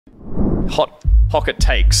Hot Pocket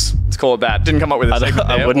Takes. Let's call it that. Didn't come up with a segment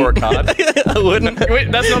there. I wouldn't. Or a card. I wouldn't.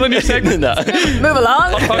 Wait, that's not a new segment? No. Move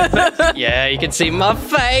along. Yeah, you can see my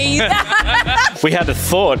face. We had a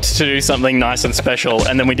thought to do something nice and special,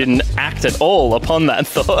 and then we didn't act at all upon that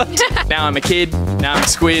thought. Now I'm a kid. Now I'm a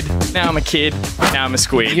squid. Now I'm a kid. Now I'm a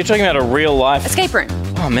squid. You're talking about a real life... Escape room.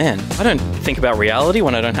 Oh, man. I don't think about reality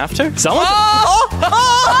when I don't have to. Someone... What?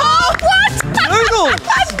 Noodle!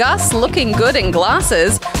 Gus looking good in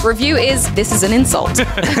glasses. Review is, this is an insult.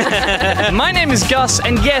 My name is Gus,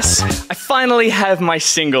 and yes, I finally have my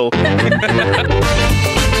single. Hey,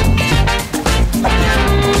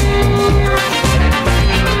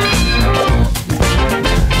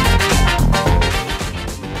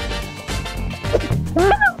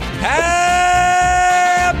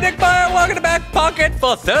 I'm Nick Meyer. Welcome to Back Pocket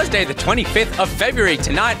for Thursday, the 25th of February.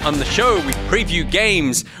 Tonight on the show, we preview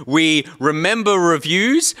games, we remember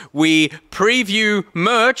reviews, we preview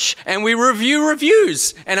merch, and we review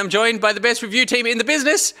reviews. And I'm joined by the best review team in the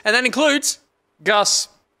business, and that includes... Gus,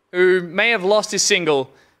 who may have lost his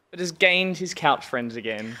single, but has gained his couch friends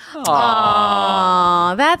again.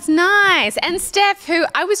 Aw, that's nice. And Steph, who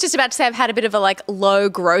I was just about to say I've had a bit of a low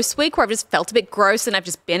gross week where I've just felt a bit gross and I've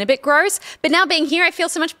just been a bit gross. But now being here, I feel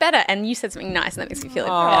so much better. And you said something nice and that makes me feel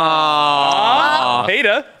even better.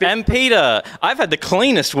 Peter. And Peter, I've had the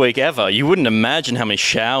cleanest week ever. You wouldn't imagine how many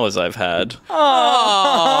showers I've had.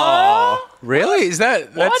 Oh, really? Is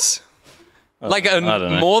that... That's like I don't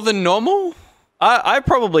know. more than normal? I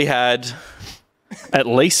probably had at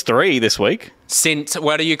least 3 this week. Since,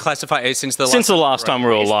 what do you classify as since the last time we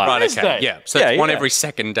were alive. Right, okay. Thursday. Yeah, so that's one yeah. every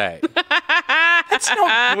second day. That's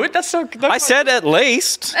not good. That's I said at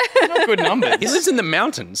least. not good numbers. He lives in the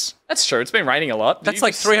mountains. That's true. It's been raining a lot. That's You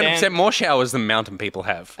like just 300% stand- more showers than mountain people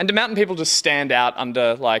have. And do mountain people just stand out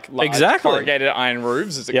under large Exactly. corrugated iron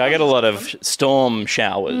roofs? As it Yeah, I comes? get a lot of storm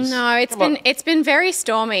showers. No, it's been very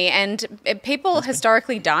stormy and people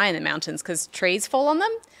historically die in the mountains because trees fall on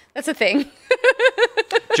them. That's a thing.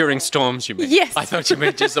 During storms, you mean? Yes. I thought you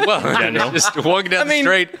meant just, just walking down the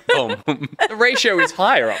street, boom. The ratio is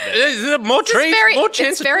higher up there. More trees, more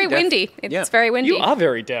chance It's very of death. windy. It's Yeah. very windy. You are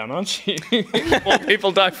very down, aren't you? More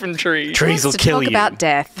people die from trees. Trees will to kill talk you. about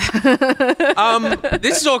death.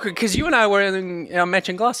 This is awkward because you and I were wearing our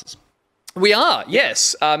matching glasses. We are,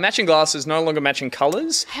 yes. Matching glasses, no longer matching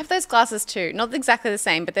colours. I have those glasses too. Not exactly the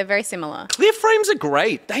same, but they're very similar. Clear frames are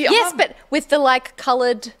great. They Yes, are. but with the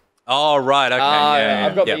coloured... Oh, right, okay. yeah,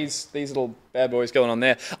 I've got yeah. these little bad boys going on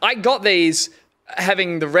there. I got these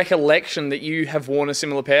having the recollection that you have worn a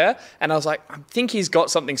similar pair, and I was like, I think he's got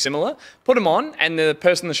something similar. Put them on, and the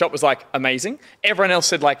person in the shop was like, amazing. Everyone else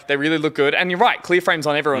said, they really look good. And you're right, clear frames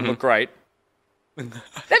on everyone look great. I mean,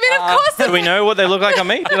 of course... Do we know what they look like on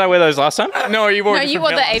me? Did I wear those last time? No, you wore No, you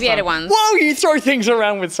wore the aviator ones. Whoa, you throw things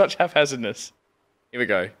around with such haphazardness. Here we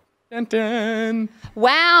go. Dun, dun.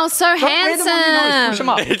 Wow, so Push handsome. them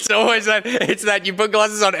up. It's always that. It's that you put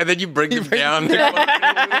glasses on and then you bring them down, and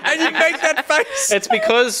you make that face. It's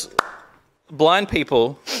because blind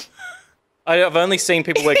people... I've only seen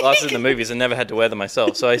people wear glasses in the movies and never had to wear them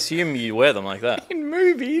myself, so I assume you wear them like that. In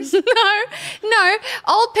movies. No.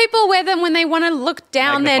 Old people wear them when they want to look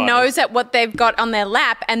down their Magnify them. nose at what they've got on their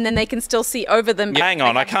lap, and then they can still see over them. Hang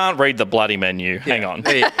on, I can't read the bloody menu. Hang on.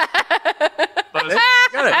 You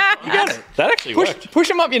got it. That actually worked. Push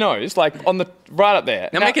them up your nose, on the right up there.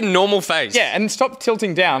 Now make a normal face. Yeah, and stop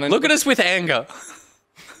tilting down. And Look at us with anger.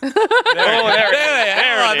 there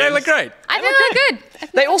it They is. look great. I think they look good.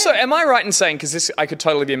 They also, am I right in saying, because this, I could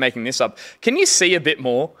totally be making this up, can you see a bit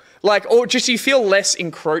more? Or just you feel less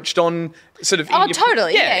encroached on sort of... Oh,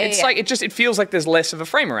 totally. Yeah, it's yeah. it feels like there's less of a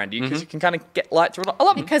frame around you because you can kind of get light through it. I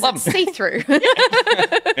love them. Because it's see-through.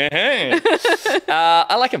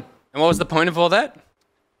 I like them. And what was the point of all that?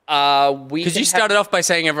 Because Because you started off by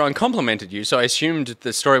saying everyone complimented you, so I assumed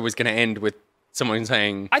the story was going to end with someone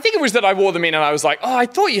saying... I think it was that I wore them in and I was like, oh, I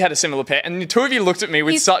thought you had a similar pair. And the two of you looked at me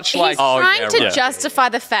with He's such trying yeah, to right. justify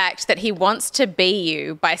the fact that he wants to be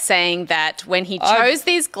you by saying that when he chose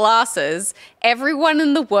these glasses, everyone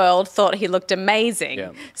in the world thought he looked amazing.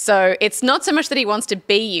 Yeah. So it's not so much that he wants to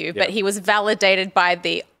be you, but he was validated by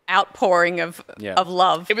the outpouring of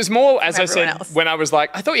love. It was more, as I everyone said, else. when I was like,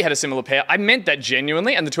 I thought you had a similar pair. I meant that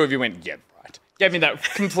genuinely, and the two of you went, yeah, right. Gave me that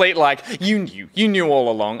complete, you knew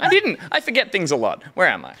all along. I didn't. I forget things a lot. Where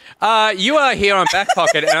am I? You are here on Back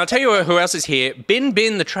Pocket, and I'll tell you who else is here. Bin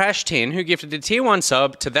the Trash Tin, who gifted a Tier 1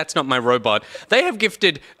 sub to That's Not My Robot. They have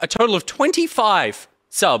gifted a total of 25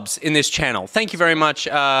 subs in this channel. Thank you very much,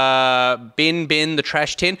 Bin, the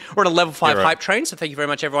Trash Tin. We're on a level 5 hype train, so thank you very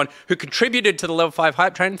much, everyone who contributed to the level 5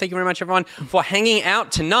 hype train. Thank you very much, everyone, for hanging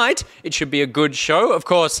out tonight. It should be a good show. Of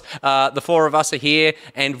course, the 4 of us are here,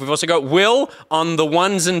 and we've also got Will on the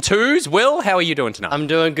 1s and 2s. Will, how are you doing tonight? I'm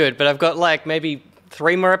doing good, but I've got like maybe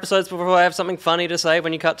 3 more episodes before I have something funny to say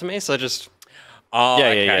when you cut to me, so just... Oh,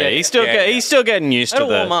 Yeah. He's still getting used to It'll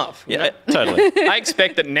the... warm up. Yeah, totally. I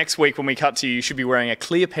expect that next week when we cut to you, you should be wearing a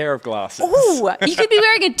clear pair of glasses. Ooh, you could be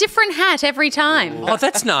wearing a different hat every time. Oh,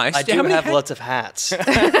 that's nice. I do How many have hats? lots of hats.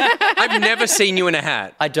 I've never seen you in a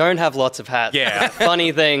hat. I don't have lots of hats. Yeah.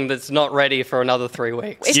 Funny thing that's not ready for another 3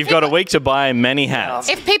 weeks. You've got a week to buy many hats.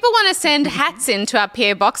 If people want to send hats in to our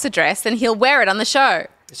PO box address, then he'll wear it on the show.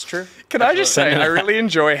 It's true. Can I just say, I really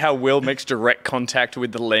enjoy how Will makes direct contact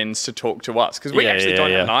with the lens to talk to us, because we actually don't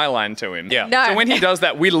have an eye line to him. Yeah. No. So when he does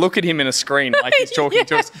that, we look at him in a screen like he's talking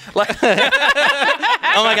to us. Like,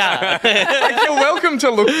 Oh my God. like, you're welcome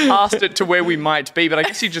to look past it to where we might be, but I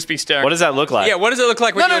guess you'd just be staring. What does that look like? Yeah, what does it look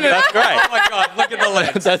like when No, you're... no, no, That's great. Oh my God, look at the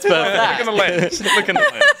lens. That's perfect. Look in the lens. Look in the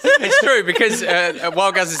lens. It's true, because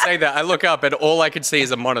while Gus is saying that, I look up and all I can see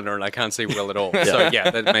is a monitor and I can't see Will at all. So yeah,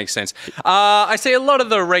 that makes sense. I see a lot of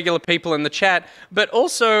the regular people in the chat, but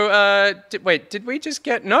also, did we just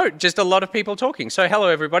get... No, just a lot of people talking. So hello,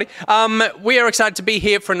 everybody. We are excited to be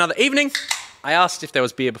here for another evening. I asked if there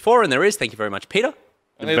was beer before, and there is. Thank you very much, Peter.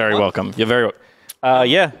 You're very welcome. You're very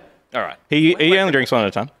yeah. All right. He only drinks one at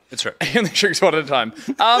a time. That's right. He only drinks one at a time.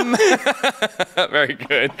 Very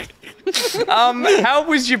good. How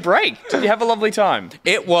was your break? Did you have a lovely time?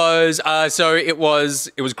 It was it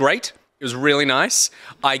was great. It was really nice.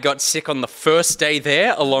 I got sick on the first day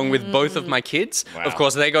there, along with both of my kids. Wow. Of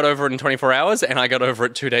course, they got over it in 24 hours, and I got over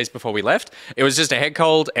it 2 days before we left. It was just a head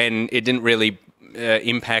cold, and it didn't really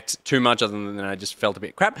impact too much, other than I just felt a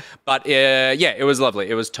bit crap. But yeah, it was lovely.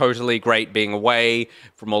 It was totally great being away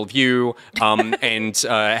from all of you, and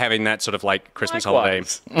having that sort of like Christmas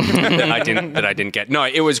Likewise. holiday that I didn't get. No,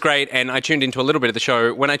 it was great, and I tuned into a little bit of the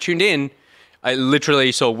show. When I tuned in, I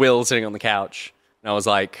literally saw Will sitting on the couch, and I was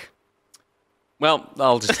like, well,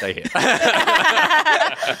 I'll just stay here.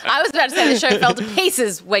 I was about to say the show fell to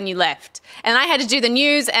pieces when you left. And I had to do the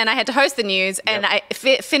news and I had to host the news. And I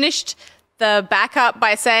finished the backup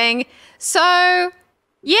by saying, so,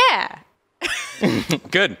 yeah.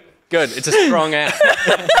 Good. It's a strong act.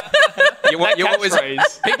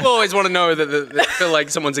 People always want to know that they feel like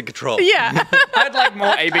someone's in control. Yeah. I had like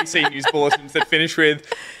more ABC news bulletins that finish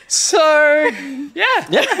with, so, yeah.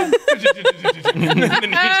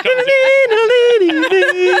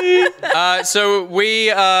 So we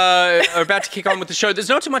are about to kick on with the show. There's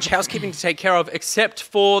not too much housekeeping to take care of, except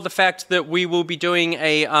for the fact that we will be doing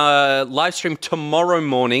a live stream tomorrow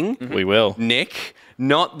morning. We will. Nick.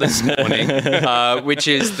 Not this morning, which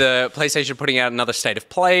is the PlayStation putting out another State of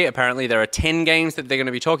Play. Apparently, there are 10 games that they're going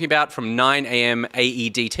to be talking about from 9 a.m.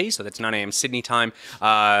 AEDT, so that's 9 a.m. Sydney time.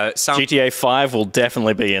 Some GTA 5 will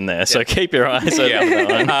definitely be in there, so keep your eyes open.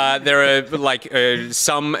 Yeah. There are like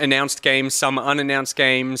some announced games, some unannounced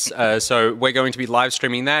games. So we're going to be live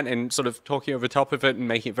streaming that and sort of talking over top of it and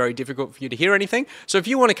making it very difficult for you to hear anything. So if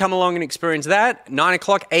you want to come along and experience that, 9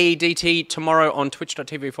 o'clock AEDT tomorrow on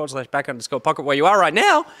twitch.tv/back_pocket, where you are right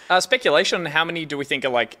now. Speculation, how many do we think are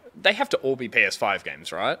like, they have to all be PS5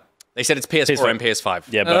 games, right? They said it's PS4 and PS5.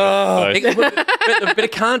 Yeah, both. But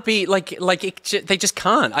it can't be they just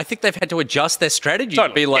can't. I think they've had to adjust their strategy to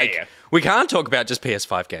be like, yeah. We can't talk about just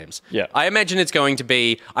PS5 games. Yeah. I imagine it's going to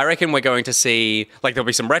be, I reckon we're going to see, like there'll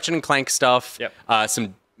be some Ratchet and Clank stuff, Yep.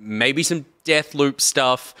 maybe some Deathloop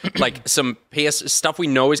stuff, like some PS stuff we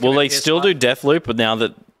know is going Will to be they still do Deathloop but now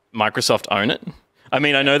that Microsoft own it? I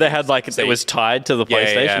mean, I know they had like, it was tied to the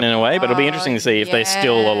PlayStation in a way, but it'll be interesting to see if they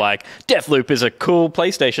still are like, Deathloop is a cool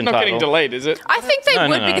PlayStation Not title. getting delayed, is it? I think they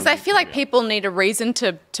would no. because I feel like people need a reason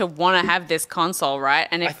to want to have this console, right?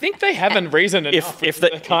 And I think they have a reason enough If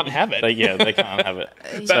they can't have it. they can't have it.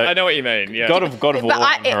 But I know what you mean, yeah. God of War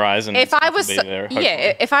on Horizon. If I was, will be there, hopefully.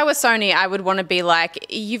 if I was Sony, I would want to be like,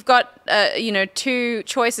 you've got, 2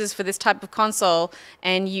 choices for this type of console,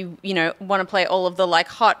 and you want to play all of the like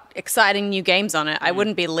hot, exciting new games on it. I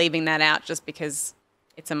wouldn't be leaving that out just because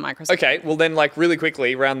it's a Microsoft. Okay, well then, like really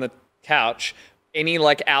quickly around the couch, any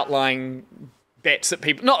like outlying bets that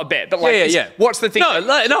people, not a bet, but like, what's the thing?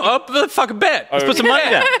 No, fucking bet. Let's put some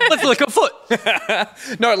money down. Let's lick a foot.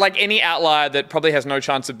 No, like any outlier that probably has no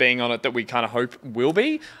chance of being on it that we kind of hope will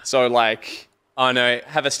be. So like, I know.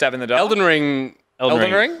 have a stab in the dark. Elden Ring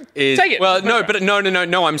is... Take it. Well, no, but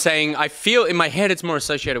no, I'm saying I feel in my head it's more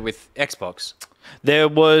associated with Xbox. There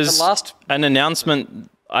was The last- an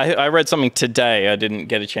announcement I read something today. I didn't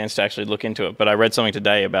get a chance to actually look into it, but I read something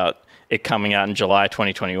today about it coming out in July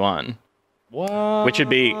 2021. What? Which would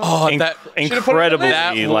be that- incredibly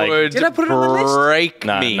That like. would Did I put it on the list? break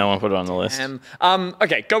No, me. no one put it on the list.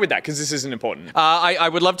 Okay, go with that because this isn't important. I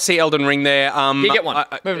would love to see Elden Ring there. You get one.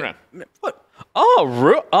 Moving around. What?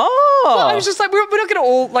 I was just like, we're not going to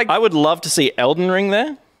all like. I would love to see Elden Ring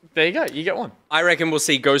there. There you go. You get one. I reckon we'll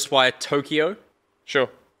see Ghostwire Tokyo Sure.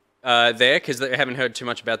 there because they haven't heard too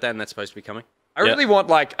much about that, and that's supposed to be coming. I really want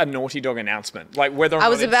like a Naughty Dog announcement, like whether or I not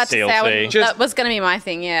was about to say DLC. that was going to be my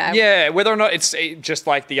thing. Yeah. yeah, whether or not it's just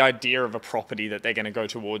like the idea of a property that they're going to go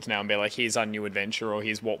towards now and be like, here's our new adventure or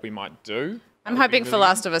here's what we might do. I'm hoping for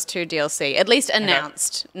Last of Us 2 DLC, at least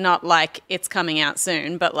announced, not like it's coming out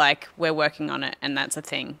soon, but like we're working on it and that's a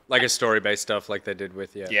thing. Like a story-based stuff like they did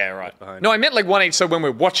with, Yeah, right. Behind. No, I meant like one each, so when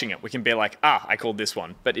we're watching it, we can be like, I called this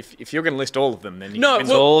one. But if you're going to list all of them, then you No, can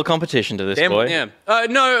It's all a competition to this boy. Yeah.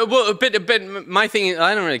 No, well, but my thing is,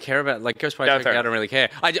 I don't really care about, like, Ghostwire Yeah, Tokyo, fair I don't really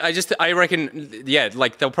care. I reckon, yeah,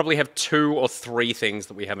 like, they'll probably have 2 or 3 things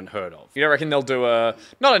that we haven't heard of. You don't reckon they'll do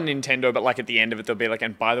not a Nintendo, but like at the end of it, they'll be like,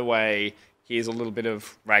 and by the way, here's a little bit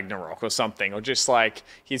of Ragnarok or something, or just like,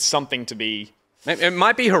 here's something to be... It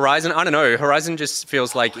might be Horizon. I don't know. Horizon just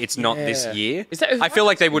feels like it's not this year. Is that I feel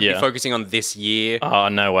like they would be Yeah. focusing on this year. Oh,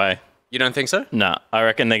 no way. You don't think so? No, I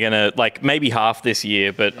reckon they're going to, like, maybe half this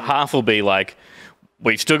year, but half will be like,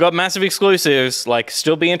 we've still got massive exclusives, like,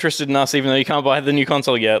 still be interested in us even though you can't buy the new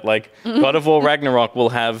console yet. Like, God of War Ragnarok will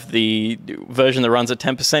have the version that runs at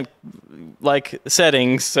 10%, like,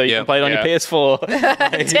 settings, so you can play it on your PS4.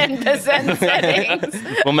 10% settings.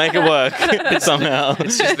 We'll make it work somehow.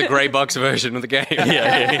 It's just the grey box version of the game.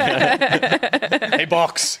 Hey,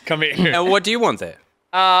 box, come here. Now, what do you want there?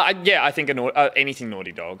 I think anything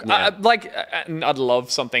Naughty Dog. Yeah. I'd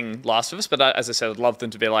love something Last of Us, but as I said, I'd love them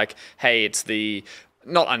to be like, hey, it's the...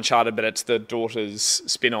 Not Uncharted, but it's the Daughters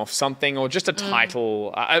spin-off, something, or just a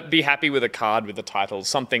title. I'd be happy with a card with the title,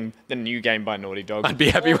 something, the new game by Naughty Dog. I'd be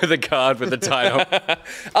happy with a card with the title.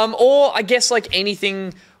 Or I guess like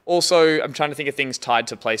anything. Also, I'm trying to think of things tied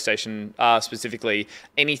to PlayStation specifically.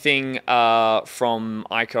 Anything from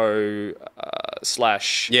Ico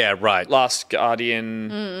 / Yeah, right. Last Guardian,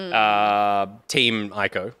 Team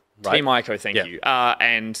Ico. Right? Team Ico, thank Yeah. you,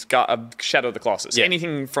 and Shadow of the Colossus. Yeah.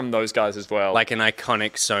 Anything from those guys as well. Like an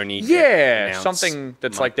iconic Sony. yeah, announced something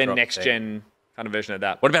that's might like their drop next there. gen kind of version of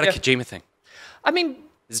that. What about Yeah. a Kojima thing? I mean,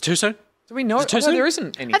 Is it too soon? do we know? it too Oh, no, soon? there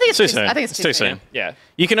isn't any. I think it's Too too soon. I think it's too soon. yeah.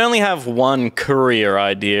 You can only have one career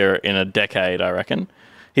idea in a decade, I reckon.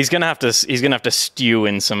 He's gonna have to stew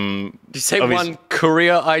in some. Did you say of his- one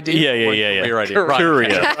career idea? Yeah, One yeah, yeah. Career idea. Right. Career.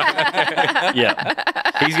 Yeah.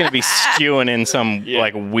 He's gonna be stewing in some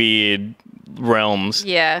like weird realms.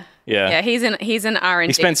 Yeah. Yeah. Yeah, he's in R&D.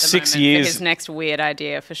 He spent at the 6 moment years- for his next weird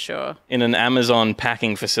idea for sure. In an Amazon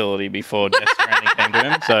packing facility before Death Stranding came to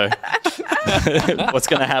him. So, what's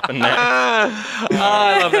going to happen next?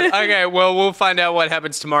 I love it. Okay, well, we'll find out what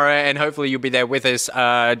happens tomorrow, and hopefully you'll be there with us.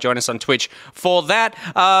 Join us on Twitch for that.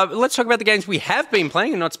 Let's talk about the games we have been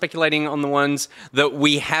playing and not speculating on the ones that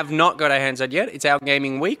we have not got our hands on yet. It's our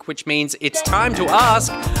gaming week, which means it's time to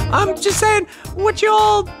ask, I'm just saying, what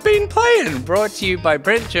y'all been playing? Brought to you by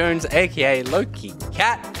Brent Jones, a.k.a. Loki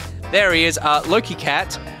Cat. There he is, Loki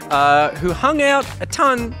Cat, who hung out a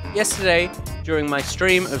ton yesterday during my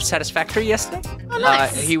stream of Satisfactory yesterday. Oh,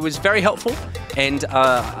 nice. He was very helpful, and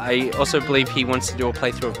I also believe he wants to do a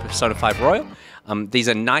playthrough of Persona 5 Royal. These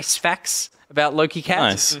are nice facts about Loki Cat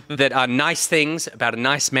Nice. that are nice things about a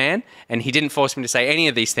nice man, and he didn't force me to say any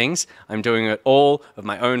of these things. I'm doing it all of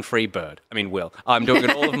my own free bird. I'm doing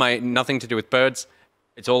it all of my nothing to do with birds.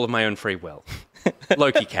 It's all of my own free will.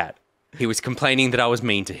 Loki Cat. He was complaining that I was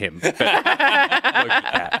mean to him. But Loki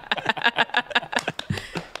Cat.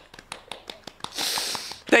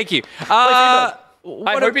 Thank you. I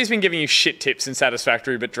hope he's been giving you shit tips in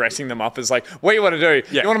Satisfactory, but dressing them up as like, what do you want to do?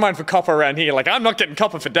 Yeah. You want to mine for copper around here? Like, I'm not getting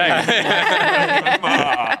copper for days.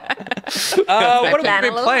 What have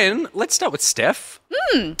you been playing? Let's start with Steph.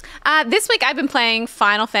 This week I've been playing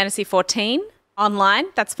Final Fantasy XIV online.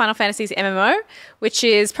 That's Final Fantasy's MMO, which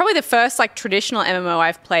is probably the first like traditional MMO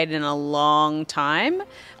I've played in a long time.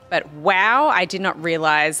 But wow, I did not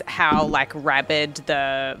realize how like rabid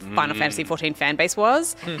the Final Fantasy XIV fan base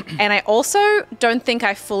was. And I also don't think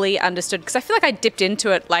I fully understood, because I feel like I dipped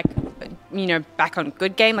into it like, you know, back on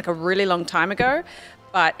Good Game like a really long time ago,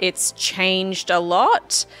 but it's changed a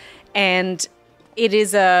lot. And it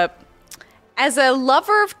is as a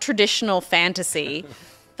lover of traditional fantasy,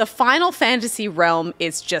 the Final Fantasy realm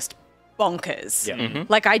is just bonkers. Yeah.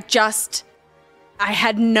 Like I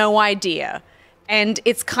had no idea. And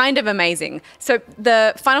it's kind of amazing. So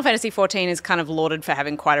the Final Fantasy XIV is kind of lauded for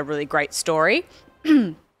having quite a really great story.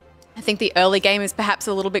 I think the early game is perhaps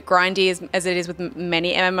a little bit grindy as it is with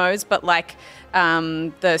many MMOs, but like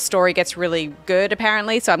the story gets really good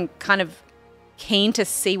apparently. So I'm kind of keen to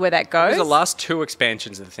see where that goes. The last 2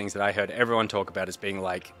 expansions are the things that I heard everyone talk about as being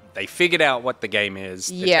like, they figured out what the game is.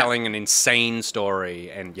 They're telling an insane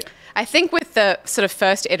story. And I think with the sort of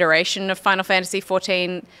first iteration of Final Fantasy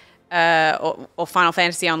XIV, or Final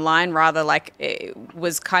Fantasy Online rather, like it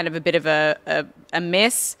was kind of a bit of a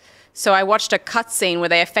miss. So I watched a cutscene where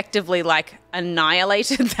they effectively like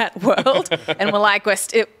annihilated that world and were like,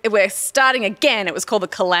 we're starting again. It was called the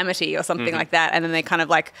Calamity or something like that. And then they kind of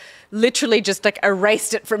like literally just like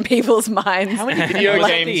erased it from people's minds. How many video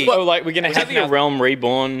games? Oh, like we're going to have the Realm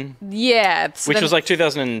Reborn, so which was like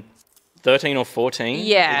 2013 or 14.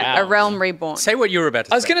 Yeah, Wow. A Realm Reborn. say what you were about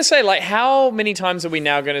to say. I was going to say, like, how many times are we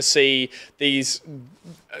now going to see these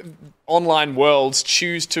online worlds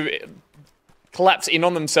choose to collapse in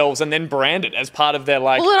on themselves and then brand it as part of their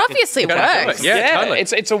like? Well, it obviously works. Yeah, totally.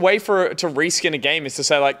 It's a way to reskin a game is to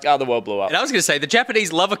say like, the world blew up. And I was going to say, the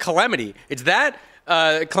Japanese love a calamity. It's that.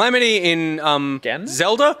 Calamity in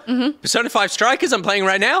Zelda, Persona 5 Strikers I'm playing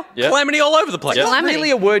right now, Calamity all over the place. It's not Calamity.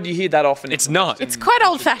 really a word you hear that often. It's not. It's quite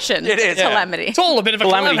old-fashioned. It is. Calamity. It's all a bit of a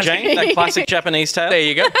Calamity calamity. Jane, that classic Japanese tale. There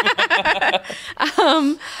you go.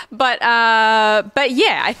 But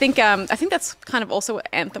yeah, I think that's kind of also what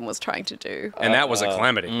Anthem was trying to do. And that was a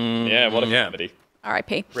calamity. Yeah, what a calamity.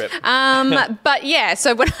 R.I.P. Rip. But yeah,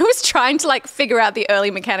 so when I was trying to like figure out the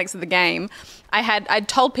early mechanics of the game, I'd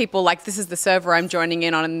told people like this is the server I'm joining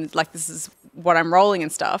in on and like this is what I'm rolling and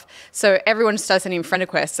stuff. So everyone started sending me friend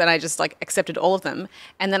requests and I just like accepted all of them.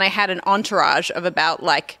 And then I had an entourage of about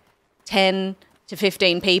like 10 to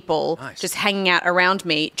 15 people just hanging out around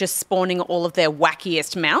me, just spawning all of their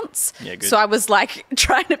wackiest mounts. Yeah, good. So I was like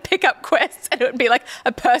trying to pick up quests and it would be like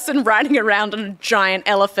a person riding around on a giant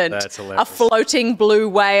elephant, That's a hilarious. floating blue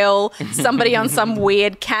whale, somebody on some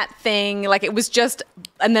weird cat thing. Like it was just,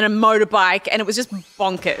 and then a motorbike and it was just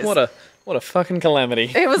bonkers. What a fucking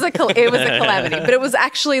calamity. It was a calamity, but it was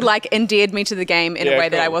actually like endeared me to the game in a way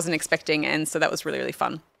that I cool. wasn't expecting. And so that was really, really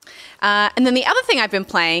fun. And then the other thing I've been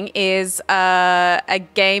playing is a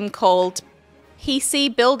game called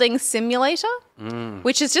PC Building Simulator,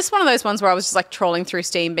 which is just one of those ones where I was just like trolling through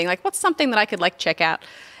Steam being like, what's something that I could like check out?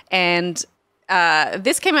 And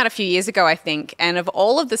this came out a few years ago, I think. And of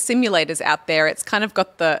all of the simulators out there, it's kind of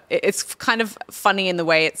it's kind of funny in the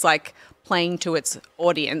way it's like playing to its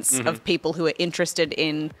audience of people who are interested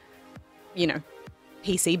in, you know,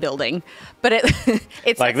 PC building, but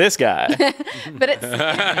it's Like this guy. but it's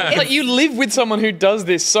Like you live with someone who does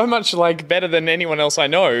this so much like better than anyone else I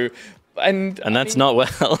know. And That's not well.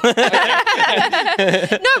 no, but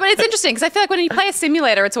it's interesting because I feel like when you play a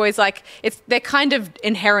simulator, it's always like they're kind of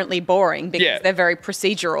inherently boring because they're very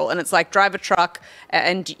procedural, and it's like drive a truck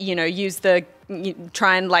and you know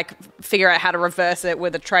try and like figure out how to reverse it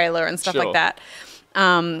with a trailer and stuff like that.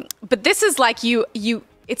 But this is like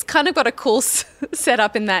it's kind of got a cool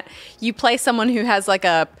setup in that you play someone who has like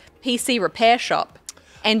a PC repair shop.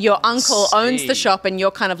 And your uncle owns the shop and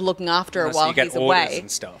you're kind of looking after it So while you get he's orders away.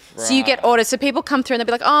 and stuff. So you get orders. So people come through and they'll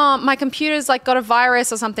be like, oh, my computer's like got a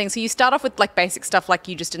virus or something. So you start off with like basic stuff like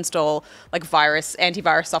you just install like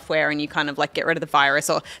antivirus software and you kind of like get rid of the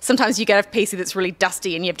virus. Or sometimes you get a PC that's really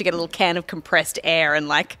dusty and you have to get a little can of compressed air and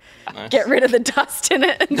like get rid of the dust in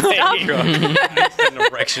it and stuff. An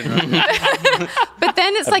erection. But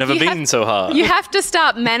then it's I've like never been so hard. you have to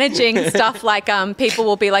start managing stuff like people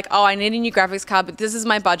will be like, oh, I need a new graphics card, but this is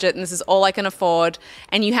my budget and this is all I can afford.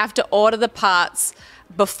 And you have to order the parts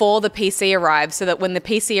before the PC arrives so that when the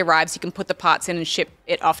PC arrives, you can put the parts in and ship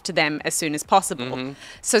it off to them as soon as possible.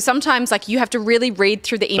 So sometimes like you have to really read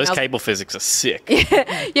through the emails. Those cable physics are sick.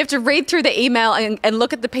 You have to read through the email and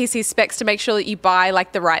look at the PC specs to make sure that you buy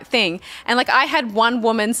like the right thing. And like I had one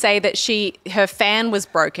woman say that her fan was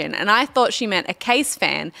broken and I thought she meant a case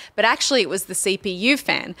fan, but actually it was the CPU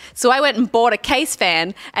fan. So I went and bought a case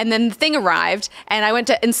fan and then the thing arrived and I went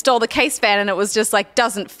to install the case fan and it was just like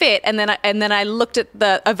doesn't fit. And then I looked at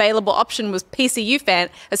the available option was a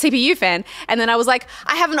CPU fan, and then I was like,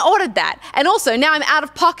 I haven't ordered that. And also now I'm out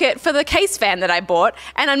of pocket for the case fan that I bought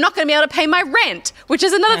and I'm not going to be able to pay my rent, which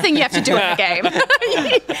is another thing you have to do in the game.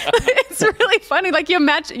 It's really funny. Like you're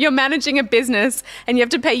managing a business and you have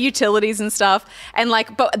to pay utilities and stuff. And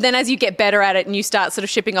like, but then as you get better at it and you start sort of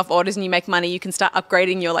shipping off orders and you make money, you can start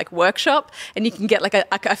upgrading your like workshop and you can get like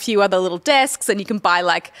a few other little desks and you can buy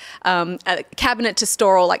like a cabinet to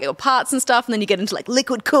store all like your parts and stuff. And then you get into like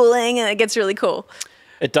liquid cooling and it gets really cool.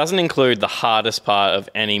 It doesn't include the hardest part of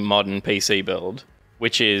any modern PC build,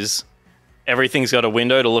 which is everything's got a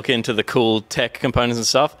window to look into the cool tech components and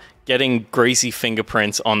stuff. Getting greasy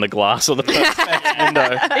fingerprints on the glass or the perspex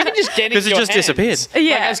window. Even just getting Because it just disappeared.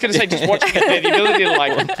 Yeah. Like, I was going to say, just watching it there, the ability to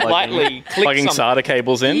like lightly click Plugging something. SATA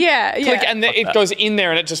cables in. Yeah, yeah. Click, and it goes in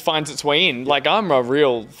there and it just finds its way in. Like, I'm a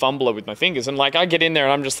real fumbler with my fingers, and like I get in there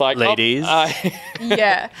and I'm just like, Ladies.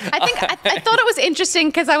 Yeah. I thought it was interesting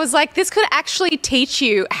because I was like, this could actually teach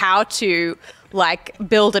you how to like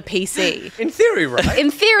build a PC. In theory, right?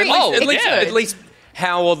 In theory, least- it could. At least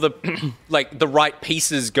how are the like the right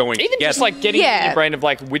pieces going Even together? just like getting in Yeah. your brain of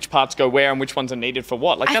like which parts go where and which ones are needed for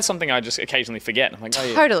what. Like that's something I just occasionally forget. I'm like, oh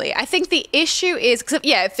yeah. Totally. I think the issue is because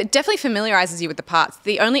it definitely familiarizes you with the parts.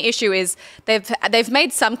 The only issue is they've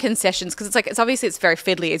made some concessions because it's obviously it's very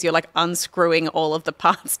fiddly as you're like unscrewing all of the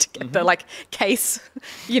parts to get the like case,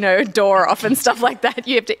 door off and stuff like that.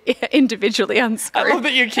 You have to individually unscrew. I love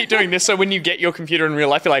that you keep doing this. So when you get your computer in real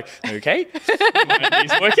life, you're like, okay,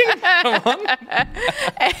 he's working. Come on.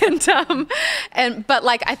 But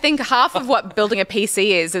like I think half of what building a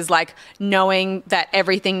PC is like knowing that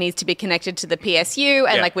everything needs to be connected to the PSU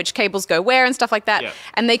and Yeah. like which cables go where and stuff like that. Yeah.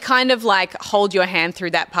 And they kind of like hold your hand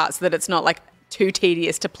through that part so that it's not like too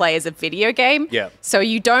tedious to play as a video game. Yeah. So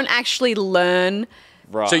you don't actually learn.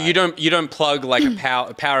 Right. So you don't plug like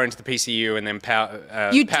a power into the PCU and then power.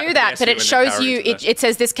 You power do the that, PSU but it and then shows power you, into the- it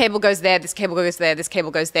says this cable goes there, this cable goes there, this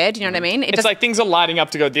cable goes there. Do you know what I mean? It's like things are lighting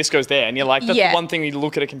up to go, this goes there. And you're like, that's Yeah. the one thing you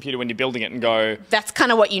look at a computer when you're building it and go, that's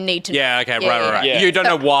kind of what you need to Yeah. Okay. Right. Yeah. You don't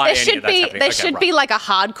know why There any of should that's be happening. there Okay, should right. be like a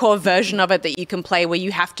hardcore version of it that you can play where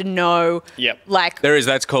you have to know Yep. like There is.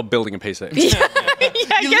 That's called building a PC.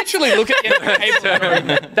 you literally look at the end of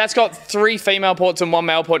the cable that's got 3 female ports and 1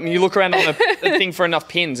 male port, and you look around on the thing for enough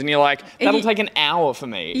pins, and you're like, that'll take an hour for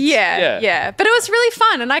me. Yeah. But it was really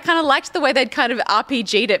fun, and I kind of liked the way they'd kind of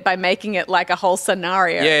RPG'd it by making it like a whole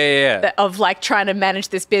scenario. Yeah. Of like trying to manage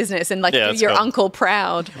this business and like Yeah, do that's your cool. uncle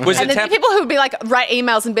proud. Was and it then people who would be like write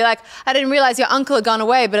emails and be like, I didn't realize your uncle had gone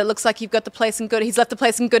away, but it looks like you've got the place in good. He's left the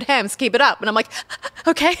place in good hands. Keep it up. And I'm like,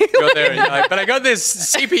 okay. Go there, and you're like, but I got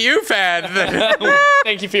this CPU fan.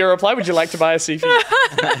 Thank you for your reply. Would you like to buy a CPU?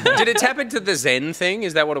 Did it tap into the Zen thing?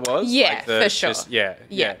 Is that what it was? Yeah, the- for sure. Yeah.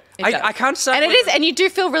 It does. I can't say. And it is, and you do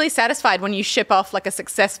feel really satisfied when you ship off like a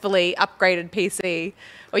successfully upgraded PC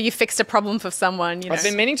or you fixed a problem for someone. I've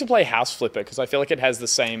been meaning to play House Flipper because I feel like it has the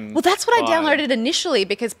same. Well, that's what I vibe. downloaded initially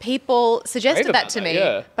because people suggested Raved that about to that, me.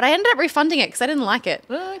 yeah. But I ended up refunding it because I didn't like it.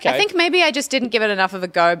 okay. I think maybe I just didn't give it enough of a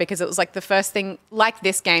go because it was like the first thing, like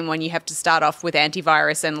this game when you have to start off with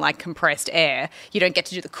antivirus and like compressed air. You don't get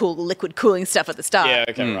to do the cool liquid cooling stuff at the start. Yeah,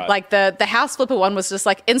 okay, right. Like the House Flipper one was just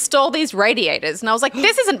like, install these radiators. And I was like,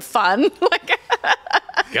 this isn't fun.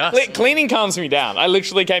 Like, Cleaning calms me down. I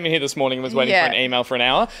literally came in here this morning and was waiting Yeah. for an email for an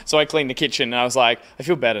hour. So I cleaned the kitchen and I was like, I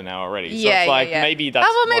feel better now already. So yeah, it's like, yeah. maybe that's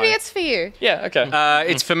Oh, well, maybe why. it's for you. Yeah, okay.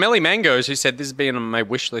 It's for Melly Mangoes, who said this has been on my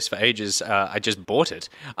wish list for ages. I just bought it.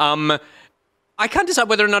 I can't decide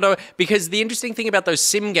whether or not because the interesting thing about those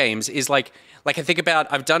sim games is like I think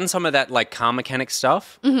about I've done some of that like car mechanic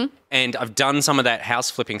stuff, and I've done some of that house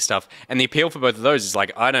flipping stuff, and the appeal for both of those is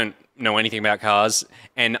like I don't know anything about cars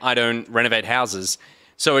and I don't renovate houses,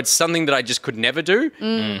 so it's something that I just could never do.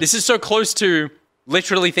 This is so close to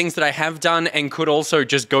literally things that I have done and could also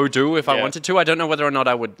just go do if I Yeah. wanted to. I don't know whether or not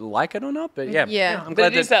I would like it or not, but yeah. Yeah. I'm but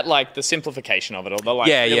glad it is that like the simplification of it, or the like,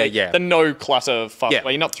 Yeah, really, yeah. the no clutter fuck, Yeah.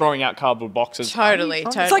 where you're not throwing out cardboard boxes. Totally.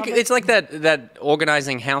 It's like that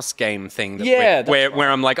organizing house game thing. That Yeah, that's where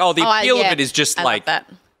I'm like, the appeal of it is just I like love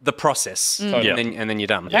that. the process, Yeah. and then you're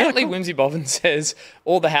done. Apparently, Whimsy Bobbin says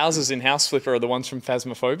all the houses in House Flipper are the ones from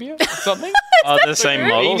Phasmophobia or something. Oh, the same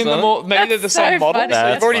models. Even the huh? more, maybe they're the So same model. funny.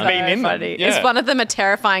 They've already That's been in them. Funny. Yeah. Is one of them a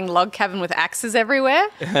terrifying log cabin with axes everywhere?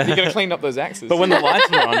 You're going to clean up those axes. But when the lights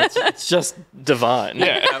are on, it's just divine.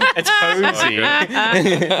 yeah. It's cozy.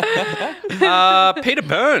 Peter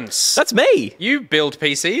Burns, That's me. you build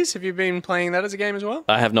PCs. Have you been playing that as a game as well?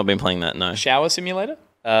 I have not been playing that, no. Shower simulator?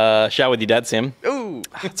 Shower with your dad sim. Ooh,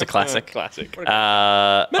 It's a classic. Classic. remember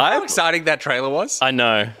how I exciting that trailer was? I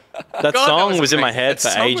know. That God, song that was in my amazing. head That for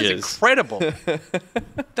song was ages. incredible.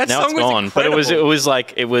 That Now song it's was gone. But it was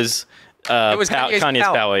incredible. Kanye's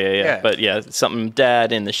Power, yeah. Yeah. But yeah, something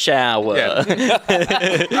dad in the shower. Yeah.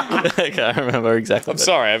 I can't remember exactly. I'm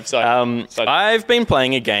sorry. I've been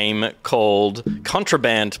playing a game called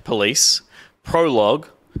Contraband Police Prologue.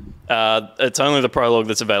 It's only the prologue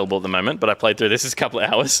that's available at the moment, but I played through this in a couple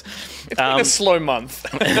of hours. It's been a slow month.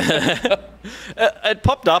 It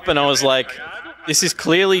popped up and I was like, this is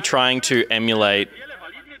clearly trying to emulate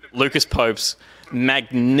Lucas Pope's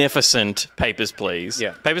magnificent Papers, Please.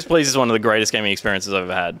 Yeah. Papers, Please is one of the greatest gaming experiences I've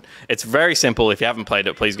ever had. It's very simple. If you haven't played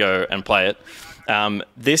it, please go and play it.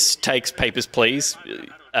 This takes Papers, Please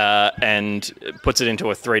and puts it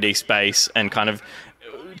into a 3D space and kind of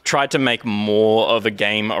tried to make more of a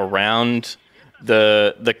game around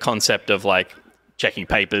the concept of like checking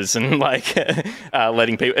papers and like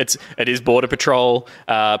letting people. It is border patrol.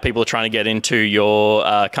 People are trying to get into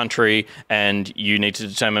your country, and you need to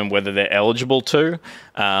determine whether they're eligible to.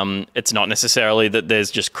 It's not necessarily that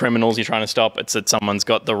there's just criminals you're trying to stop. It's that someone's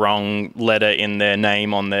got the wrong letter in their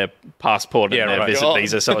name on their passport and their visit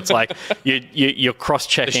visa. So it's like you're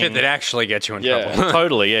cross-checking. The shit that actually gets you in trouble.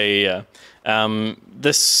 Totally. Yeah.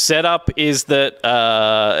 The setup is that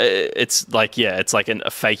it's like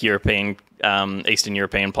a fake European, Eastern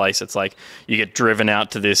European place. It's like you get driven out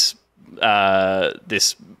to this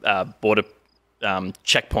border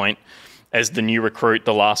checkpoint as the new recruit.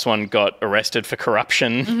 The last one got arrested for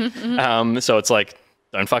corruption. So it's like,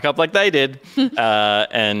 don't fuck up like they did.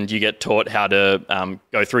 And you get taught how to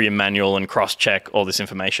go through your manual and cross-check all this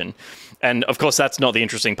information. And of course, that's not the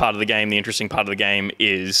interesting part of the game. The interesting part of the game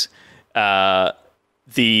is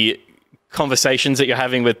the conversations that you're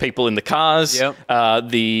having with people in the cars,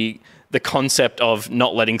 the concept of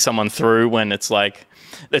not letting someone through when it's like,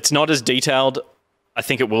 it's not as detailed. I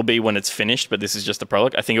think it will be when it's finished, but this is just the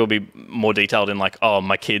prologue. I think it will be more detailed in like, oh,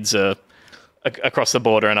 my kids are across the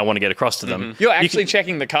border and I want to get across to them. You're actually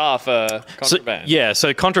checking the car for contraband.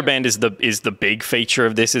 So contraband is the big feature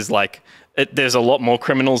of this. Is like, there's a lot more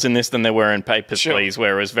criminals in this than there were in Papers, Please,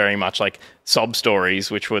 where it was very much like sob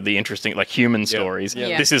stories, which were the interesting, like human stories.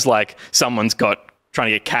 Yeah. This is like someone's trying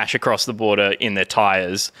to get cash across the border in their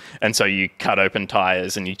tires, and so you cut open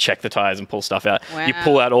tires and you check the tires and pull stuff out. Wow. You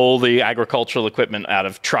pull out all the agricultural equipment out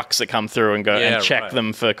of trucks that come through and go and check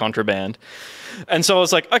them for contraband. And so I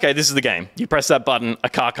was like, okay, this is the game. You press that button, a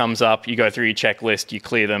car comes up, you go through your checklist, you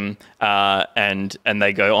clear them, and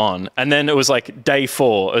they go on. And then it was like day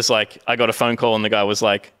 4. It was like, I got a phone call and the guy was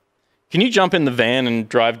like, can you jump in the van and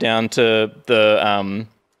drive down to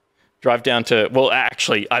well,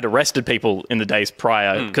 actually, I'd arrested people in the days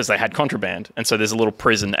prior because they had contraband. And so there's a little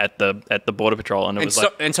prison at the border patrol.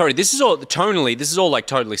 And sorry, this is all like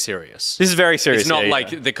totally serious. This is very serious. It's not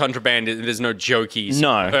like the contraband, there's no jokies.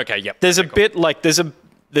 No. Okay, yep. There's a bit like, there's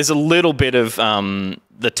a little bit of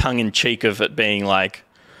the tongue in cheek of it being like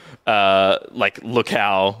look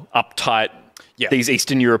how uptight these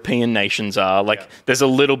Eastern European nations are. Like there's a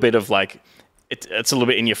little bit of like, it's a little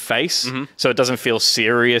bit in your face, so it doesn't feel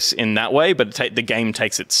serious in that way, but the game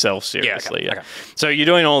takes itself seriously. Okay. So you're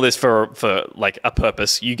doing all this for like a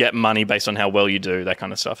purpose. You get money based on how well you do, that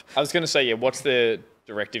kind of stuff. I was going to say, what's the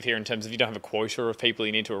directive here in terms of you don't have a quota of people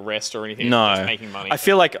you need to arrest or anything? No. You're just making money. I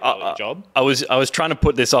feel like job. I was trying to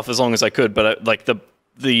put this off as long as I could, but like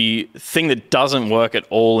the thing that doesn't work at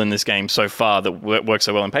all in this game so far that works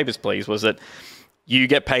so well in Papers, Please was that you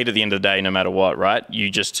get paid at the end of the day no matter what, right? You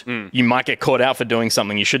just you might get caught out for doing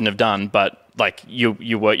something you shouldn't have done, but like you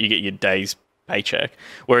work, you get your day's paycheck.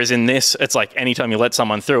 Whereas in this, it's like anytime you let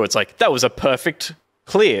someone through, it's like that was a perfect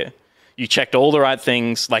clear. You checked all the right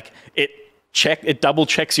things. Like it double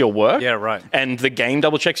checks your work. Yeah, right. And the game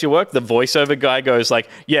double checks your work. The voiceover guy goes like,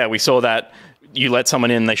 yeah, we saw that you let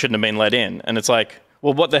someone in they shouldn't have been let in. And it's like,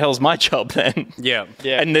 well, what the hell's my job then? Yeah.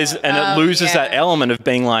 And it loses that element of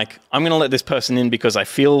being like, I'm going to let this person in because I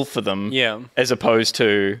feel for them. Yeah. As opposed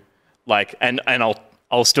to like, and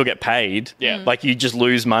I'll still get paid. Yeah. Like you just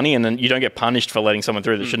lose money and then you don't get punished for letting someone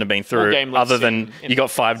through that shouldn't have been through, other than you got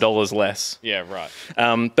 $5 less. Yeah, right.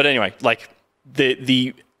 But anyway, like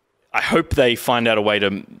I hope they find out a way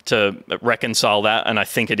to reconcile that, and I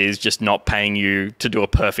think it is just not paying you to do a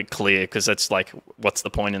perfect clear, because that's like, what's the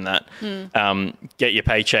point in that? Get your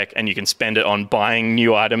paycheck and you can spend it on buying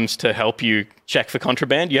new items to help you check for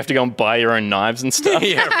contraband. You have to go and buy your own knives and stuff,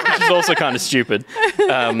 which is also kind of stupid.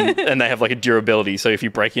 And they have like a durability, so if you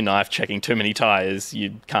break your knife checking too many tires,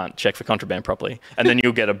 you can't check for contraband properly, and then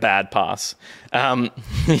you'll get a bad pass.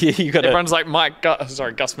 Everyone's like,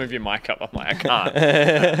 Gus, move your mic up. I'm like,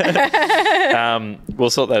 I can't. We'll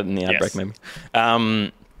sort that in the ad break, maybe.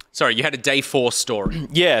 Sorry, you had a day 4 story.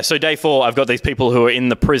 Yeah, so day 4, I've got these people who are in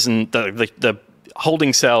the prison, the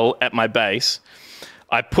holding cell at my base.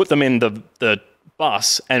 I put them in the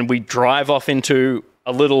bus and we drive off into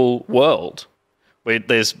a little world where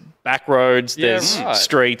there's back roads, there's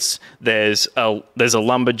streets, there's a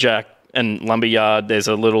lumberjack and lumberyard, there's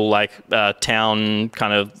a little like town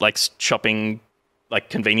kind of like shopping, like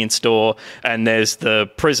convenience store, and there's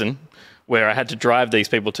the prison where I had to drive these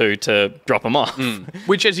people to drop them off.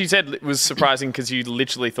 Which, as you said, was surprising because you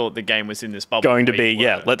literally thought the game was in this bubble. Going to be,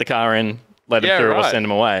 let the car in, let him through or send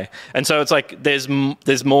him away. And so it's like there's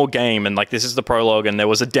more game, and like this is the prologue, and there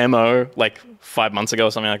was a demo like 5 months ago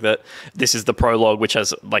or something like that. This is the prologue, which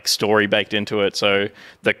has like story baked into it. So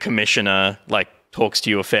the commissioner like talks to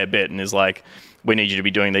you a fair bit and is like, we need you to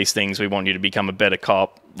be doing these things. We want you to become a better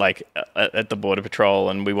cop, like at the Border Patrol,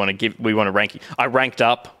 and we want to rank you. I ranked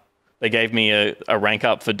up. They gave me a rank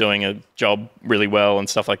up for doing a job really well and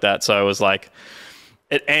stuff like that. So I was like,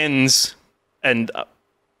 it ends on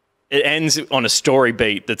a story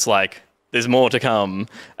beat that's like, there's more to come.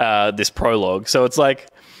 This prologue. So it's like,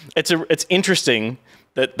 it's interesting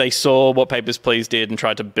that they saw what Papers, Please did and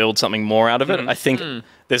tried to build something more out of it. I think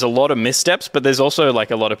there's a lot of missteps, but there's also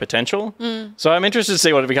like a lot of potential. So I'm interested to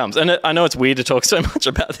see what it becomes. And I know it's weird to talk so much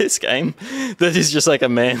about this game that is just like a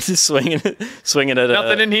man just swinging at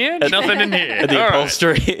Nothing in here? Nothing in here. At the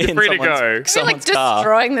upholstery. You're free to go. You're like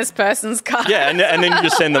destroying this person's car. Yeah, and then you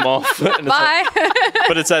just send them off. And Bye.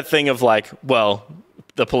 but it's that thing of like, well,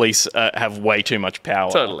 the police have way too much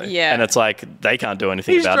power. Totally. Yeah. And it's like, they can't do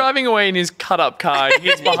anything He's about driving away in his cut-up car. He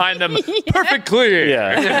gets behind them. Perfect clear. it.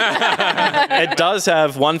 Yeah. It does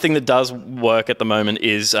have one thing that does work at the moment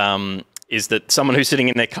is that someone who's sitting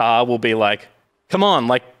in their car will be like, come on,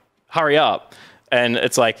 like, hurry up. And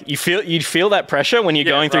it's like, you'd feel that pressure when you're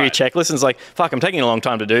going through your checklist, and it's like, fuck, I'm taking a long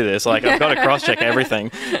time to do this. Like, I've got to cross-check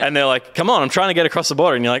everything. And they're like, come on, I'm trying to get across the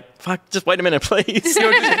border. And you're like, fuck, just wait a minute, please.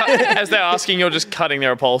 As they're asking, you're just cutting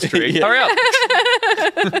their upholstery. Hurry up.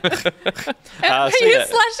 How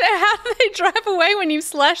do they drive away when you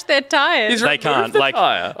slash their tires? They can't.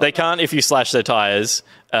 They can't if you slash their tires.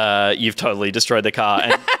 You've totally destroyed the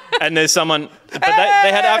car. And there's someone, but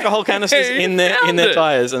they had alcohol canisters in their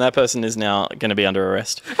tires, and that person is now going to be under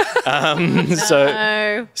arrest. So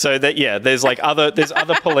that there's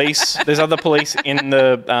other police in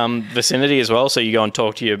the vicinity as well. So you go and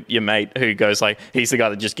talk to your mate who goes like, he's the guy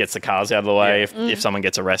that just gets the cars out of the way if someone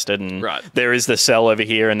gets arrested. And there is the cell over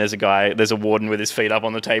here, and there's a warden with his feet up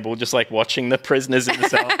on the table, just like watching the prisoners in the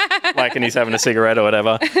cell, like, and he's having a cigarette or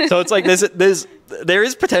whatever. So it's like there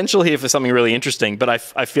is potential here for something really interesting, but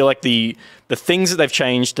I feel like the things that they've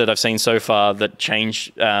changed that I've seen so far that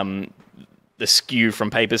change the skew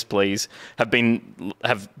from Papers, Please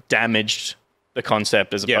have damaged the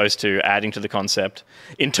concept as opposed to adding to the concept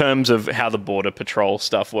in terms of how the Border Patrol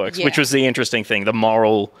stuff works, which was the interesting thing, the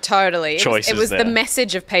moral choices. It was the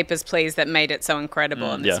message of Papers, Please that made it so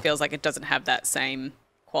incredible, and this feels like it doesn't have that same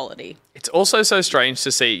quality. It's also so strange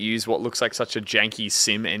to see it use what looks like such a janky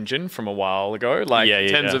sim engine from a while ago. Like in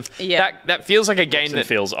terms of that feels like a game that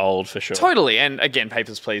feels old for sure. Totally. And again,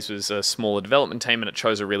 Papers, Please was a smaller development team, and it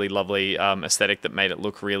chose a really lovely aesthetic that made it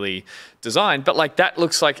look really designed. But like that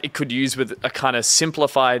looks like it could use with a kind of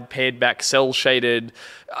simplified, pared back, cell shaded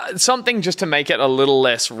something just to make it a little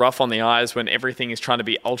less rough on the eyes when everything is trying to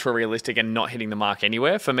be ultra realistic and not hitting the mark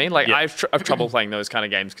anywhere. For me, like I've trouble playing those kind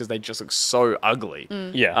of games because they just look so ugly.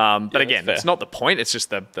 But again, it's not the point. It's just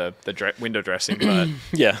the window dressing. But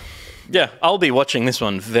yeah, I'll be watching this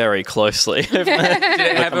one very closely. Did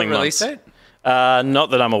it have a release date?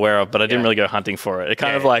 Not that I'm aware of, but I didn't really go hunting for it. It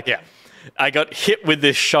kind of like I got hit with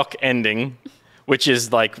this shock ending, which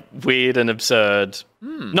is like weird and absurd.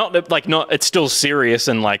 Not it's still serious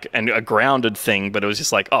and a grounded thing, but it was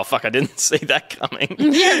just like, oh fuck, I didn't see that coming.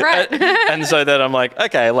 Yeah, right. And so then I'm like,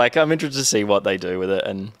 okay, like I'm interested to see what they do with it.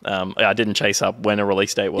 And I didn't chase up when a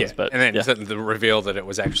release date was, but and then the reveal that it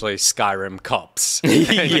was actually Skyrim cops.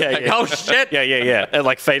 Oh shit. Yeah. It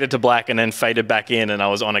like faded to black and then faded back in, and I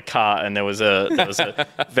was on a cart, and there was a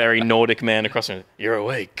very Nordic man across me. You're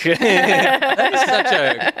awake. That's such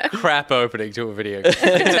a crap opening to a video game.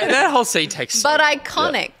 That whole scene takes iconic.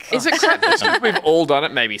 Is it crap? We've all done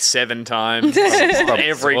it maybe 7 times.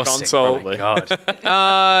 Every console. Oh my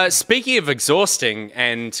God. Speaking of exhausting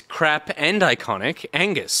and crap and iconic,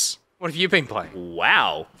 Angus, what have you been playing?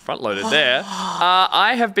 Wow. Front loaded there.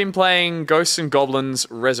 I have been playing Ghosts and Goblins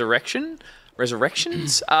Resurrections,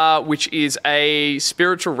 which is a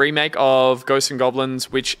spiritual remake of Ghosts and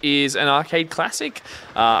Goblins, which is an arcade classic,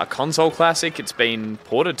 a console classic. It's been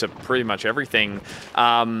ported to pretty much everything,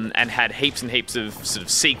 and had heaps and heaps of sort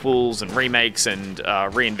of sequels and remakes and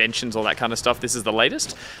reinventions, all that kind of stuff. This is the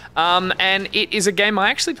latest. And it is a game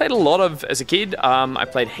I actually played a lot of as a kid. I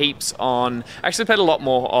played actually played a lot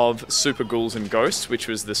more of Super Ghouls and Ghosts, which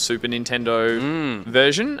was the Super Nintendo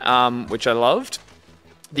version, which I loved.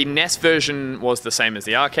 The NES version was the same as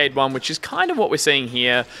the arcade one, which is kind of what we're seeing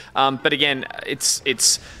here. But again, it's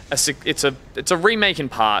a remake in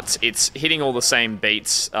parts. It's hitting all the same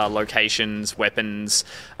beats, locations, weapons,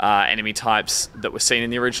 enemy types that were seen in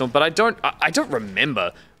the original. But I don't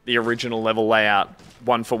remember the original level layout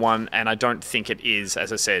one for one, and I don't think it is,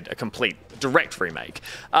 as I said, a complete direct remake.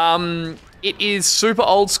 It is super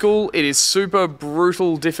old school. It is super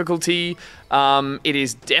brutal difficulty. It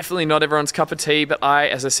is definitely not everyone's cup of tea, but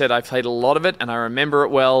as I said, I played a lot of it and I remember it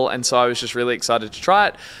well, and so I was just really excited to try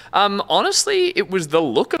it. Honestly, it was the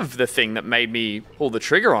look of the thing that made me pull the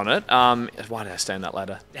trigger on it. Why did I stay on that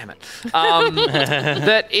ladder? Damn it.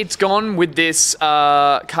 That it's gone with this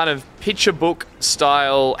kind of picture book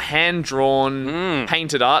style, hand-drawn,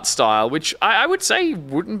 painted art style, which I would say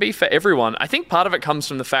wouldn't be for everyone. I think part of it comes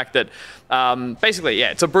from the fact that basically, yeah,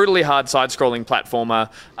 it's a brutally hard side-scrolling platformer.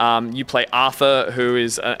 You play Arthur, who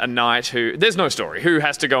is a knight who, there's no story, who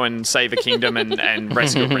has to go and save a kingdom and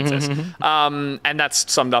rescue a princess. And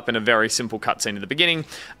that's summed up in a very simple cutscene at the beginning.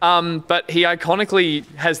 But he iconically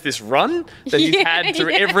has this run that he's had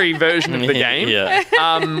through every version of the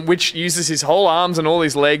game, which uses his whole arms and all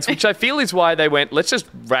his legs, which I feel is why they went, let's just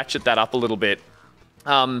ratchet that up a little bit.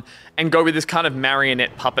 And go with this kind of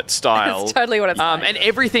marionette puppet style. That's totally what it's like. And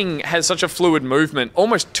everything has such a fluid movement,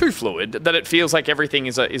 almost too fluid, that it feels like everything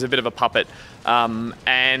is a bit of a puppet. That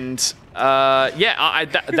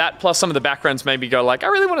plus some of the backgrounds made me go like, I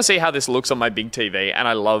really want to see how this looks on my big TV, and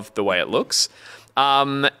I love the way it looks.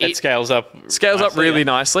 It scales up. Really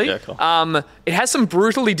nicely. Yeah, cool. It has some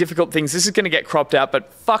brutally difficult things. This is going to get cropped out,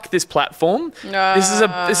 but fuck this platform. This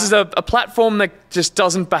is a platform that just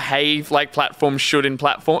doesn't behave like platforms should in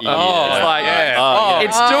platform.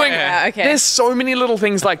 It's doing. Okay. There's so many little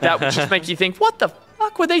things like that which just make you think, what the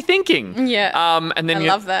fuck were they thinking? Yeah. And then I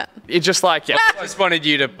love that. It's just like, yeah. I just wanted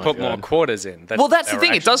you to put more quarters in. That's the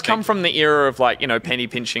thing. It does come from the era of penny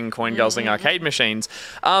pinching, coin guzzling arcade machines.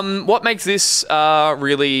 What makes this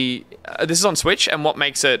really... this is on Switch, and what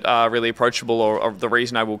makes it really approachable, or the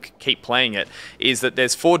reason I will keep playing it, is that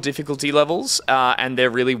there's 4 difficulty levels, and they're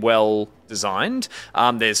really well designed.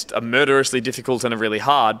 There's a murderously difficult and a really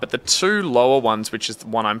hard, but the 2 lower ones, which is the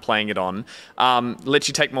one I'm playing it on, let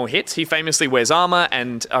you take more hits. He famously wears armor,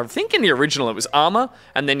 and I think in the original it was armor,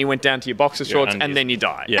 and then you went down to your boxer shorts, and then you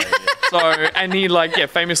die. Yeah. So, and he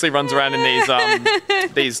famously runs around in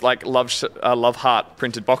these love heart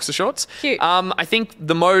printed boxer shorts. Cute. I think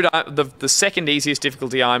the mode, the second easiest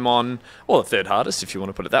difficulty I'm on, or the third hardest, if you want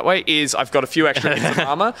to put it that way, is I've got a few extra bits of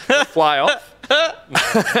armor that fly off.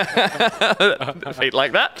 Feet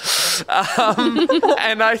like that.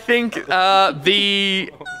 And I think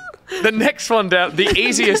the next one down, the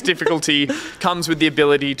easiest difficulty comes with the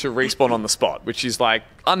ability to respawn on the spot, which is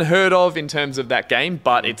unheard of in terms of that game,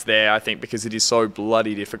 but it's there, I think, because it is so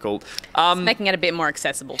bloody difficult. Making it a bit more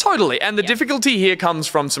accessible. Totally. And the difficulty here comes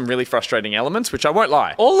from some really frustrating elements, which I won't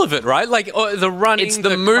lie. All of it, right? The running, It's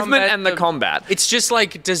the movement combat, and the combat. It's just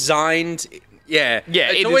designed. Yeah.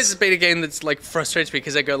 It's always been a game that's frustrates me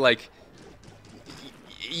because I go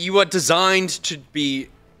you are designed to be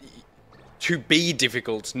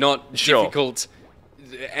difficult, not difficult,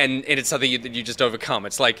 and it's something that you just overcome.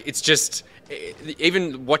 It's just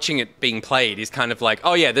even watching it being played is kind of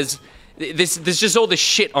there's just all this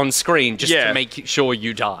shit on screen just to make sure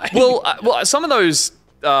you die. Well, some of those.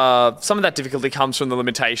 Some of that difficulty comes from the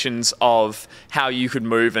limitations of how you could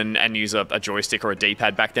move and use a joystick or a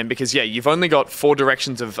D-pad back then, because you've only got 4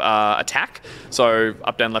 directions of attack, so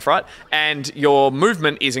up, down, left, right, and your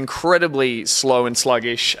movement is incredibly slow and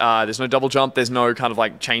sluggish. There's no double jump, there's no kind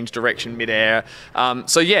of change direction midair.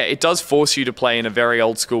 It does force you to play in a very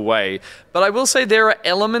old school way. But I will say there are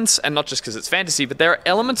elements, and not just because it's fantasy, but there are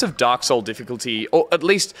elements of Dark Souls difficulty, or at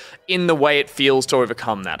least in the way it feels to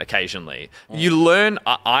overcome that occasionally. You learn,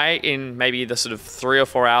 in maybe the sort of 3 or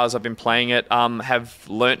 4 hours I've been playing it, have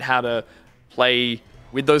learnt how to play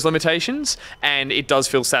with those limitations, and it does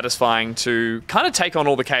feel satisfying to kind of take on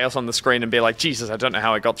all the chaos on the screen and be like, Jesus, I don't know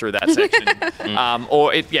how I got through that section.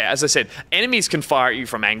 As I said, enemies can fire at you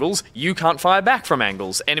from angles. You can't fire back from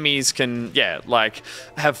angles. Enemies can,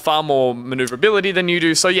 have far more maneuverability than you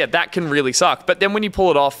do. So that can really suck. But then when you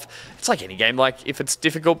pull it off, it's like any game. If it's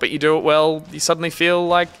difficult but you do it well, you suddenly feel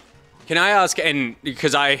like... Can I ask, and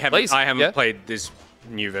because I haven't Please. played this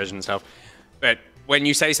new version and stuff, but when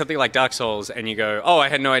you say something like Dark Souls and you go, oh, I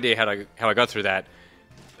had no idea how I got through that,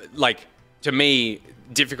 to me,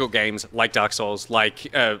 difficult games like Dark Souls,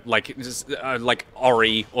 like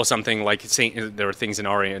Ori or something, there are things in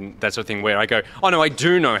Ori and that sort of thing where I go, oh no, I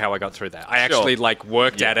do know how I got through that. I actually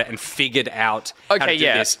worked at it and figured out how to do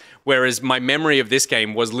this. Whereas my memory of this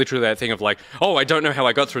game was literally that thing of oh, I don't know how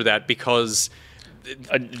I got through that because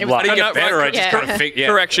I didn't get better. I just kind of think. Yeah.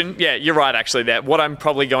 Correction. Yeah, you're right. Actually, that what I'm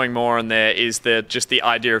probably going more on there is just the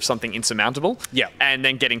idea of something insurmountable. Yeah. And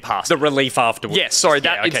then getting past the relief afterwards. Yes, sorry.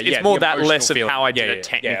 It's more that less of feeling. how I did it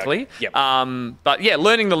technically. Yeah. But yeah,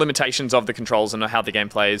 learning the limitations of the controls and how the game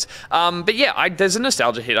plays. But yeah, there's a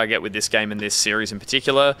nostalgia hit I get with this game and this series in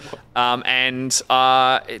particular. And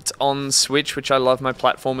it's on Switch, which I love. My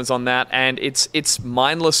platformers on that, and it's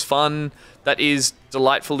mindless fun that is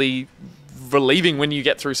delightfully relieving when you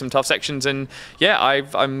get through some tough sections. And yeah, I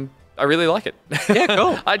really like it. Yeah,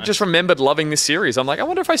 cool. I just remembered loving this series. I'm like, I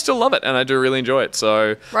wonder if I still love it, and I do really enjoy it.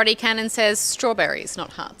 So Roddy Cannon says strawberries,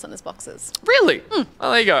 not hearts on his boxes. really, well,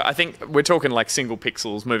 there you go. I think we're talking like single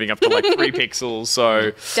pixels moving up to like 3 pixels.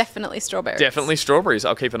 So Definitely strawberries. definitely strawberries.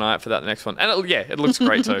 I'll keep an eye out for that next one. And it looks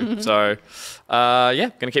great too. So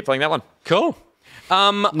gonna keep playing that one. Cool.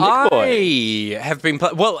 I have been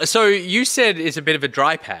well. So you said it's a bit of a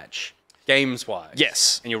dry patch, games-wise.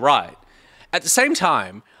 Yes. And you're right. At the same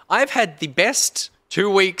time, I've had the best 2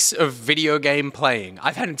 weeks of video game playing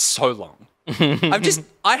I've had in so long.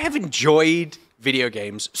 I have enjoyed video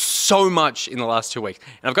games so much in the last 2 weeks.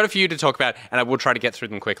 And I've got a few to talk about, and I will try to get through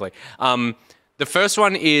them quickly. The first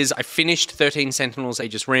one is I finished 13 Sentinels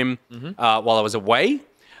Aegis Rim while I was away.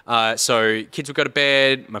 So kids would go to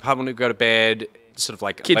bed, my partner would go to bed, sort of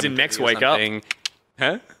like Kids in mechs wake up.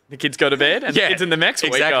 Huh? The kids go to bed, and the kids in the mechs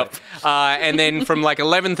wake up. And then from like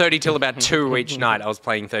 11:30 till about 2 each night, I was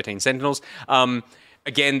playing 13 Sentinels.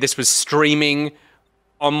 Again, this was streaming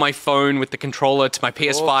on my phone with the controller to my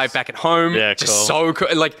PS5 back at home. Yeah, Just cool. so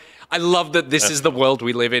cool. Like, I love that this is the world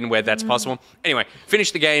we live in where that's possible. Anyway,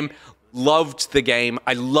 finished the game. Loved the game.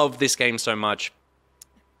 I love this game so much.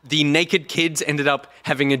 The naked kids ended up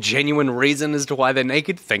having a genuine reason as to why they're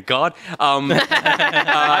naked. Thank God.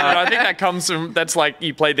 I think that comes from, that's like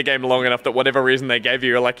you played the game long enough that whatever reason they gave you,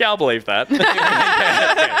 you're like, yeah, I'll believe that.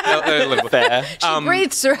 A little fair. She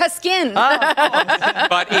breathes through her skin.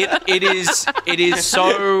 But it is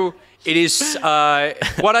so. It is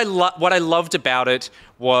what I loved about it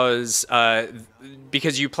was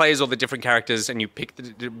because you play as all the different characters and you pick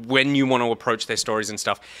when you want to approach their stories and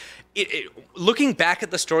stuff. Looking back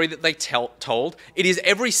at the story that they told, it is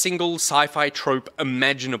every single sci-fi trope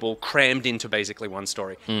imaginable crammed into basically one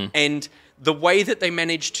story. And the way that they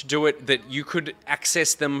managed to do it, that you could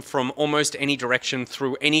access them from almost any direction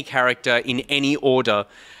through any character in any order,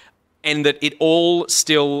 and that it all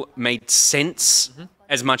still made sense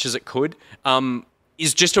as much as it could,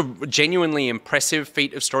 is just a genuinely impressive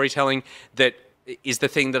feat of storytelling that is the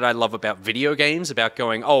thing that I love about video games, about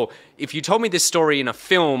going, oh, if you told me this story in a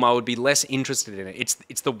film, I would be less interested in it.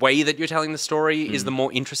 It's the way that you're telling the story is the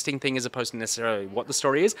more interesting thing as opposed to necessarily what the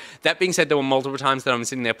story is. That being said, there were multiple times that I'm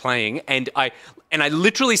sitting there playing and I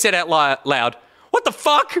literally said out loud, what the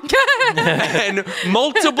fuck? And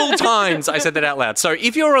multiple times I said that out loud. So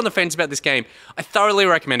if you're on the fence about this game, I thoroughly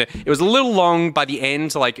recommend it. It was a little long by the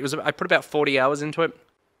end. I put about 40 hours into it.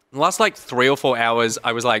 The last 3 or 4 hours,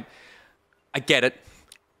 I was like, I get it.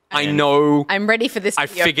 I know. I'm ready for this. I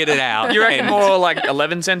figured it out. You reckon more like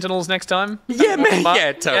 11 Sentinels next time? Yeah, man.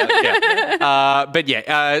 Yeah, totally. Yeah. But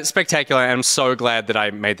yeah, spectacular. And I'm so glad that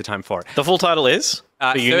I made the time for it. The full title is?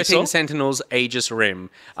 13 Sentinels Aegis Rim.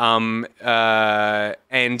 And I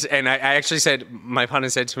actually said, my partner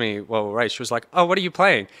said to me, well, Ray, she was like, oh, what are you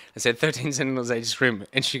playing? I said, 13 Sentinels Aegis Rim.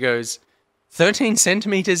 And she goes, 13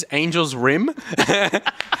 centimeters Angel's Rim?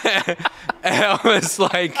 And I was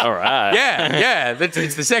like, all right. Yeah,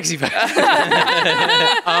 it's the sexy part.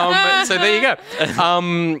 So there you go.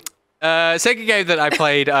 Second game that I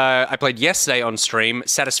played yesterday on stream,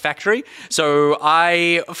 Satisfactory. So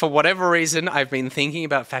for whatever reason, I've been thinking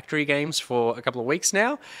about factory games for a couple of weeks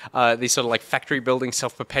now. These sort of factory building,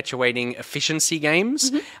 self-perpetuating efficiency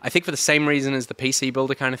games. I think for the same reason as the PC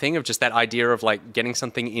builder kind of thing, of just that idea of getting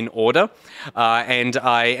something in order. And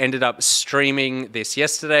I ended up streaming this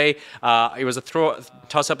yesterday. It was a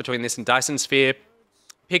toss-up between this and Dyson Sphere.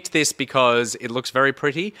 Picked this because it looks very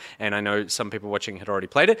pretty, and I know some people watching had already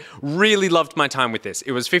played it. Really loved my time with this.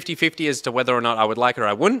 It was 50-50 as to whether or not I would like it or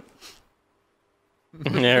I wouldn't.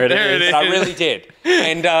 There it is. I really did.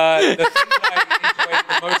 And the thing that I enjoyed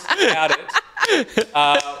the most about it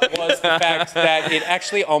was the fact that it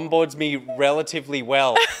actually onboards me relatively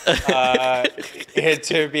well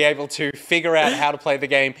to be able to figure out how to play the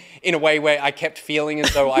game in a way where I kept feeling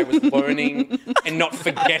as though I was learning and not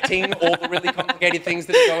forgetting all the really complicated things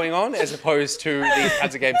that are going on, as opposed to these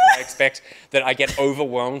kinds of games that I expect that I get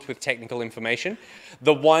overwhelmed with technical information.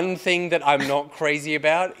 The one thing that I'm not crazy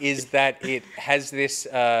about is that it has this,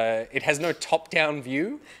 it has no top-down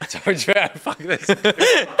view. So fuck this.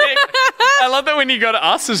 I love that when you go to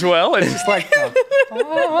us as well, it's just like,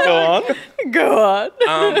 Go on. Go on.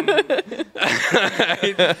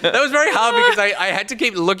 That was very hard because I had to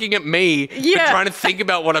keep looking at me Yeah. trying to think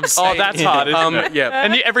about what I'm saying. oh, that's hard, isn't it? Yeah.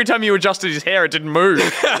 And every time you adjusted his hair, it didn't move.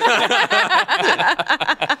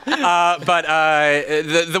 But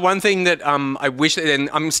the one thing that I wish, and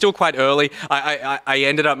I'm still quite early, I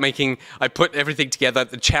ended up I put everything together.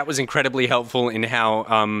 The chat was incredibly helpful in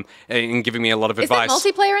how, in giving me a lot of Is there advice.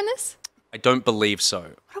 multiplayer in this? I don't believe so.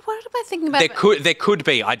 What am I thinking about? There could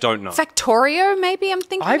be, I don't know. Factorio, maybe I'm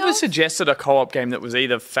thinking I of? was suggested a co-op game that was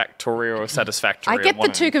either Factorio or Satisfactory. I get one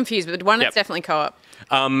the of two them. confused, but one Yep. is definitely co-op.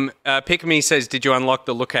 Pick Me says, did you unlock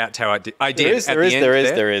the lookout tower? I did. There is, at there the is, end there is,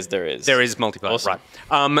 there. there is, there is. There is multiplayer, Awesome.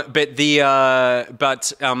 right?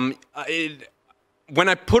 When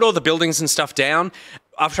I put all the buildings and stuff down,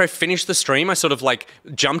 after I finished the stream, I sort of like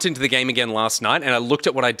jumped into the game again last night and I looked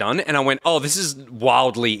at what I'd done and I went, oh, this is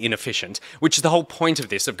wildly inefficient, which is the whole point of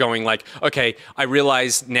this, of going like, okay, I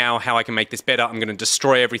realize now how I can make this better. I'm going to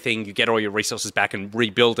destroy everything. You get all your resources back and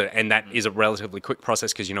rebuild it. And that is a relatively quick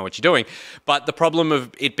process because you know what you're doing. But the problem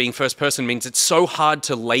of it being first person means it's so hard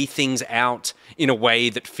to lay things out in a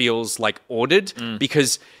way that feels like ordered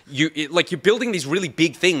because you're building these really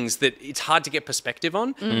big things that it's hard to get perspective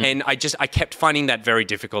on. And I kept finding that very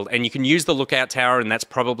difficult. And you can use the lookout tower and that's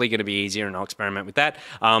probably going to be easier and I'll experiment with that.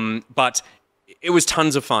 But it was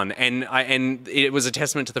tons of fun, and it was a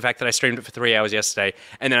testament to the fact that I streamed it for 3 hours yesterday,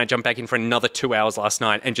 and then I jumped back in for another 2 hours last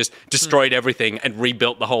night and just destroyed everything and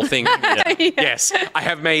rebuilt the whole thing. Yes, I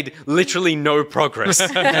have made literally no progress,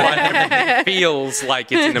 but everything feels like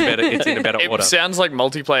it's in a better order. It sounds like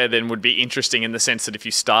multiplayer then would be interesting in the sense that if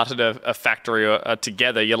you started a factory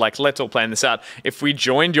together, you're like, let's all plan this out. If we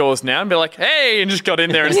joined yours now and be like, hey, and just got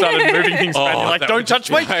in there and started moving things around, you're like, that don't would touch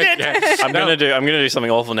just my be- shit. yeah. I'm gonna do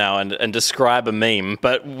something awful now and describe a meme,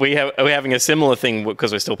 but we're having a similar thing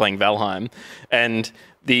because we're still playing Valheim, and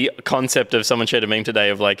the concept of someone shared a meme today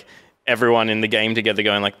of like everyone in the game together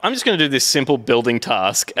going like, I'm just going to do this simple building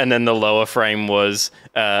task, and then the lower frame was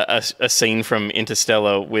a scene from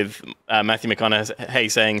Interstellar with Matthew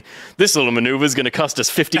McConaughey saying, this little maneuver is going to cost us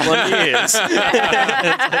 51 years.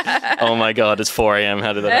 Oh my god, it's 4 a.m.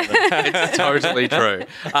 How did that happen? It's totally true.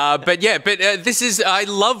 This is, I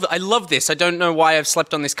love this. I don't know why I've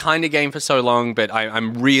slept on this kind of game for so long, but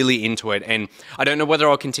I'm really into it. And I don't know whether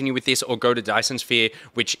I'll continue with this or go to Dyson Sphere,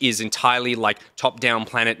 which is entirely like top-down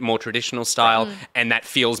planet, more traditional style. And that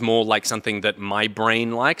feels more like something that my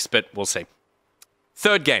brain likes, but we'll see.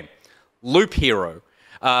 Third game, Loop Hero.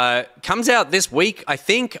 Comes out this week, I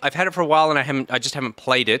think. I've had it for a while and I just haven't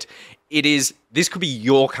played it. This could be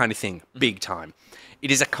your kind of thing, big time. It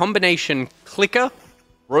is a combination clicker,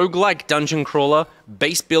 roguelike dungeon crawler,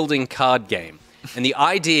 base building card game. And the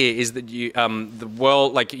idea is that you, the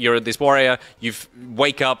world, like you're this warrior, you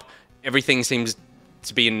wake up, everything seems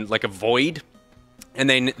to be in like a void. And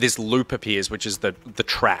then this loop appears, which is the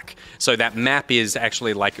track. So that map is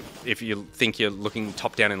actually like, if you think you're looking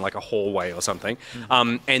top down in like a hallway or something.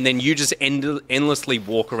 And then you just endlessly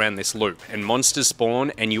walk around this loop. And monsters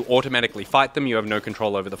spawn and you automatically fight them. You have no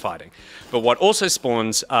control over the fighting. But what also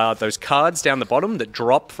spawns are those cards down the bottom that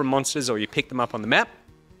drop from monsters, or you pick them up on the map.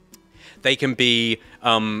 They can be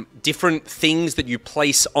different things that you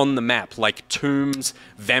place on the map, like tombs,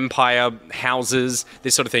 vampire houses,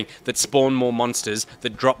 this sort of thing, that spawn more monsters,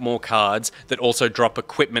 that drop more cards, that also drop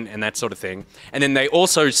equipment and that sort of thing. And then they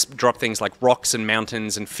also drop things like rocks and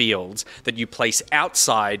mountains and fields that you place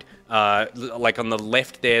outside, like on the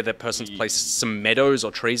left there, that person's placed some meadows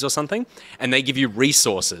or trees or something, and they give you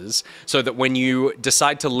resources so that when you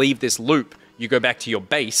decide to leave this loop, you go back to your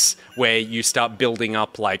base where you start building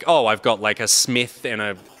up like, oh, I've got like a smith and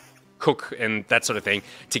a cook and that sort of thing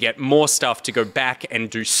to get more stuff to go back and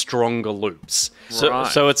do stronger loops.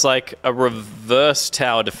 So it's like a reverse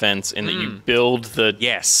tower defense in that you build the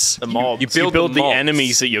mobs. You build the mobs.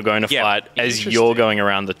 enemies that you're going to fight as you're going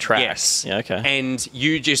around the track. Yes. Yeah, okay. And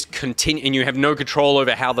you just continue, and you have no control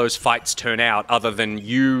over how those fights turn out, other than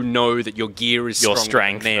you know that your gear is Your stronger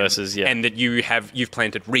strength than them, versus, and that you've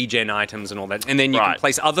planted regen items and all that, and then you can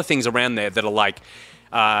place other things around there that are like.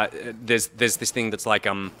 There's this thing that's like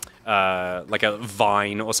a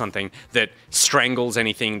vine or something that strangles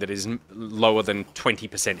anything that is lower than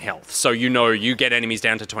 20% health. So you get enemies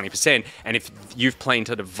down to 20%, and if you've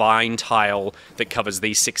planted a vine tile that covers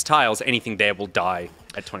these 6 tiles, anything there will die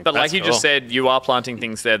at 20. But like you cool. just said, you are planting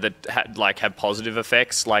things there that have positive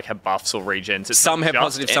effects, like have buffs or regens. It's Some not have just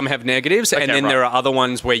positives, some have negatives, and Okay, then right. there are other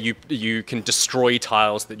ones where you can destroy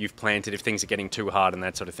tiles that you've planted if things are getting too hard and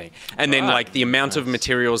that sort of thing. And then Right. like the amount of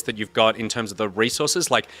materials that you've got in terms of the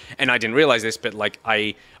resources, like, and I didn't realize this, but like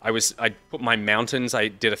I put my mountains. I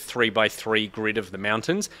did a 3x3 grid of the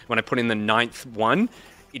mountains. When I put in the 9th one,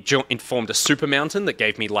 it formed a super mountain that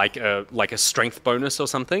gave me like a strength bonus or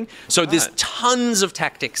something. So there's tons of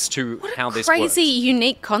tactics to how this works. Crazy,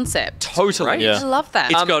 unique concept. Totally. Yeah. I love that.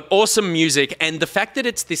 It's got awesome music, and the fact that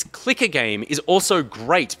it's this clicker game is also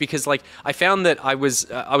great because, like, I found that I was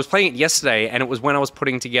playing it yesterday, and it was when I was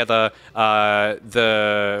putting together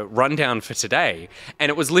the rundown for today, and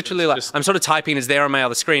it was literally like I'm sort of typing as there on my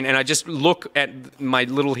other screen, and I just look at my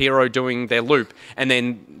little hero doing their loop, and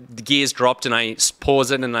then the gears dropped, and I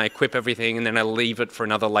pause it, and I equip everything, and then I leave it for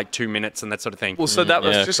another like 2 minutes and that sort of thing. Well, so that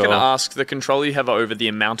was Yeah, just cool. going to ask the control you have over the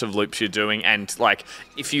amount of loops you're doing, and like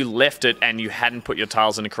if you left it and you hadn't put your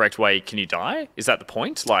tiles in the correct way, can you die? Is that the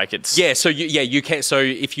point? Like it's Yeah, so you can. So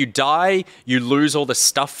if you die, you lose all the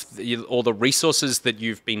stuff, all the resources that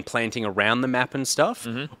you've been planting around the map and stuff.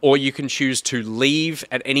 Or you can choose to leave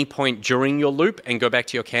at any point during your loop and go back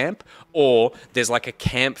to your camp. Or there's like a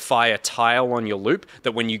campfire tile on your loop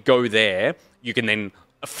that when you go there, you can then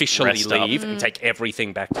officially Rest up. leave and take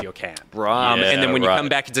everything back to your camp. Right. And then when you right. come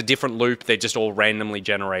back, it's a different loop. They're just all randomly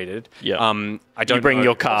generated. Yeah. I don't You bring know.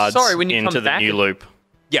 your cards sorry, when you into come the back new and- loop.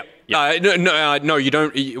 Yeah. No, you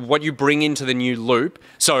don't. What you bring into the new loop.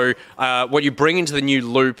 So, what you bring into the new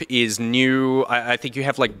loop is new. I think you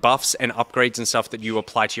have like buffs and upgrades and stuff that you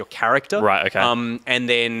apply to your character. Right, okay. And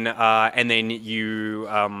then you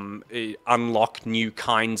unlock new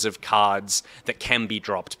kinds of cards that can be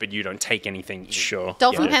dropped, but you don't take anything. in. Sure.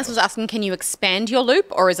 Dolphin Yeah. Pants was asking, can you expand your loop,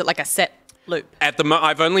 or is it like a set loop? At the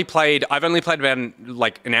I've only played about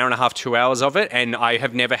like an hour and a half, 2 hours of it, and I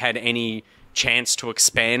have never had any chance to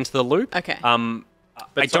expand the loop. Okay.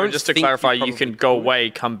 But I sorry, don't just to think clarify, you you can go away,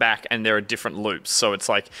 come back, and there are different loops. So it's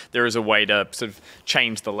like there is a way to sort of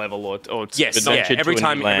change the level or Yes, Adventure yeah. to Every a new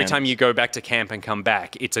time land. you go back to camp and come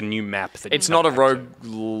back, it's a new map. That it's you not a come back to.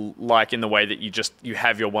 rogue like in the way that you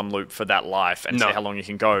have your one loop for that life and No. see how long you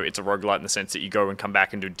can go. It's a roguelite in the sense that you go and come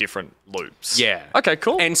back and do different loops. Yeah. Okay,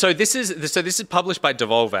 cool. And so this is published by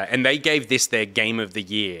Devolver, and they gave this their Game of the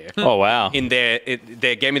Year. Oh, wow. In their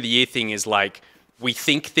Game of the Year thing is like, we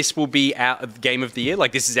think this will be our Game of the Year.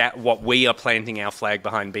 Like, this is what we are planting our flag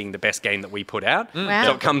behind being the best game that we put out. Wow.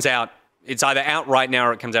 So it comes out. It's either out right now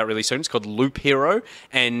or it comes out really soon. It's called Loop Hero,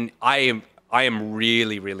 and I am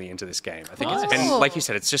really, really into this game. I think it's, and Cool. like you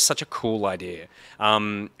said, it's just such a cool idea.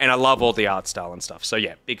 And I love all the art style and stuff. So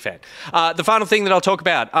yeah, big fan. The final thing that I'll talk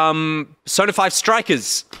about, Persona 5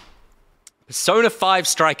 Strikers. Persona 5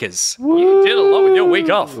 Strikers. You did a lot with your week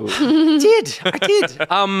off. I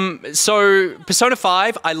did. So Persona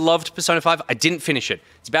 5, I loved Persona 5. I didn't finish it.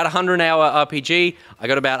 It's about a 100-hour RPG. I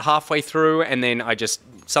got about halfway through, and then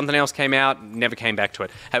something else came out, never came back to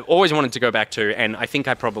it. I've always wanted to go back to, and I think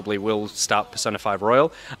I probably will start Persona 5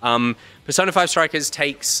 Royal. Persona 5 Strikers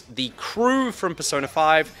takes the crew from Persona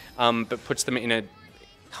 5, but puts them in a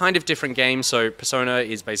kind of different game. So Persona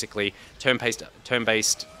is basically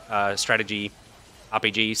turn-based strategy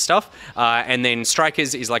RPG stuff, and then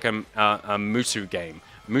Strikers is like a Musu game.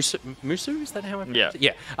 Musu, is that how I pronounce it?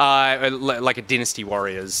 Yeah. Like a Dynasty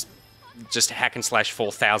Warriors, just hack and slash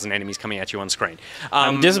 4,000 enemies coming at you on screen.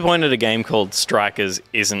 I'm disappointed a game called Strikers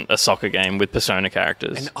isn't a soccer game with Persona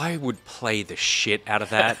characters. And I would play the shit out of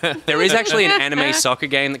that. There is actually an anime soccer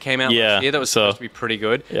game that came out last year that was supposed to be pretty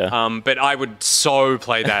good. Yeah. But I would so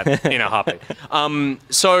play that in a heartbeat.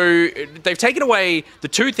 So they've taken away the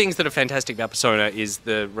two things that are fantastic about Persona is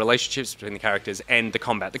the relationships between the characters and the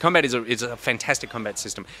combat. The combat is a fantastic combat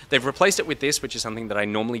system. They've replaced it with this, which is something that I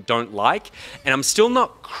normally don't like, and I'm still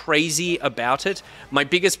not crazy about it. My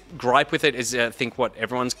biggest gripe with it is, I think what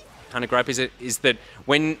everyone's kind of gripe is that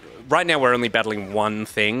right now we're only battling one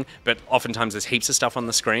thing, but oftentimes there's heaps of stuff on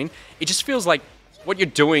the screen. It just feels like what you're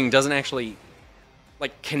doing doesn't actually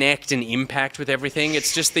like connect and impact with everything.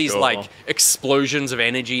 It's just these like explosions of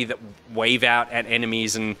energy that wave out at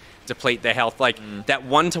enemies and deplete their health. Like that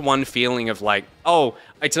one-to-one feeling of like, oh,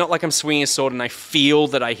 it's not like I'm swinging a sword and I feel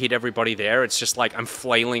that I hit everybody there. It's just like I'm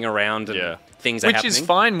flailing around and things are Which happening. is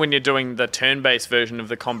fine when you're doing the turn-based version of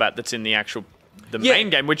the combat that's in the actual the main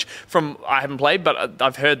game, which I haven't played, but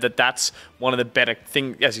I've heard that that's one of the better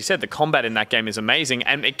things. As you said, the combat in that game is amazing,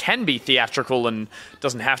 and it can be theatrical and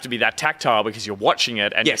doesn't have to be that tactile because you're watching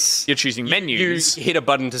it and you're choosing menus. You hit a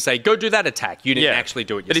button to say, go do that attack. You didn't actually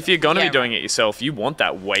do it yourself. But if you're going to be doing it yourself, you want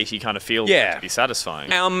that weighty kind of feel to be satisfying.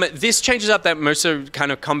 This changes up that Moso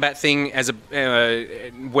kind of combat thing as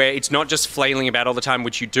where it's not just flailing about all the time,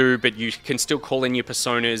 which you do, but you can still call in your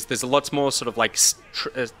personas. There's a lot more sort of like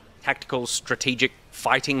tactical, strategic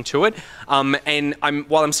fighting to it. And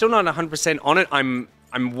while I'm still not 100% on it, I'm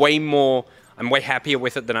way happier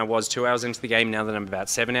with it than I was 2 hours into the game now that I'm about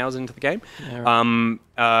 7 hours into the game. Yeah,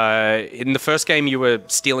 right. In the first game, you were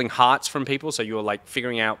stealing hearts from people, so you were like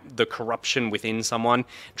figuring out the corruption within someone,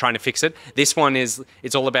 trying to fix it. This one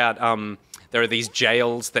it's all about there are these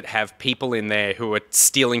jails that have people in there who are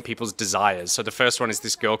stealing people's desires. So the first one is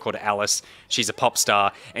this girl called Alice. She's a pop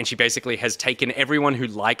star, and she basically has taken everyone who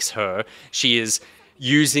likes her. She is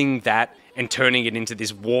using that and turning it into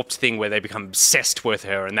this warped thing where they become obsessed with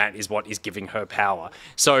her, and that is what is giving her power.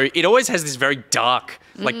 So it always has this very dark,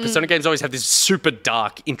 like Persona games always have this super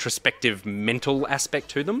dark, introspective, mental aspect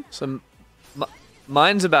to them. So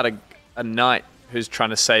mine's about a knight who's trying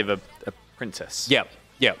to save a princess. Yeah.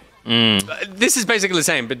 This is basically the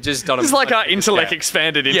same, but just on a... It's like our intellect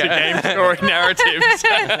expanded into game story narratives.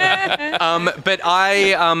 But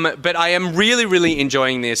I am really, really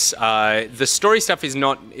enjoying this. The story stuff is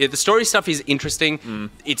not... The story stuff is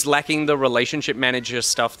interesting. It's lacking the relationship manager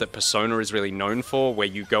stuff that Persona is really known for, where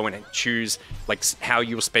you go and choose like how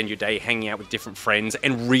you'll spend your day hanging out with different friends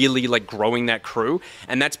and really like growing that crew.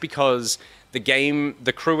 And that's because the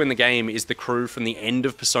crew in the game is the crew from the end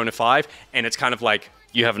of Persona 5, and it's kind of like...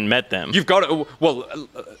 You haven't met them. You've got to... Well,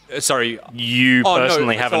 sorry. You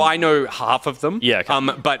personally haven't... So I know half of them. Yeah.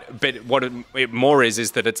 Okay. But what it more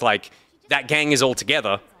is that it's like that gang is all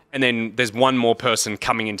together, and then there's one more person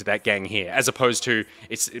coming into that gang here, as opposed to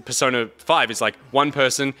Persona 5 is like one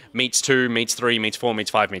person meets 2, meets 3, meets 4, meets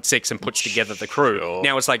 5, meets 6, and puts together the crew. Sure.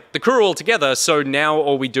 Now it's like the crew are all together, so now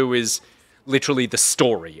all we do is literally the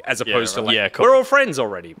story, as opposed to like, we're all friends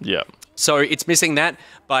already. Yeah. So it's missing that,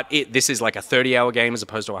 but this is like a 30-hour game as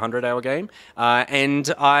opposed to a 100-hour game,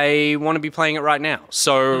 and I want to be playing it right now.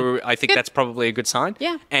 So I think that's probably a good sign.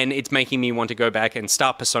 Yeah. And it's making me want to go back and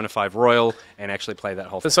start Persona 5 Royal and actually play that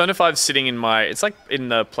whole thing. Persona 5's sitting in it's like in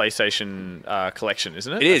the PlayStation collection,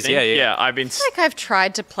 isn't it? It is, yeah. Yeah, I feel like I've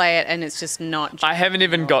tried to play it and it's just not... I haven't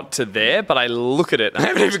even got to there, but I look at it. I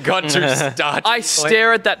haven't even got to start. I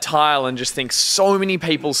stare at that tile and just think so many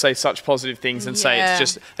people say such positive things and say it's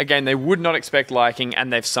just, again, they would not expect liking,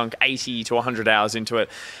 and they've sunk 80 to 100 hours into it.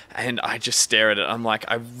 And I just stare at it. I'm like,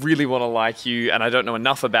 I really want to like you, and I don't know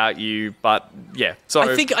enough about you, but yeah. So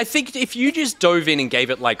I think if you just dove in and gave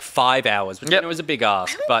it like 5 hours, which I know was a big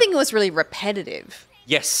ask, I don't think it was really repetitive.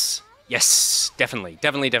 Yes, definitely.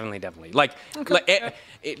 Like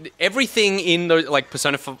everything in those, like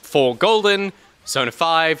Persona 4 Golden, Persona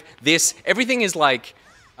 5, everything is like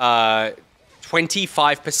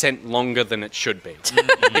 25% longer than it should be.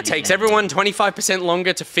 It takes everyone 25%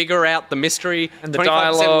 longer to figure out the mystery, and the 25%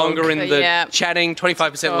 dialogue. longer in the chatting,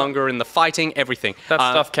 25% longer in the fighting, everything. That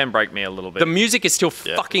stuff can break me a little bit. The music is still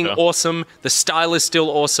fucking awesome. The style is still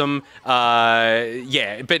awesome. But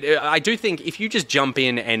I do think if you just jump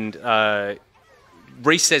in and...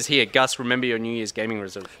 Reese says here, Gus, remember your New Year's gaming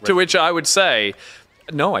resolution. To which I would say...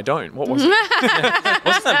 No, I don't. What was it?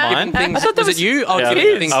 Wasn't that mine? I thought that was it you? Oh, yeah,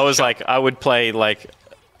 it is. I was like, I would play like...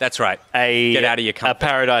 That's right. Get out of your comfort. A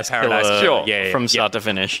Paradise Killer Sure. from start to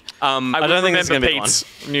finish. I don't think it's going to be Pete's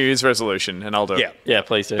New Year's resolution, and I'll do it. Yeah,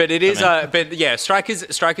 please do. But it is,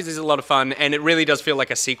 Strikers is a lot of fun, and it really does feel like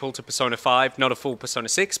a sequel to Persona 5, not a full Persona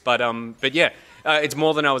 6, but yeah, it's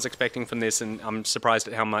more than I was expecting from this, and I'm surprised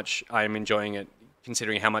at how much I am enjoying it,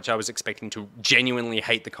 considering how much I was expecting to genuinely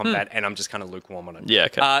hate the combat, and I'm just kind of lukewarm on it. Yeah,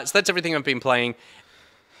 okay. So that's everything I've been playing.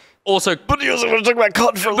 Also, But you also want to talk about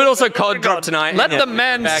COD for a but also COD dropped tonight. Let the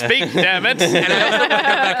man speak, damn it. And I also want to go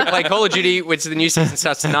back and play Call of Duty, which the new season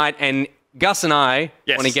starts tonight, and Gus and I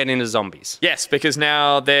want to get into zombies. Yes, because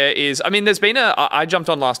now there's been I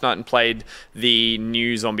jumped on last night and played the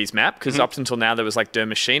new zombies map, because up until now there was like Der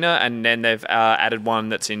Maschine, and then they've added one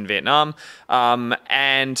that's in Vietnam.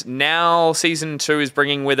 And now Season 2 is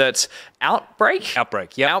bringing with it Outbreak,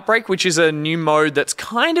 which is a new mode that's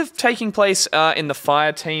kind of taking place in the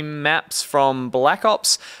fire team maps from Black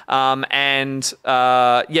Ops.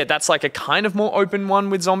 That's like a kind of more open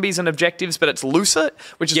one with zombies and objectives, but it's looser,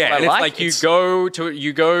 which is what I like.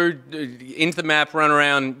 you go into the map, run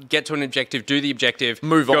around, get to an objective, do the objective,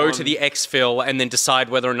 Move go on. to the exfil, and then decide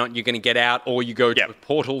whether or not you're going to get out, or you go to a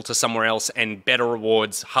portal to somewhere else and better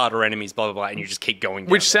rewards, harder enemies, blah blah blah, and you just keep going.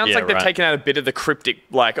 Which sounds like they've taken out a bit of the cryptic,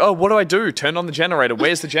 like, oh, what do I do? Turn on the generator.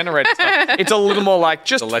 Where's the generator? Stuff. It's a little more like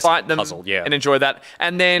just less fight them puzzle, yeah. and enjoy that.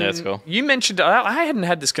 And then That's cool. you mentioned, I hadn't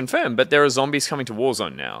had this confirmed, but there are zombies coming to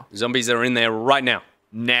Warzone now. Zombies are in there right now.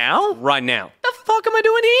 Now? Right now. The fuck am I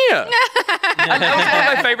doing here? And that was one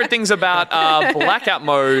of my favorite things about blackout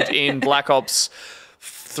mode in Black Ops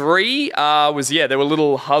 3 was, there were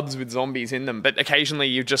little hubs with zombies in them, but occasionally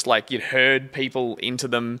you'd herd people into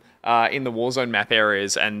them in the Warzone map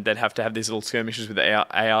areas, and they'd have to have these little skirmishes with the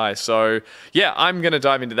AI. So, yeah, I'm going to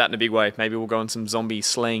dive into that in a big way. Maybe we'll go on some zombie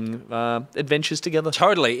slaying adventures together.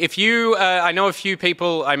 Totally. If you, I know a few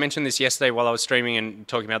people, I mentioned this yesterday while I was streaming and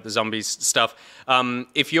talking about the zombies stuff.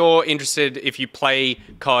 If you're interested, if you play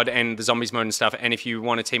COD and the zombies mode and stuff, and if you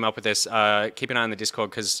want to team up with us, keep an eye on the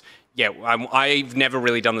Discord, because, I've never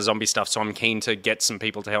really done the zombie stuff, so I'm keen to get some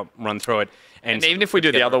people to help run through it. And even if we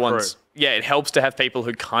do the other ones, it helps to have people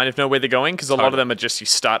who kind of know where they're going, because a lot of them are just you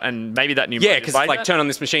start, and maybe that new mode because it's like turn on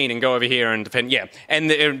this machine and go over here and defend. Yeah, and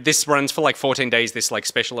this runs for like 14 days. This like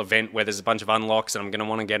special event where there's a bunch of unlocks, and I'm gonna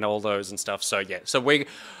want to get all those and stuff. So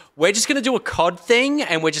we're just gonna do a COD thing,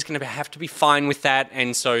 and we're just gonna have to be fine with that.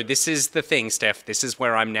 And so this is the thing, Steph. This is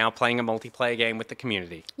where I'm now playing a multiplayer game with the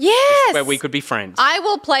community. Yes. This is where we could be friends. I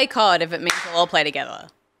will play COD if it means we'll all play together.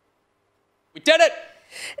 We did it.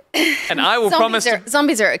 And I will promise.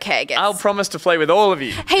 Zombies are okay, I guess. I'll promise to play with all of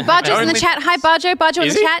you. Hey, Barjo's in the chat. Hi, Barjo. Barjo in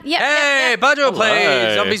the chat. Yep. Hey, Bajo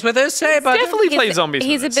play zombies with us. Hey, Bajo. Definitely play zombies.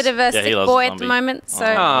 He's a with bit us. of a sick boy at the moment, so.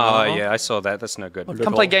 Oh, yeah, I saw that. That's no good.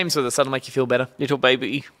 Come play games with us. That'll make you feel better. Little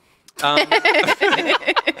baby.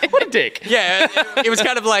 What a dick. Yeah, it was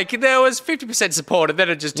kind of like there was 50% support, and then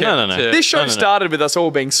it just turned No. to... This show started with us all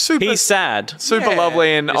being super He's sad.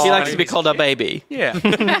 lovely, and He likes to be called a baby. Yeah.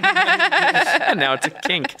 And now it's a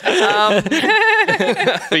kink.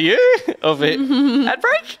 For you? Or for Ad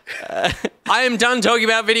break? I am done talking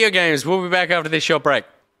about video games. We'll be back after this short break.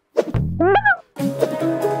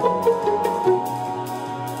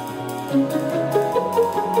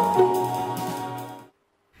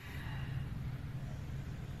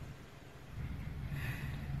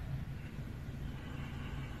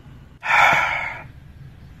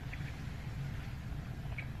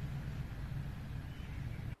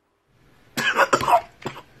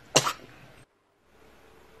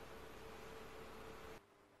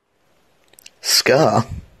 Scar.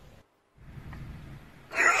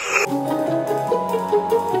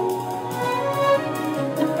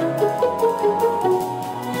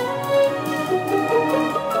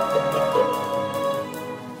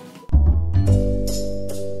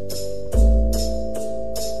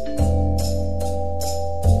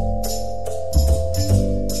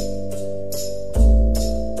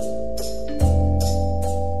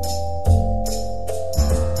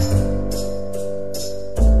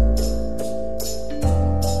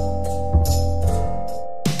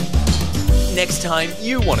 Next time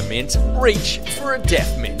you want a mint, reach for a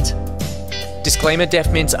deaf mint. Disclaimer,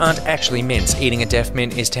 deaf mints aren't actually mints. Eating a deaf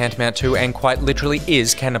mint is tantamount to, and quite literally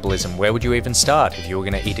is, cannibalism. Where would you even start? If you were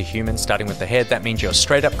going to eat a human, starting with the head, that means you're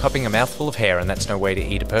straight up copying a mouthful of hair, and that's no way to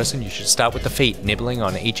eat a person. You should start with the feet, nibbling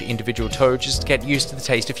on each individual toe just to get used to the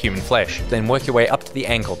taste of human flesh. Then work your way up to the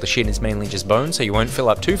ankle. The shin is mainly just bone, so you won't fill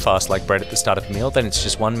up too fast like bread at the start of a meal. Then it's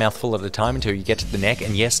just one mouthful at a time until you get to the neck,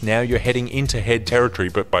 and yes, now you're heading into head territory.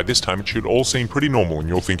 But by this time it should all seem pretty normal, and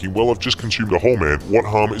you're thinking, well, I've just consumed a whole man. What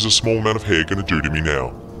harm is a small amount of hair going to do to me now?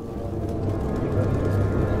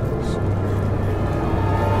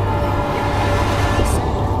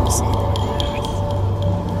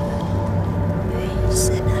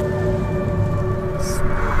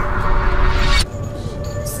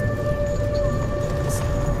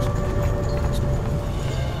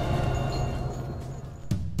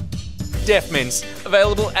 Deaf mints,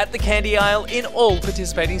 available at the candy aisle in all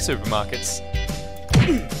participating supermarkets.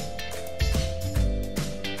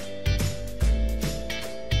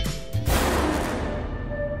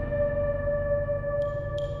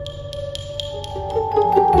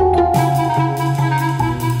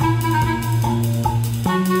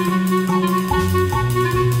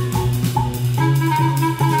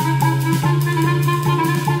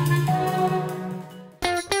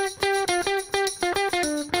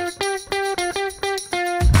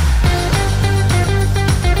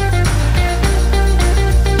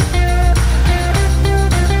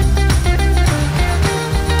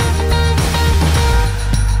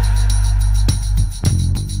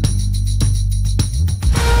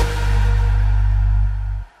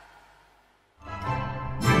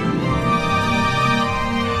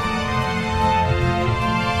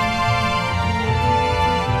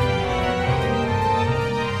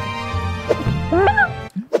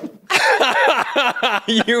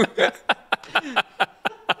 You.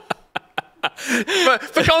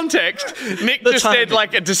 For context, Nick just said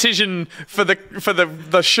like a decision for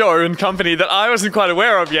the show and company that I wasn't quite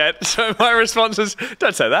aware of yet. So my response was,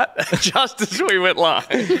 "Don't say that." Just as we went live,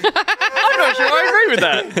 I'm not sure I agree with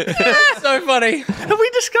that. So funny. Have we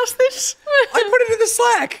discussed this? I put it in the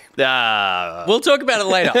Slack. We'll talk about it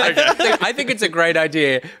later. I think it's a great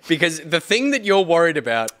idea because the thing that you're worried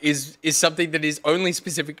about is something that is only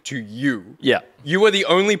specific to you. Yeah. You are the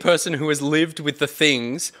only person who has lived with the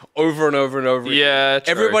things over and over and over again. Yeah, true.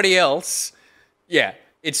 Everybody else, yeah,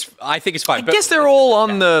 I think it's fine. I guess they're all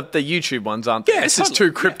on the YouTube ones, aren't they? Yeah, This is totally.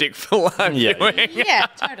 too cryptic for live viewing. Yeah,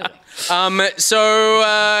 totally. So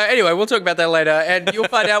anyway, we'll talk about that later, and you'll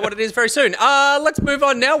find out what it is very soon. Let's move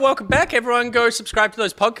on now. Welcome back, everyone. Go subscribe to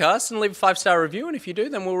those podcasts and leave a 5-star review, and if you do,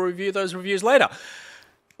 then we'll review those reviews later.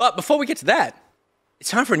 But before we get to that, it's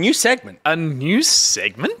time for a new segment. A new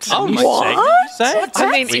segment? Oh my What? I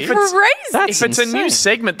mean, if it's a new insane.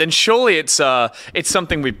 segment, then surely it's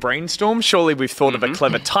something we've brainstormed. Surely we've thought of a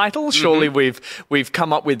clever title. Surely we've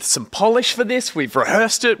come up with some polish for this. We've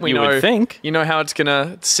rehearsed it. We You know. would think. You know how it's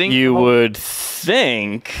gonna sing. You would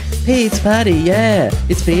think. Pete's party, yeah.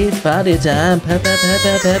 It's Pete's party time. Party.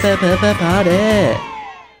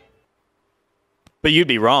 But you'd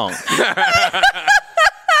be wrong.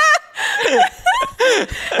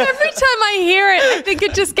 Every time I hear it, I think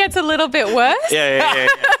it just gets a little bit worse. Yeah.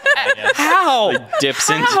 How? Dips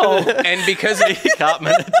into And because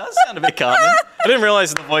Cartman. It does sound a bit Cartman. I didn't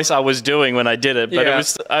realize the voice I was doing when I did it, but Yeah.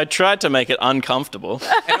 I tried to make it uncomfortable.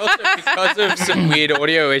 And also because of some weird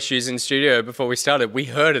audio issues in studio before we started, we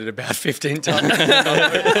heard it about 15 times.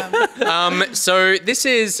 So this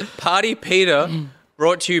is Party Peter,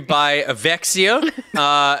 brought to you by Avexia.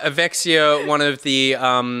 Avexia, one of the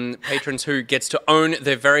patrons who gets to own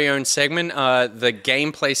their very own segment, the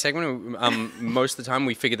gameplay segment. Most of the time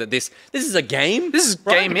we figure that this is a game. This is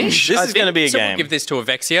game-ish. This is going to be a So game. we'll give this to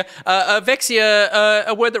Avexia. Avexia,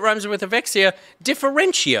 a word that rhymes with Avexia,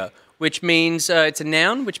 differentia, which means, it's a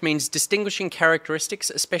noun, which means distinguishing characteristics,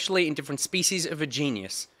 especially in different species of a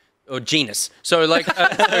genus. Or genus. So, like, well,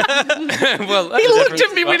 He looked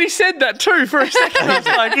at me when he said that too for a second. I was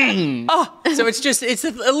like, So it's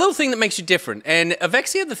a little thing that makes you different. And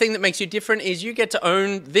Avexia, the thing that makes you different is you get to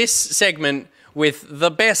own this segment with the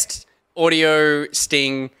best audio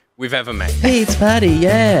sting we've ever made. Pete's party,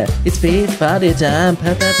 yeah. It's Pete's party time.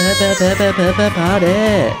 Party.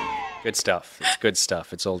 Good stuff. It's good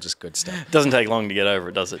stuff. It's all just good stuff. Doesn't take long to get over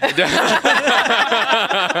it, does it?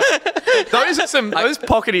 those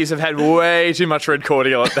pocketies have had way too much red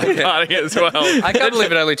cordial at that party as well. I can't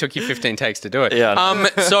believe it only took you 15 takes to do it. Yeah.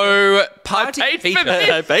 So Party paid for Peter. this.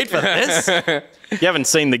 I paid for this. You haven't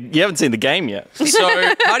seen the game yet.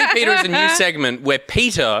 So Party Peter is a new segment where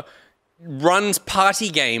Peter runs party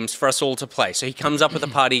games for us all to play. So he comes up with a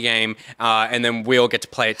party game, and then we all get to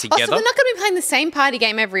play it Oh, together. so we're not going to be playing the same party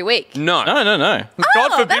game every week. No. No. God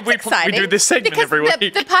forbid that's we exciting. do this segment because every week.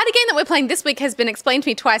 The party game that we're playing this week has been explained to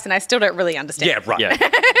me twice, and I still don't really understand. Yeah, right. Yeah.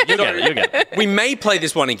 You get it. We may play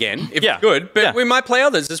this one again if Yeah. it's good, but Yeah. we might play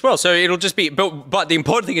others as well. So it'll just be. But the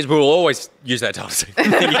important thing is we will always use that title sequence.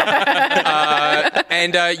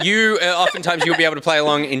 And you oftentimes you'll be able to play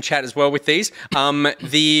along in chat as well with these.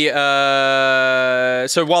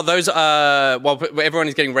 So while everyone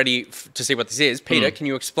is getting ready to see what this is, Peter, can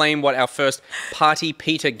you explain what our first Party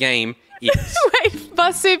Peter game is? Wait,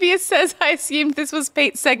 Marsupius says, I assumed this was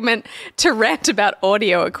Pete's segment to rant about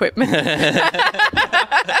audio equipment.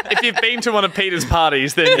 If you've been to one of Peter's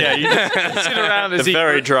parties, then yeah, you just sit around as It's he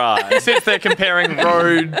very dry. sits there comparing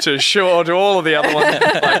Road to Shore to all of the other ones.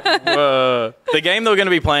 Like, whoa. The game that we're going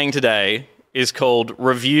to be playing today is called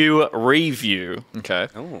Review Review. Okay.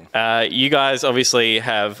 You guys obviously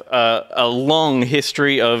have a long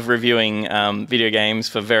history of reviewing video games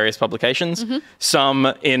for various publications, some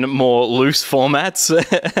in more loose formats.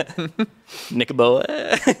 Nickaboa.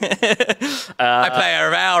 I play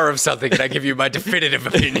an hour of something and I give you my definitive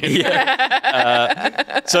opinion.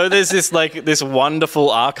 So there's this wonderful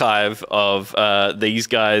archive of these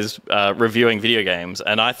guys reviewing video games,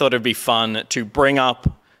 and I thought it'd be fun to bring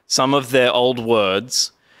up some of their old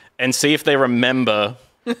words and see if they remember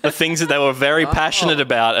the things that they were very passionate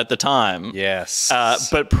about at the time. Yes.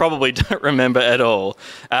 But probably don't remember at all.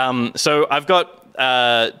 So I've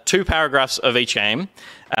got 2 paragraphs of each game,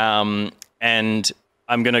 and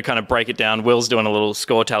I'm going to kind of break it down. Will's doing a little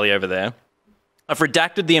score tally over there. I've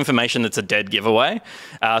redacted the information that's a dead giveaway.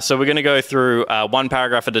 So we're going to go through 1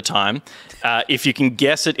 paragraph at a time. If you can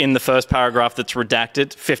guess it in the first paragraph that's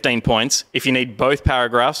redacted, 15 points. If you need both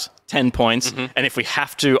paragraphs, 10 points. And if we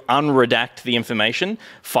have to unredact the information,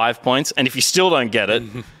 5 points. And if you still don't get it,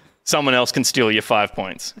 someone else can steal your 5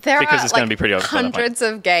 points. Because it's going to be pretty obvious. hundreds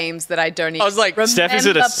of games that I don't even I was like, Steph is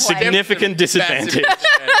at a remember significant disadvantage.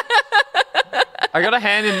 I got a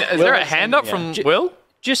hand in. Is there a hand up from Will?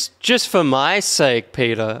 Just for my sake,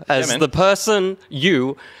 Peter, as man. the person,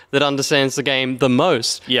 that understands the game the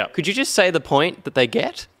most, Yeah. could you just say the point that they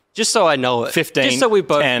get? Just so I know it. 15, Just so we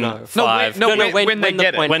both 10, know. 5. when they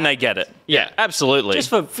get it. point When they get it. Yeah, absolutely. Just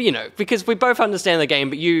for, because we both understand the game,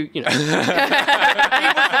 but you know. He was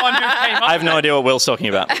the one who came up. I have no idea what Will's talking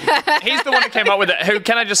about. He's the one who came up with it. Who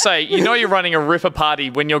can I just say? You know, you're running a ripper party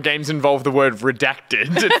when your games involve the word redacted.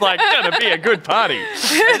 It's like gonna be a good party.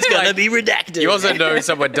 It's going to be redacted. You also know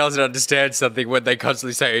someone doesn't understand something when they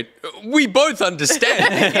constantly say, "We both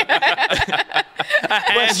understand."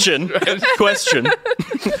 Question.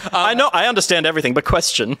 I know, I understand everything, but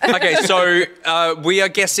question. Okay, so we are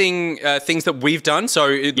guessing things that we've done. So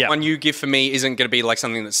the one you give for me isn't going to be like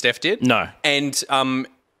something that Steph did. No. And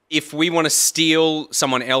if we want to steal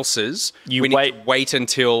someone else's, You we need wait- to wait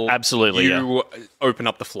until Absolutely, you open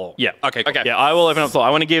up the floor. Yeah. Okay. Cool. Yeah, I will open up the floor. I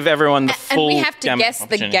want to give everyone the And full we have to gamut guess the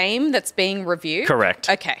opportunity. game that's being reviewed? Correct.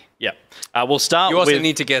 Okay. Yeah. We'll start You also with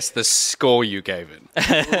need to guess the score you gave it.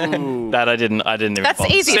 that. I didn't even. That's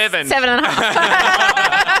bother. easy. 7. 7.5.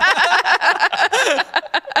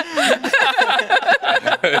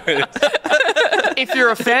 If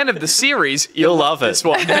you're a fan of the series, You'll love it. this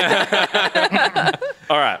one.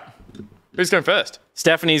 All right. Who's going first?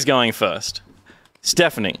 Stephanie's going first.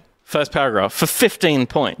 Stephanie, first paragraph for 15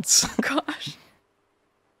 points. Gosh.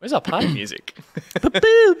 Where's our party music?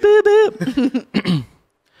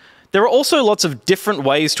 There are also lots of different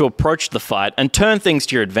ways to approach the fight and turn things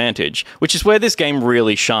to your advantage, which is where this game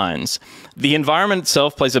really shines. The environment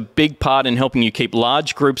itself plays a big part in helping you keep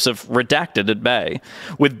large groups of redacted at bay,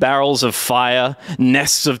 with barrels of fire,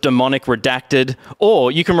 nests of demonic redacted, or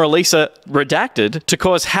you can release a redacted to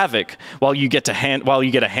cause havoc while you get a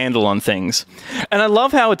handle on things. And I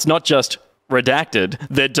love how it's not just redacted,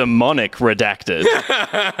 they're demonic redacted.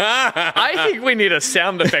 I think we need a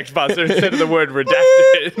sound effect buzzer instead of the word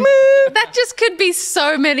redacted. That just could be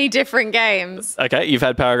so many different games. Okay, you've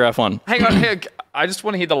had paragraph 1. Hang on, I just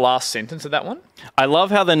want to hear the last sentence of that one. I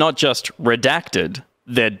love how they're not just redacted,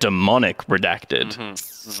 they're demonic redacted.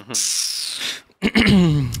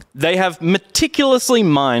 They have meticulously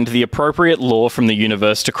mined the appropriate lore from the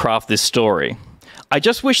universe to craft this story. I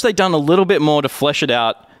just wish they'd done a little bit more to flesh it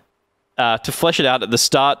out at the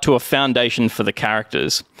start to a foundation for the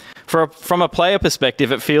characters. From a player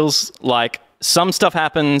perspective, it feels like some stuff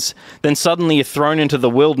happens, then suddenly you're thrown into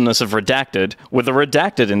the wilderness of redacted with a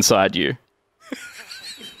redacted inside you.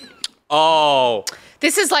 Oh.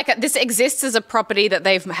 This is this exists as a property that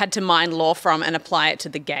they've had to mine lore from and apply it to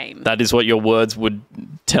the game. That is what your words would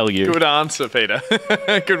tell you. Good answer, Peter.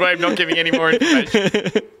 Good way of not giving any more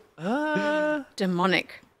information.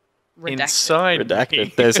 Demonic. Redacted. Inside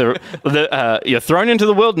Redacted. There's you're thrown into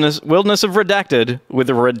the wilderness of redacted with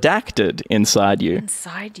a redacted inside you.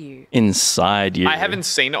 Inside you. Inside you. I haven't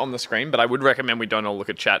seen it on the screen, but I would recommend we don't all look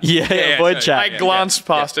at chat. Yeah, avoid so- chat. I glanced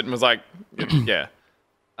past it and was like, yeah.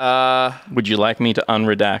 Would you like me to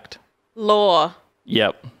unredact? Lore.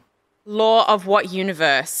 Yep, Lore of what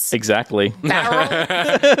universe? exactly. Barrel.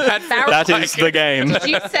 That is the game.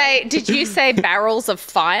 Did you say barrels of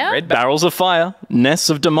fire? Barrels of fire, nests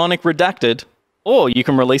of demonic redacted, or you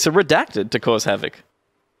can release a redacted to cause havoc.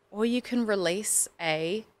 Or you can release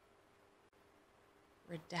a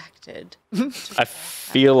redacted. I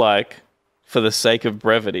feel like, for the sake of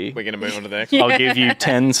brevity, We're going to move on to the next. I'll give you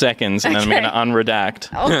 10 seconds and then I'm going to unredact.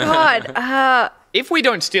 Oh God. If we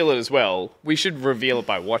don't steal it as well, we should reveal it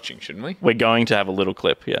by watching, shouldn't we? We're going to have a little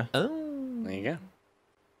clip here. There you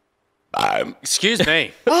go. Excuse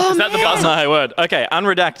me. Is that the buzzer? My word. Okay,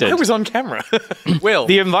 unredacted. I was on camera. Will.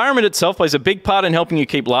 The environment itself plays a big part in helping you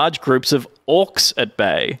keep large groups of orcs at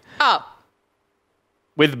bay. Oh.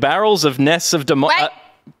 With barrels of nests of demonic... Wait.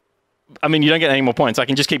 I mean, you don't get any more points. I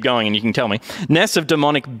can just keep going and you can tell me. Nests of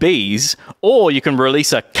demonic bees, or you can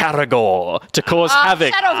release a Caragor to cause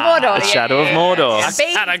havoc. Shadow of Mordor. The Shadow of Mordor.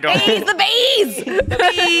 Bees,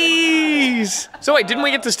 the bees. So wait, didn't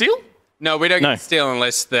we get to steal? No, we don't No. get to steal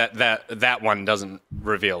unless that one doesn't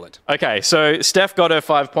reveal it. Okay, so Steph got her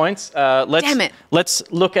 5 points. Damn it. Let's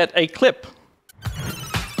look at a clip.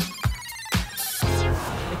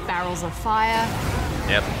 With barrels of fire,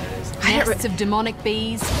 Yep. nests of demonic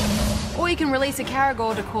bees, or you can release a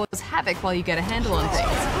Caragor to cause havoc while you get a handle on things.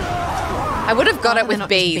 I would have got it They're with not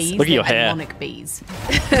just bees. Look at your they're hair. Demonic bees.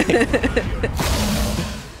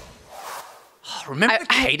 Remember the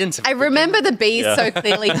cadence of I remember the bees so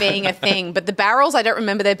clearly being a thing, but the barrels, I don't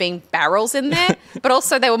remember there being barrels in there. But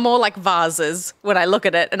also they were more like vases when I look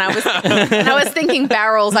at it. And I was thinking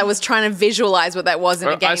barrels. I was trying to visualize what that was in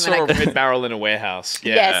a game. I saw a red barrel in a warehouse.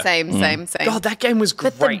 Yeah, same. God, that game was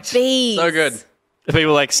great. But the bees. So good. People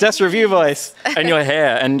were like, Steph's review voice and your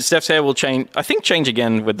hair. And Steph's hair will change, I think change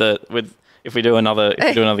again if we do another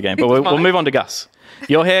game. But we'll move on to Gus.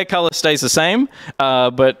 Your hair color stays the same,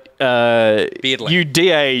 but you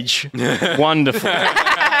de-age wonderfully.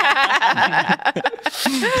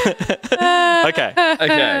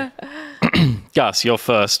 Okay. Gus, your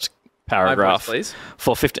first paragraph. Please.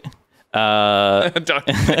 For 15. Don't.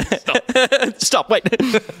 Stop. Stop, wait.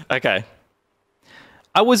 Okay.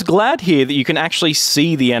 I was glad here that you can actually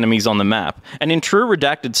see the enemies on the map, and in true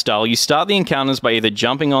redacted style, you start the encounters by either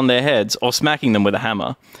jumping on their heads or smacking them with a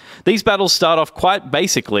hammer. These battles start off quite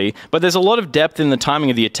basically, but there's a lot of depth in the timing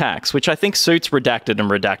of the attacks, which I think suits redacted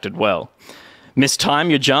and redacted well. Mistime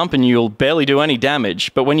your jump and you'll barely do any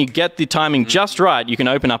damage, but when you get the timing just right, you can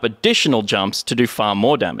open up additional jumps to do far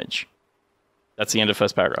more damage. That's the end of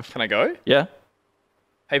first paragraph. Can I go? Yeah?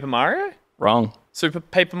 Paper Mario? Wrong. Super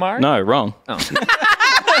Paper Mario? No, wrong. Oh.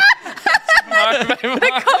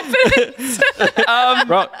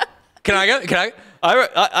 Wrong. Can I go?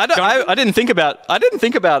 I didn't think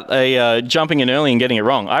about a jumping in early and getting it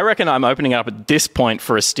wrong. I reckon I'm opening up at this point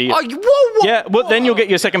for a steal. Oh, whoa. Yeah, well, then you'll get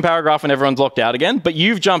your second paragraph and everyone's locked out again. But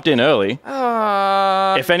you've jumped in early.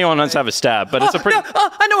 If anyone wants to have a stab, but it's a pretty.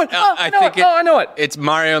 I know it. I know it. It's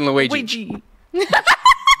Mario and Luigi. Luigi.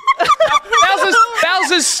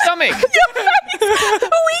 Bowser's stomach.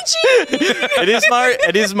 Luigi!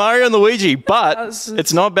 It is Mario and Luigi, but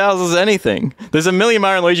it's not Bowser's anything. There's a million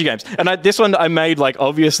Mario and Luigi games, and this one I made like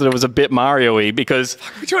obvious that it was a bit Mario-y because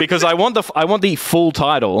I want the full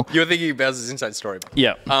title. You're thinking of Bowser's Inside Story.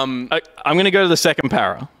 Yeah. I'm going to go to the second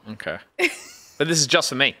para. Okay. But this is just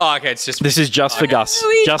for me. Oh, okay. It's just. This is just for Gus.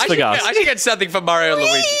 Just for Gus. I should get something for Mario and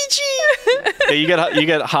Luigi. Yeah, you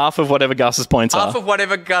get half of whatever Gus's points are. Half of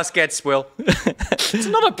whatever Gus gets, Will. It's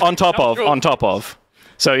not a on top of.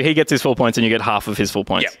 So he gets his full points and you get half of his full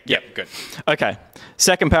points. Yep, good. Okay,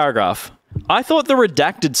 second paragraph. I thought the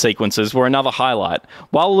redacted sequences were another highlight.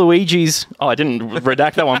 While Luigi's... Oh, I didn't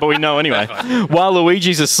redact that one, but we know anyway. While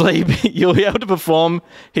Luigi's asleep, you'll be able to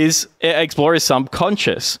explore his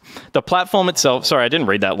subconscious. The platform itself... Sorry, I didn't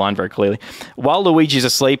read that line very clearly. While Luigi's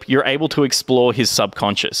asleep, you're able to explore his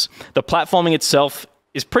subconscious. The platforming itself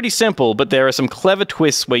is pretty simple, but there are some clever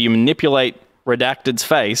twists where you manipulate Redacted's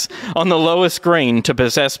face on the lower screen to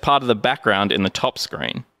possess part of the background in the top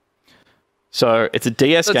screen. So it's a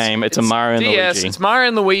DS game. It's a Mario and Luigi. It's Mario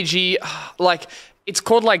and Luigi. Like, it's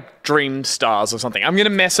called like Dream Stars or something. I'm gonna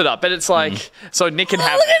mess it up, but it's like so Nick can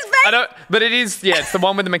have it. I don't. But it is. Yeah, it's the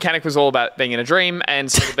one where the mechanic was all about being in a dream,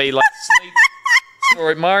 and so it'll be like sleep.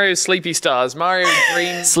 Or Mario Sleepy Stars, Mario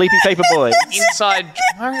Dream, Sleepy Paper Boys, Inside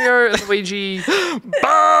Mario and Luigi.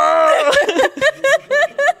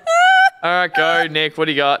 All right, go Nick. What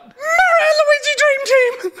do you got? Mario and Luigi Dream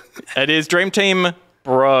Team. It is Dream Team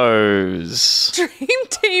Bros. Dream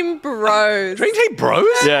Team Bros. Dream Team Bros?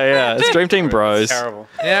 Yeah. It's Dream Team Bros. Terrible.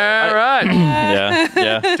 Yeah, all right.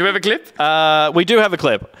 Yeah. Do we have a clip? We do have a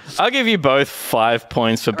clip. I'll give you both 5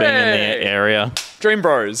 points for being in the area. Dream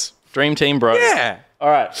Bros. Dream Team Bros. Yeah. All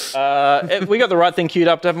right. We got the right thing queued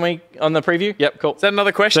up, haven't we, on the preview? Yep, cool. Is that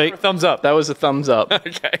another question or a thumbs up? That was a thumbs up.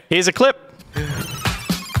 Okay. Here's a clip.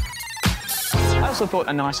 I also thought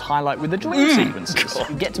a nice highlight with the dream sequences.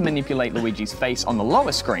 You get to manipulate Luigi's face on the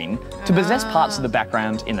lower screen to possess parts of the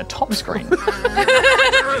background in the top screen. There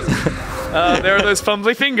are those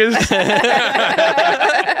fumbly fingers.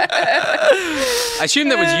 I assume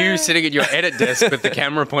that was you sitting at your edit desk with the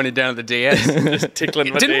camera pointed down at the DS. Just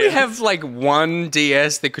tickling my Didn't we DS. have like one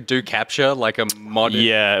DS that could do capture, like a modded?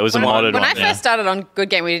 Yeah, it was a modded When one. I first started on Good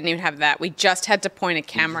Game, we didn't even have that. We just had to point a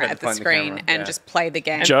camera at the screen and just play the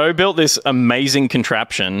game. Joe built this amazing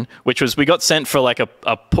contraption, which was we got sent for like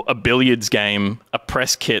a billiards game, a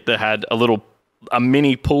press kit that had a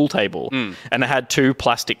mini pool table, and it had 2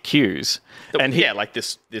 plastic cues. And like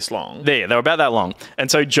this long. they were about that long.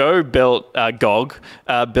 And so Joe built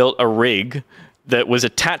built a rig that was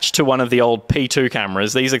attached to one of the old P2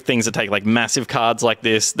 cameras. These are things that take like massive cards like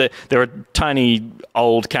this. They're a tiny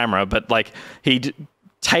old camera, but like he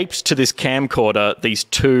taped to this camcorder these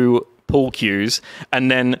 2 pool cues and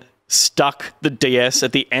then stuck the DS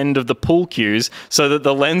at the end of the pool cues so that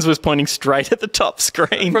the lens was pointing straight at the top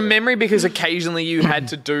screen. From memory, because occasionally you had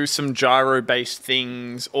to do some gyro-based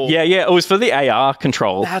things. Or Yeah, it was for the AR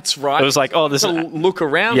control. That's right. It was like, oh, this to is... look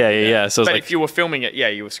around. Yeah. So it was But like, if you were filming it,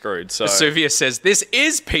 you were screwed. So Vesuvius says, this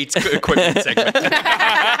is Pete's equipment segment. you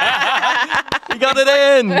got it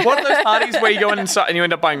in! one of those parties where you go in and you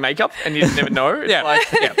end up buying makeup and you never know. It's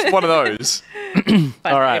it's one of those.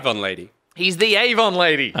 All right. Avon lady. He's the Avon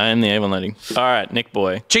lady. I am the Avon lady. All right, Nick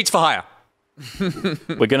boy. Cheats for hire.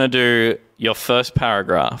 We're going to do your first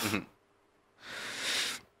paragraph.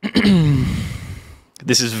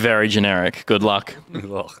 This is very generic. Good luck.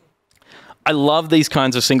 I love these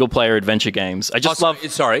kinds of single-player adventure games. I just love...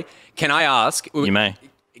 Sorry, can I ask? You may.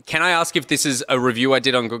 Can I ask if this is a review I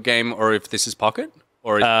did on Good Game or if this is Pocket?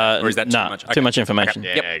 Or is that too much? Too much information.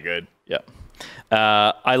 Yeah, good. Yep.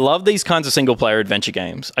 I love these kinds of single-player adventure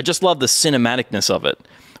games. I just love the cinematicness of it,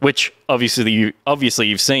 which obviously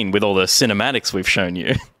you've seen with all the cinematics we've shown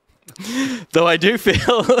you. Though I do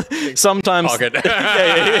feel sometimes... Pocket.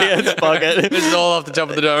 It's Pocket. This is all off the top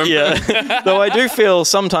of the dome. Yeah. Though I do feel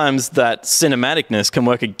sometimes that cinematicness can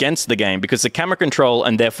work against the game because the camera control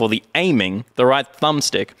and therefore the aiming, the right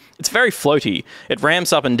thumbstick, it's very floaty. It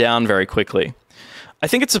ramps up and down very quickly. I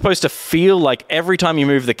think it's supposed to feel like every time you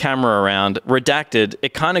move the camera around, redacted,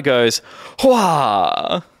 it kind of goes,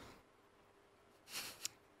 Hwah!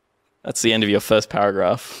 That's the end of your first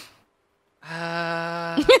paragraph.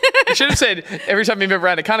 You should have said every time you move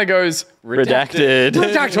around, it kind of goes Redacted.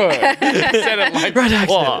 Redacted. Said it like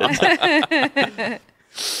Redacted.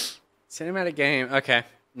 Cinematic game. Okay.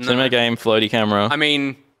 No. Cinematic game, floaty camera. I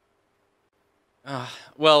mean,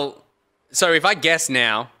 well, so if I guess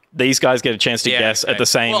now, these guys get a chance to guess at the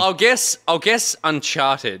same. Well, I'll guess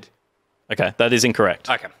Uncharted. Okay, that is incorrect.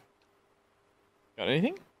 Okay. Got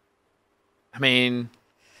anything? I mean,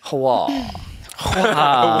 Hawaii.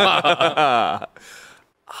 I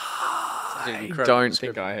don't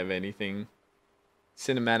think I have anything.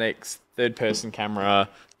 Cinematics, third-person camera.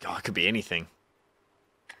 Oh, it could be anything.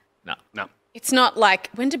 No. It's not like,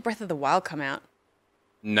 when did Breath of the Wild come out?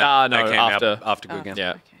 No, no, that came after. out after Good Game. Yeah.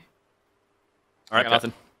 Okay. All right,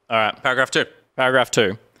 Nothing. All right, paragraph 2. Paragraph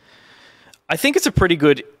 2. I think it's a pretty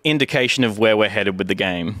good indication of where we're headed with the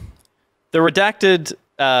game. The redacted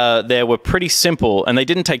there were pretty simple, and they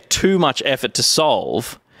didn't take too much effort to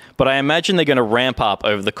solve, but I imagine they're going to ramp up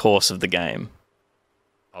over the course of the game.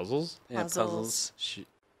 Puzzles? Yeah, Puzzles.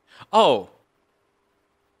 Oh.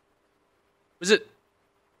 Was it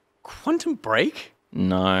Quantum Break?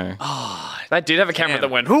 No. That did have a camera that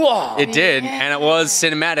went, hoo-ah! It did, and it was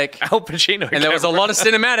cinematic. Al Pacino. And there was a lot of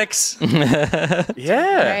cinematics.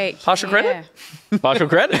 Yeah. Great. Partial credit? Partial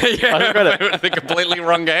credit? Partial credit. The completely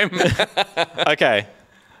wrong game. Okay.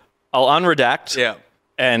 I'll unredact. Yeah.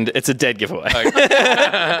 And it's a dead giveaway.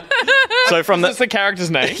 Okay. So from That's the character's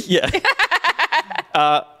name? Yeah.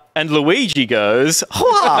 And Luigi goes,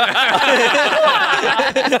 Hwah!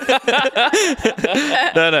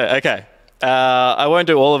 No, okay. I won't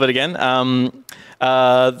do all of it again. The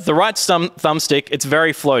right thumbstick, it's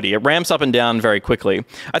very floaty. It ramps up and down very quickly.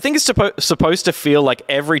 I think it's supposed to feel like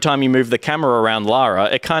every time you move the camera around Lara,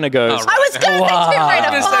 it kind of goes... Oh, right. I was going to say Tomb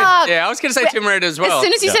Raider. Fuck. I was going to say Tomb Raider as well. As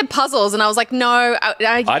soon as you said puzzles, and I was like, no.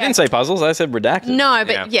 I didn't say puzzles. I said redacted. No,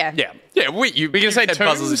 but yeah. Yeah, we can say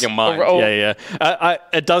puzzles in your mind. Yeah.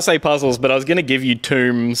 It does say puzzles, but I was going to give you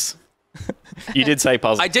tombs. You did say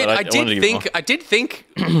puzzles. I did think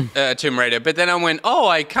Tomb Raider, but then I went,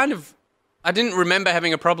 I didn't remember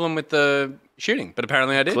having a problem with the shooting, but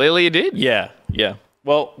apparently I did. Clearly you did. Yeah.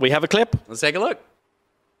 Well, we have a clip. Let's take a look.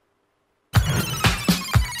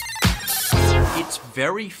 It's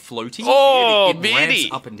very floaty. Oh, it ramps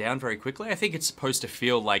up and down very quickly. I think it's supposed to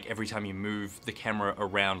feel like every time you move the camera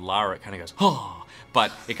around Lara, it kind of goes,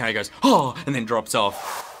 but it kind of goes, and then drops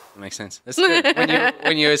off. That makes sense. That's good.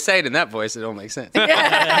 When you say it in that voice, it all makes sense. Your own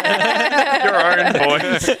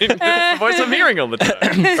voice. The voice I'm hearing all the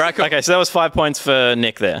time. Right, cool. Okay, so that was 5 points for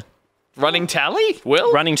Nick there. Running tally?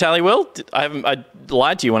 Will? Running tally, Will? I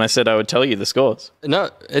lied to you when I said I would tell you the scores. No,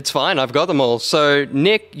 it's fine. I've got them all. So,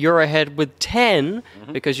 Nick, you're ahead with 10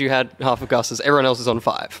 because you had half of Gus's. Everyone else is on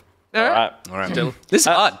 5. All right. Still, this is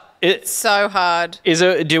hard. It's So hard.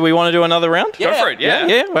 Do we want to do another round? Go for it, yeah.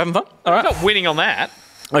 Yeah, we're having fun. All right. I'm not winning on that.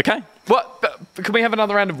 Okay. What? But can we have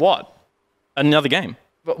another round of what? Another game.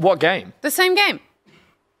 But what game? The same game.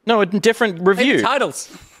 No, a different review. Titles.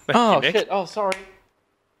 Oh, Nick. shit. Oh, sorry.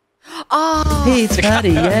 Pete's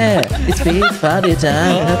party, yeah. It's Pete's party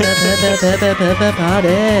time.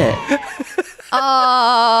 Party.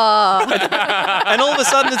 Oh. And all of a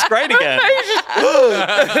sudden it's great again.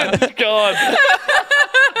 God.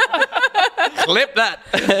 Clip that.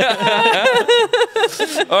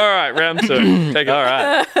 All right, round 2. Take it. All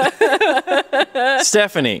right.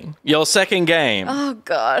 Stephanie, your second game Oh,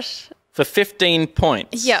 gosh. for 15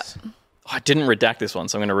 points. Yep. I didn't redact this one,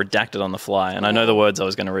 so I'm going to redact it on the fly, and I know the words I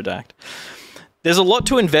was going to redact. There's a lot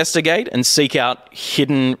to investigate and seek out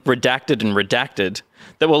hidden, redacted, and redacted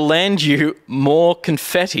that will land you more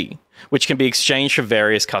confetti, which can be exchanged for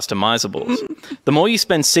various customizables. The more you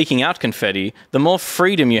spend seeking out confetti, the more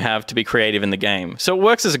freedom you have to be creative in the game. So it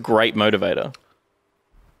works as a great motivator.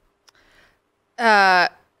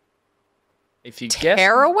 If you guess.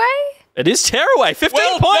 Tearaway? It is Tearaway, 15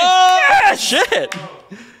 Well points! done! Yeah, shit!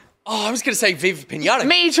 Oh, I was going to say Viva Pinata.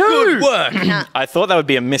 Me too. Good work. I thought that would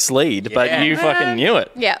be a mislead, but Yeah. you fucking knew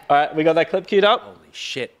it. Yeah. All right, we got that clip queued up. Holy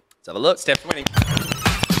shit. Let's have a look. Steph's winning.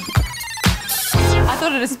 I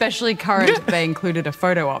thought it especially current they included a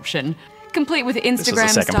photo option, complete with was the second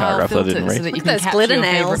Instagram-style paragraph I didn't filters read. so that you Look can at those capture glitter your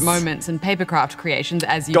nails. favourite moments and papercraft creations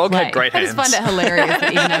as you Dog play. had great I just find it hands. hilarious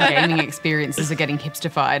that even our gaming experiences are getting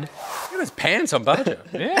hipsterfied. Look at his pants on Barger.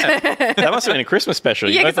 That must have been a Christmas special.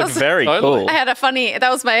 You Yeah, both 'cause look I was- very Totally. cool. I had a funny, that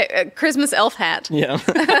was my Christmas elf hat. Yeah.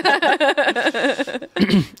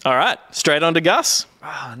 All right, straight on to Gus.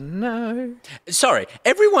 Sorry,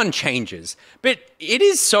 everyone changes, but it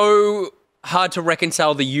is so hard to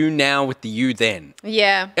reconcile the you now with the you then.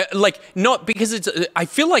 Yeah. Like, not because it's. I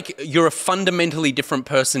feel like you're a fundamentally different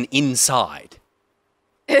person inside.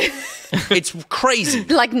 It's crazy.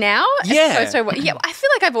 Like now? Yeah. I feel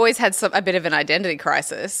like I've always had a bit of an identity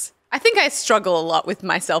crisis. I think I struggle a lot with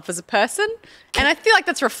myself as a person, and I feel like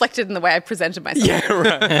that's reflected in the way I presented myself. Yeah,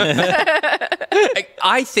 right.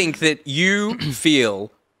 I think that you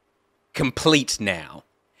feel complete now.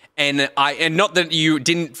 And not that you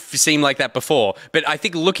didn't seem like that before, but I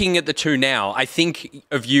think looking at the two now, I think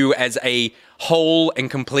of you as a whole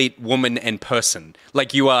and complete woman and person.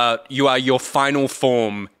 Like you are your final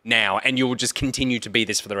form now, and you will just continue to be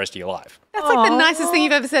this for the rest of your life. That's like the nicest thing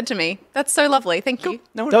you've ever said to me. That's so lovely. Thank you.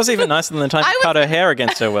 That was even nicer than the time you cut her hair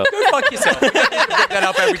against her will. Go fuck yourself. You bring that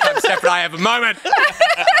up every time Steph and I have a moment.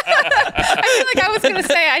 I feel like I was going to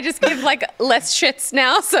say I just give like less shits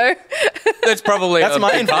now, so. That's probably That's a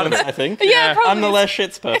my big part of influence, it. I think. Yeah, probably. I'm the less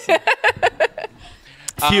shits person.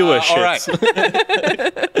 Fewer All right.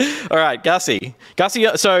 shits. All right, Gussie.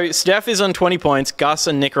 So Steph is on 20 points. Gus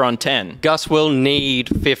and Nick are on 10. Gus will need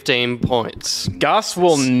 15 points. Gus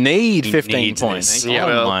will need 15 needs points. this. Oh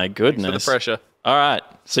Well, my goodness. For the pressure. All right.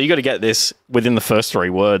 So you got to get this within the first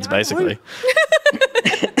 3 words, basically.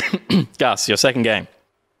 Gus, your second game.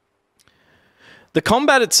 The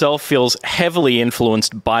combat itself feels heavily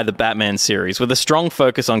influenced by the Batman series, with a strong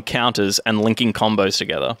focus on counters and linking combos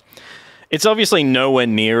together. It's obviously nowhere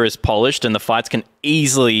near as polished, and the fights can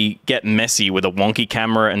easily get messy with a wonky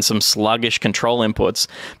camera and some sluggish control inputs,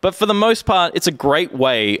 but for the most part, it's a great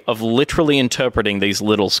way of literally interpreting these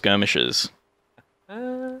little skirmishes.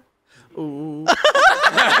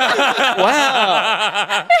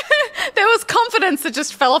 Wow. There was confidence that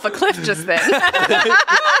just fell off a cliff just then.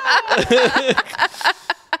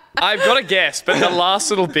 I've got a guess, but the last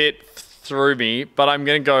little bit threw me, but I'm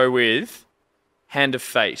going to go with Hand of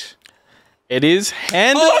Fate. It is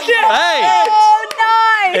Hand of Fate. Oh,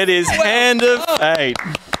 nice! It is Hand of Fate.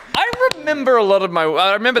 I remember a lot of my.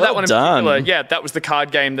 I remember that Well one in done. particular. Yeah, that was the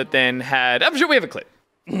card game that then had. I'm sure we have a clip.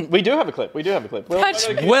 We do have a clip.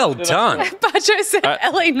 Well done. Bajo said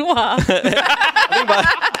L.A. Noire.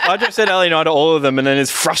 I just said Ellie no to all of them and then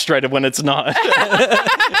is frustrated when it's not. All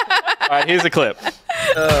right, here's a clip.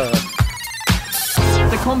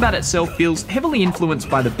 The combat itself feels heavily influenced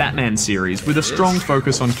by the Batman series, with a strong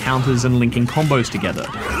focus on counters and linking combos together.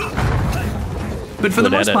 But for the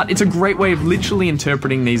Good most edit. part, it's a great way of literally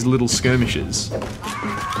interpreting these little skirmishes.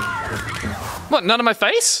 What? None of my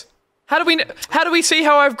face? How do we see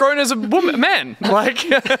how I've grown as a woman, man? Like,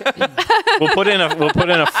 We'll put in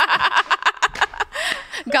a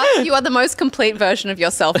Gus, you are the most complete version of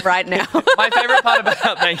yourself right now. my favorite part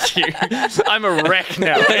about thank you. I'm a wreck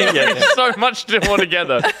now. There's so much to all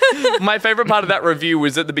together. My favorite part of that review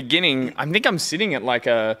was at the beginning. I think I'm sitting at like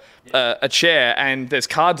a chair and there's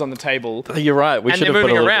cards on the table. You're right. We And should they're have put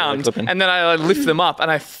moving a around, clip in. and then I lift them up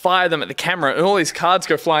and I fire them at the camera, and all these cards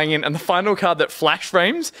go flying in. And the final card that flash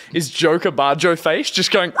frames is Joker Barjo face,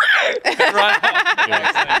 just going right.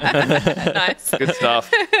 Nice. Good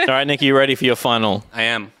stuff. All right, Nick, you ready for your final? I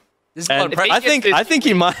am. This is a lot And of pressure. I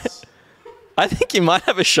think you might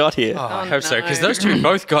have a shot here. Oh, I hope so, because those two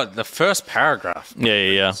both got the first paragraph.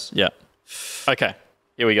 Yeah. Okay,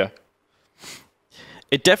 here we go.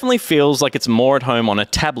 It definitely feels like it's more at home on a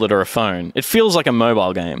tablet or a phone. It feels like a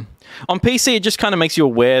mobile game. On PC, it just kind of makes you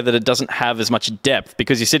aware that it doesn't have as much depth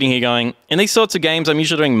because you're sitting here going, in these sorts of games, I'm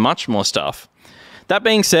usually doing much more stuff. That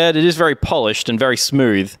being said, it is very polished and very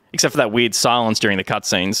smooth, except for that weird silence during the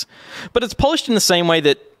cutscenes. But it's polished in the same way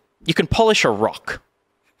that you can polish a rock.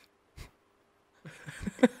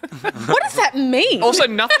 What does that mean? Also,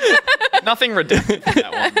 nothing redacted from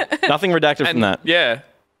that one. Nothing redacted from that. Yeah,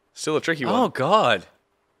 still a tricky one. Oh, God.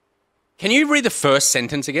 Can you read the first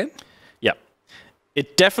sentence again? Yep.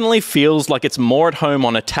 It definitely feels like it's more at home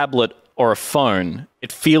on a tablet or a phone.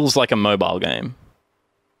 It feels like a mobile game.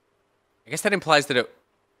 I guess that implies that it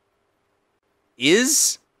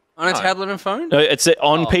is on a tablet and phone? No, it's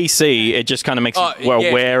on PC. It just kind of makes you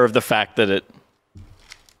aware of the fact that it...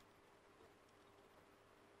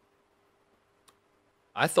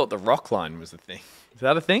 I thought the rock line was the thing. Is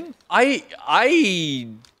that a thing? I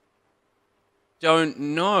don't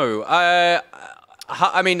know.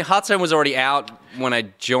 I mean, Hearthstone was already out when I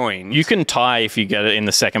joined. You can tie if you get it in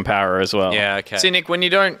the second power as well. Yeah, okay. See, Nick, when you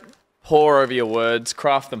don't pour over your words,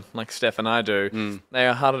 craft them like Steph and I do, they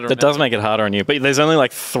are harder to remember. That does make it harder on you. But there's only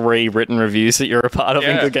like 3 written reviews that you're a part of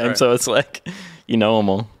in the game, so it's like, you know them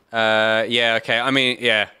all. Yeah, okay. I mean,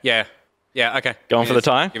 yeah, okay. Going for the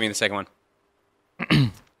tie? Give me the second one.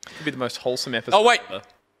 Could be the most wholesome episode. Oh, wait. Ever.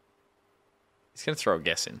 He's going to throw a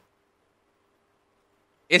guess in.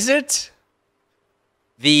 Is it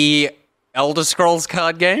the Elder Scrolls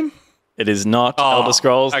card game? It is not Elder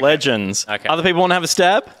Scrolls Legends. Okay. Other people want to have a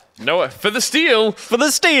stab? No, for the steal. For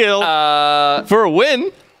the steal. For a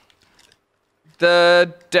win.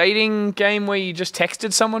 The dating game where you just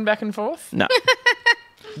texted someone back and forth? No.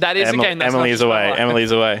 That is a game that's Emily not is just away. online. Emily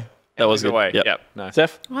is away. That was good. away. Yep. No.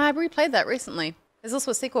 Steph? Well, I replayed that recently. There's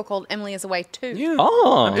also a sequel called Emily is Away 2. Yeah.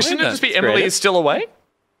 Oh. Shouldn't it just be Emily is still away?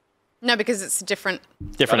 No, because it's different.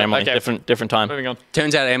 Different Emily. Okay. Different time. Moving on.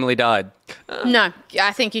 Turns out Emily died. No,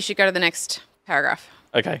 I think you should go to the next paragraph.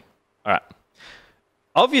 Okay. All right.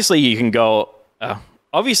 Obviously, you can go...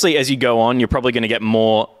 obviously, as you go on, you're probably going to get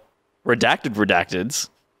more redacteds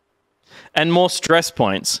and more stress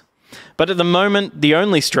points. But at the moment, the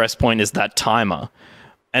only stress point is that timer.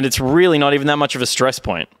 And it's really not even that much of a stress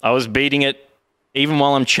point. I was beating it even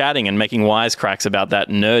while I'm chatting and making wisecracks about that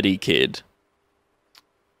nerdy kid.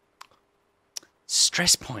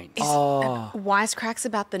 Stress point. Wisecracks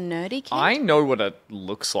about the nerdy kid? I know what it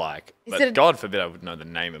looks like, Is but it a- God forbid I would know the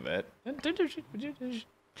name of it.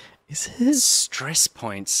 Is his... Stress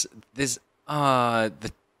points. There's and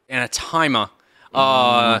a timer.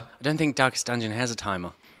 I don't think Darkest Dungeon has a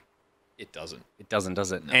timer. It doesn't. It doesn't,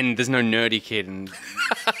 does it? No. And there's no nerdy kid. And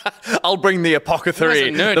I'll bring the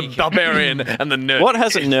apothecary, Who has a nerdy the kid? barbarian, and the nerd. What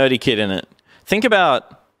has a nerdy kid in it? Think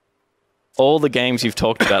about all the games you've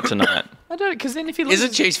talked about tonight. I don't, because then if he is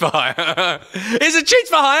it Cheats for Hire? Is it Cheats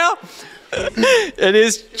for Hire? It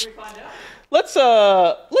is... Let's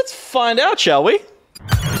find out, shall we?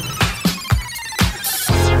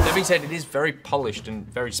 That being said, it is very polished and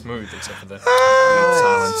very smooth, except for the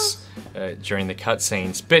silence during the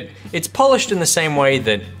cutscenes. But it's polished in the same way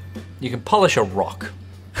that you can polish a rock.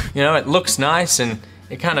 You know, it looks nice and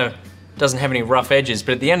it kind of doesn't have any rough edges,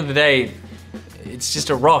 but at the end of the day, it's just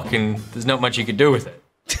a rock and there's not much you could do with it.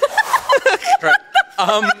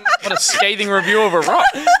 What a scathing review of a rock.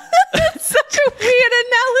 Such a weird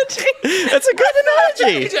analogy. That's a good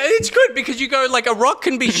analogy. It's good because you go like a rock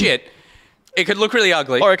can be shit. It could look really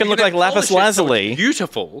ugly. Or it can You look like then lapis polish it so lazuli. it's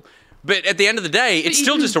beautiful. But at the end of the day, it's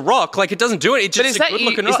still just a rock. Like, it doesn't do it. It's But just is a that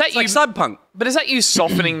good-looking you- is rock. that It's like you- cyberpunk. But is that you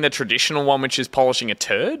softening the traditional one, which is polishing a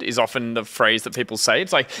turd, is often the phrase that people say?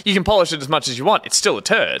 It's like, you can polish it as much as you want. It's still a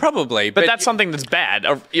turd. Probably. But that's something that's bad.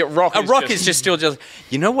 A rock is just still just...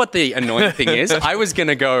 You know what the annoying thing is? I was going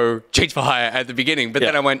to go Cheats for Hire at the beginning, but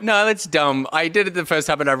then I went, no, that's dumb. I did it the first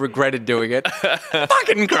time and I regretted doing it.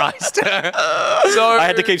 Fucking Christ. So I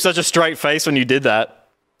had to keep such a straight face when you did that.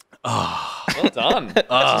 well done. So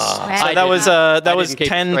that was keep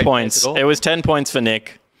 10 straight points. face at all. It was 10 points for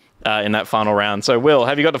Nick in that final round. So, Will,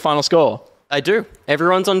 have you got the final score? I do.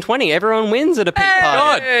 Everyone's on 20. Everyone wins at a peak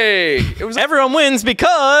party. Hey! It was Everyone wins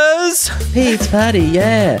because... Pete's party,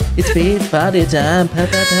 yeah. It's Pete's party time.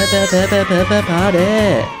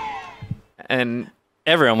 Party. And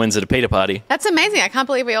Everyone wins at a Peter party. That's amazing. I can't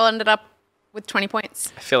believe we all ended up with 20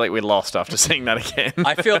 points. I feel like we lost after seeing that again.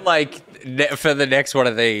 I feel like for the next one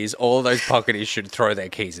of these, all those pocketies should throw their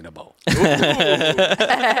keys in a bowl. Cool.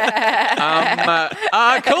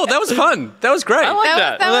 That was fun. That was great. I like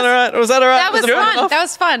that. Was that all right? Was that all right? That was fun. That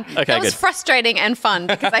was fun. Okay, That was good. frustrating and fun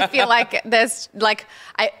because I feel like there's like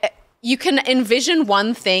You can envision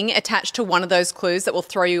one thing attached to one of those clues that will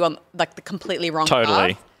throw you on like the completely wrong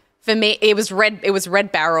Totally. path. For me, it was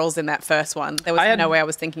red barrels in that first one. There was no way I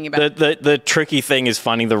was thinking about it. The tricky thing is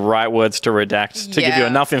finding the right words to redact to give you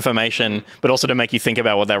enough information, but also to make you think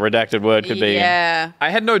about what that redacted word could be. Yeah. I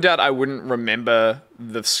had no doubt I wouldn't remember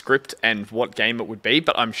the script and what game it would be,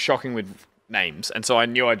 but I'm shocking with names. And so I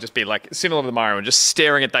knew I'd just be like similar to the Mario and just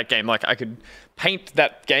staring at that game. Like I could paint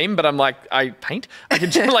that game, but I'm like, I could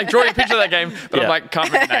like draw a picture of that game, but I'm like,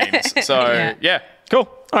 can't remember names. So yeah. Cool.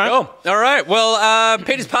 All right. Cool. All right. Well,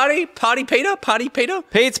 Peter's party Peter.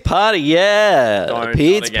 Pete's party, yeah. Don't,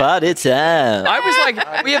 Pete's not again. party time. I was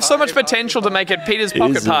like, we have so much potential to make it Peter's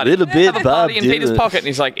pocket It's a party. little bit Have a party in Bob Peter's Dylan. pocket, and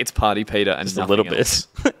he's like, it's party Peter, and Just a little else.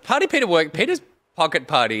 bit. Party Peter work. Peter's pocket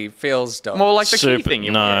party feels dope. More like the key thing.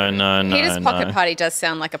 You No. Peter's pocket party does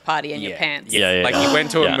sound like a party in your pants. Yeah. Like he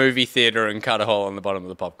went to a movie theater and cut a hole on the bottom of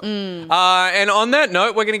the popcorn. And on that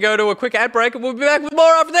note, we're going to go to a quick ad break, and we'll be back with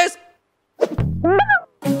more after this.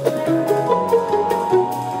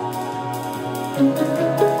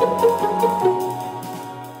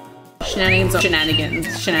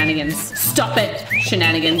 Shenanigans. Stop it.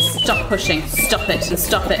 Shenanigans. Stop pushing. Stop it.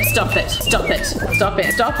 Stop it. Stop it. Stop it. Stop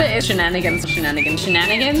it. Stop it. Shenanigans.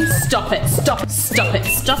 Stop it. Stop it. Stop it.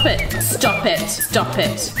 Stop it. Stop it. Stop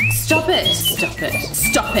it. Stop it. Stop it.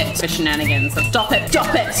 Stop it. For shenanigans. Stop it.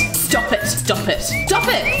 Stop it. Stop it. Stop it. Stop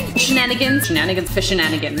it. Shenanigans for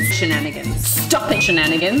shenanigans. Stop it.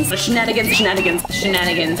 Shenanigans. Stop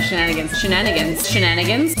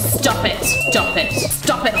it. Stop it.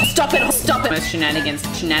 Stop it. Stop it. Stop it. Shenanigans.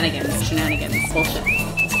 Bullshit.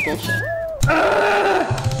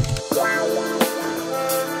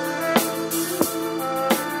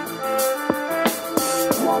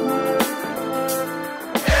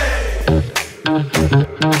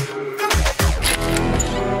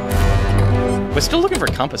 We're still looking for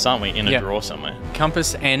a compass, aren't we? In a drawer somewhere.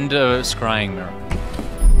 Compass and a scrying mirror.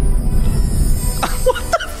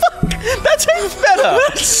 That's even better.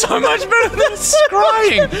 That's so much better than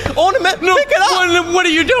scrying. Ornament. No, pick it up. What are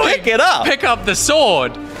you doing? Pick it up. Pick up the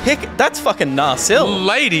sword. That's fucking Narsil.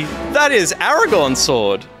 Lady. That is Aragorn's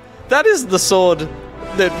sword. That is the sword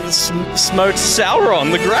that smote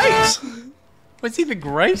Sauron the Great. Was he the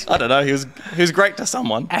Great? I don't know. He was great to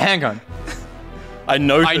someone. Hang on. I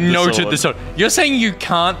noted the sword. You're saying you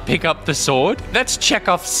can't pick up the sword? That's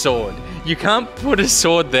Chekhov's sword. You can't put a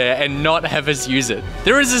sword there and not have us use it.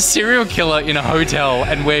 There is a serial killer in a hotel,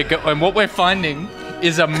 and what we're finding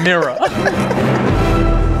is a mirror.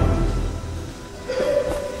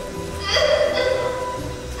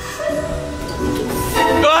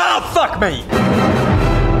 Ah, fuck me!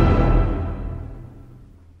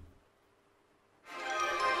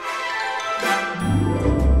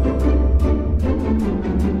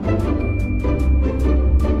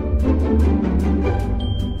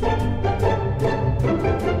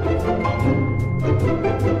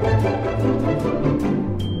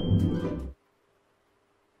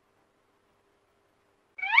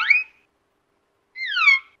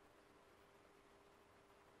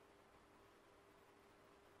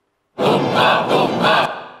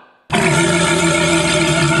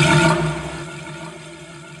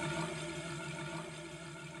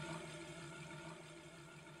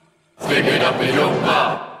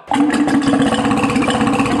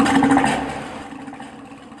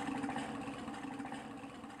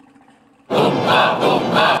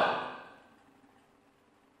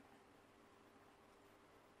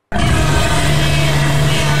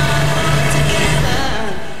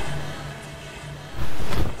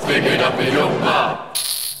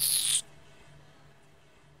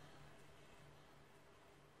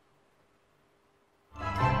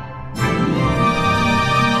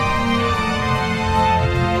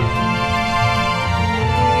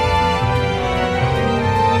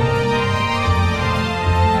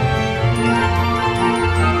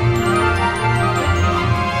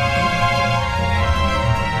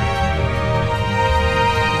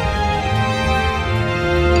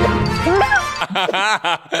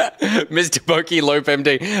 Mr. Pokey Lope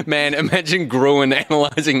MD. Man, imagine Gruen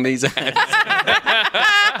analysing these ads.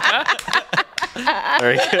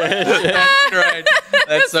 Very good. That's great.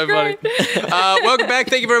 That's so funny. Welcome back.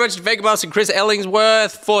 Thank you very much to Vegaboss and Chris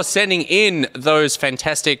Ellingsworth for sending in those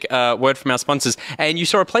fantastic word from our sponsors. And you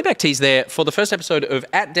saw a playback tease there for the first episode of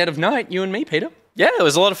At Dead of Night, you and me, Peter. Yeah, it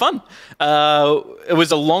was a lot of fun. It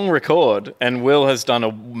was a long record, and Will has done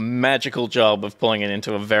a magical job of pulling it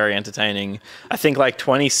into a very entertaining, I think like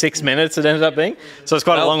 26 minutes it ended up being. So it's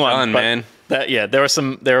quite a long one. Man.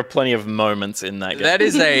 There are plenty of moments in that game. That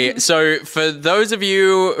is so for those of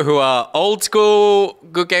you who are old school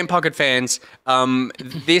Good Game Pocket fans,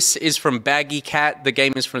 this is from Baggy Cat. The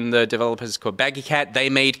game is from the developers called Baggy Cat. They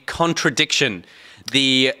made Contradiction,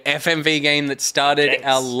 the FMV game that started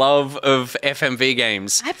our love of FMV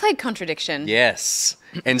games. I played Contradiction. Yes.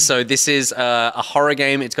 And so this is a horror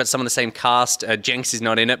game. It's got some of the same cast. Jenks is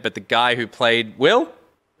not in it, but the guy who played Will?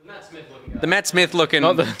 The Matt Smith looking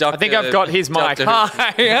doctor. I think I've got his mic.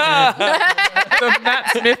 Hi. The Matt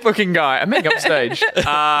Smith looking guy. I'm making upstage.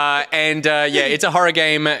 It's a horror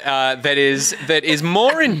game that is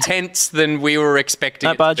more intense than we were expecting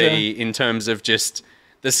it to be in terms of just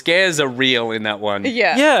the scares are real in that one.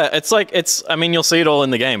 Yeah, I mean, you'll see it all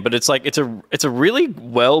in the game, but it's a really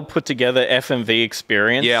well put together FMV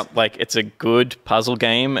experience. Yeah. Like, it's a good puzzle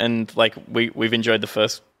game, and like we've enjoyed the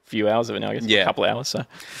first few hours of it now, I guess. A couple of hours.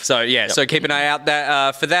 So keep an eye out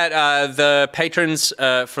for that. The patrons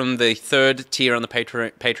from the third tier on the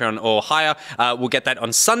Patreon or higher will get that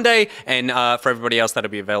on Sunday, and for everybody else,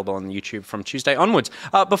 that'll be available on YouTube from Tuesday onwards.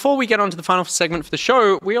 Before we get on to the final segment for the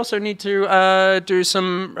show, we also need to do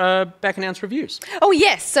some back announced reviews. Oh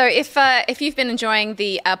yes. So if you've been enjoying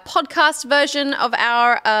the podcast version of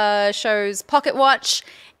our shows, Pocket Watch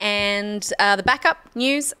and the backup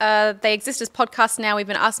news, they exist as podcasts now. We've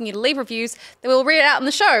been asking you to leave reviews that we'll read out on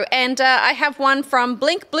the show. And I have one from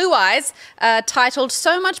Blink Blue Eyes titled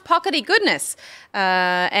So Much Pockety Goodness.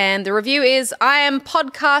 And the review is, I am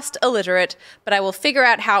podcast illiterate, but I will figure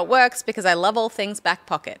out how it works because I love all things back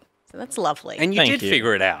pocket. So that's lovely. And you did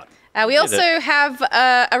figure it out. We also have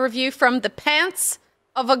a review from The Pants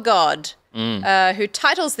of a God, who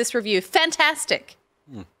titles this review Fantastic.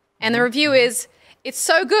 And the review is, it's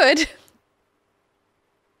so good.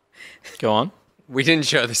 Go on. We didn't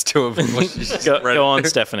show this to him. Go on,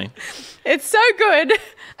 Stephanie. It's so good,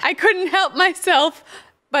 I couldn't help myself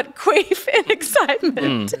but queef in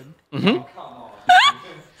excitement.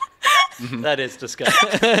 That is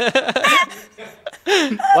disgusting.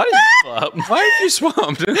 Why have you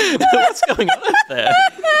swamped? What's going on up there?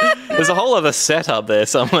 There's a whole other setup there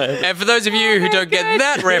somewhere. And for those of you who don't get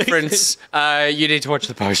that reference, you need to watch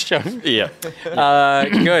the post show. Yeah.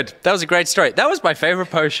 Good. That was a great story. That was my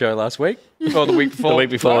favorite post show last week. Or the week before. The week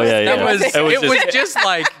before, It was just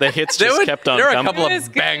like the hits just kept on There are a coming. couple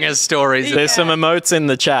of banger stories. There's some emotes in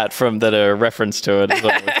the chat that are a reference to it as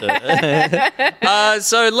well.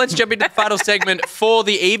 So let's jump into the final segment for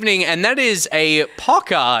the evening, and that is a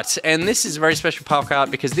POC art. And this is a very special POC art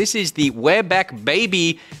because this is the We're Back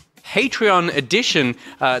Baby Patreon edition.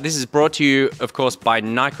 This is brought to you, of course, by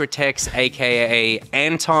Nicrotex, aka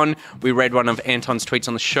Anton. We read one of Anton's tweets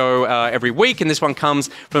on the show every week, and this one comes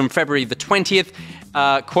from February the 20th.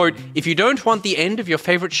 Quote, if you don't want the end of your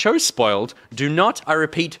favorite show spoiled, do not, I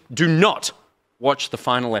repeat, do not watch the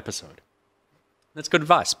final episode. That's good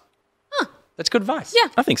advice. That's good advice. Yeah.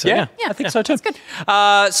 I think so, yeah. I think so too. That's good.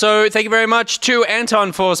 So thank you very much to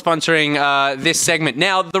Anton for sponsoring this segment.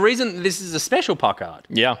 Now, the reason this is a special POC art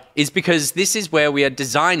is because this is where we are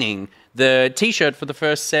designing the t-shirt for the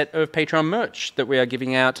first set of Patreon merch that we are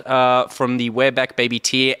giving out from the We're Back Baby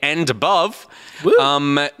tier and above.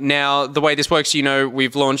 Now, the way this works,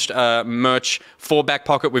 we've launched merch for Back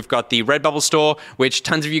Pocket. We've got the Redbubble store, which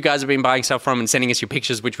tons of you guys have been buying stuff from and sending us your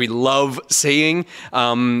pictures, which we love seeing.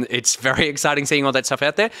 It's very exciting seeing all that stuff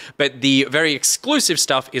out there. But the very exclusive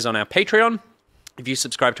stuff is on our Patreon. If you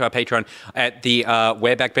subscribe to our Patreon at the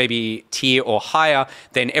We're Back Baby tier or higher,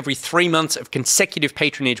 then every 3 months of consecutive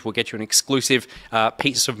patronage will get you an exclusive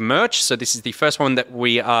piece of merch. So this is the first one that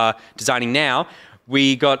we are designing now.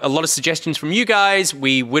 We got a lot of suggestions from you guys.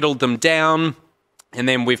 We whittled them down, and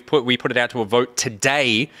then we put it out to a vote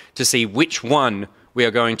today to see which one we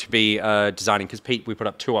are going to be designing, because Pete, we put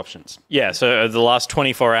up 2 options. Yeah, so the last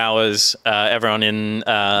 24 hours, everyone in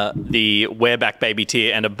the We're Back Baby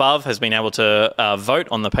tier and above has been able to vote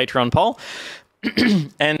on the Patreon poll.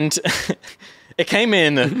 And it came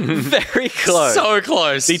in very close. So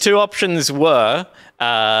close. The 2 options were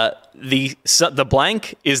the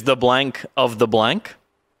blank is the blank of the blank.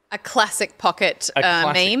 A classic Pocket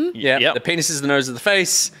meme. Yeah, yep. The penis is the nose of the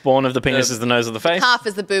face. Born of the penis is the nose of the face. Half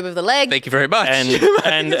is the boob of the leg. Thank you very much. And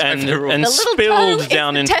the little spilled tongue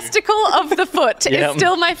down is into the testicle of the foot. It's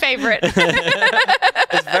still my favorite.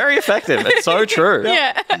 It's very effective. It's so true.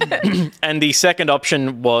 Yeah. And the second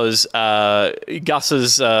option was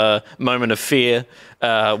Gus's moment of fear,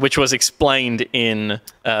 which was explained in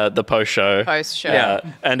the post show. Yeah.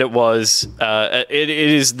 And it was it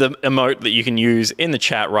is the emote that you can use in the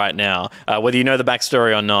chat right now. Whether you know the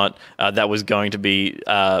backstory or not, that was going to be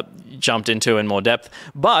jumped into in more depth.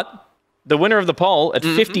 But the winner of the poll at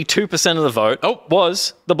 52% of the vote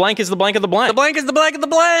was the blank is the blank of the blank. The blank is the blank of the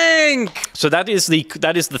blank. So that is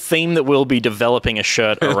the theme that we'll be developing a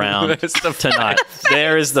shirt around tonight.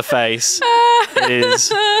 There is the face. It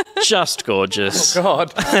is just gorgeous. Oh,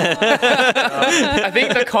 God. I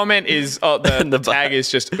think the comment is, the tag is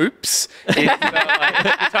just oops.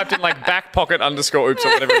 It's typed in like back pocket underscore oops or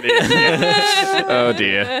whatever it is. Yeah. Oh,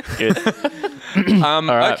 dear. Good.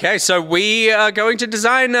 Right. Okay, so we are going to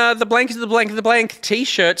design the blank is the blank of the blank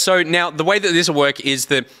t-shirt. So now the way that this will work is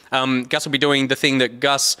that Gus will be doing the thing that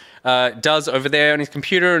Gus does over there on his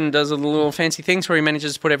computer and does a little fancy things where he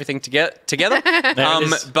manages to put everything together.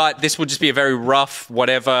 But this will just be a very rough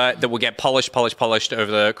whatever that will get polished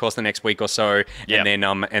over the course of the next week or so,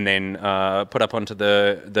 and then put up onto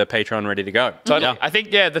the Patreon ready to go. Totally. I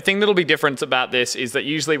think the thing that'll be different about this is that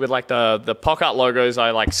usually with like the POC art logos,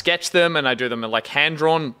 I like sketch them and I do them in like hand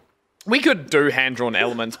drawn. We could do hand-drawn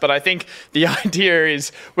elements, but I think the idea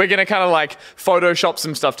is we're going to kind of like Photoshop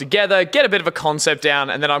some stuff together, get a bit of a concept down,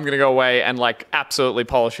 and then I'm going to go away and like absolutely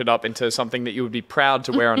polish it up into something that you would be proud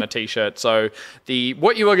to wear on a t-shirt. So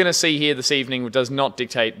what you are going to see here this evening does not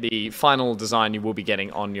dictate the final design you will be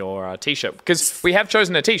getting on your t-shirt, because we have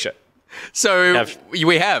chosen a t-shirt. So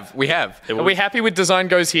we have. Are we happy with design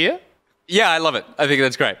goes here? Yeah, I love it. I think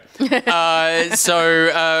that's great. The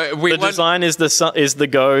design is the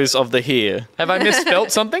goes of the here. Have I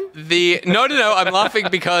misspelt something? No. I'm laughing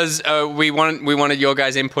because we wanted your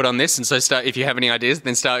guys' input on this, and so if you have any ideas,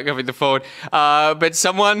 then start going forward. But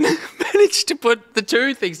someone managed to put the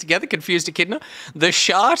two things together, confused echidna. The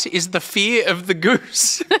shart is the fear of the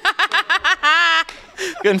goose.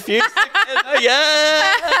 Confused echidna,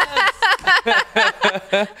 yes!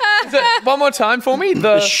 One more time for me.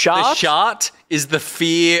 The shart? The shart is the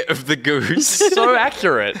fear of the goose. So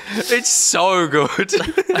accurate. It's so good.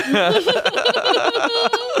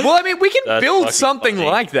 Well, I mean, we can build something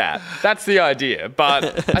like that. That's the idea.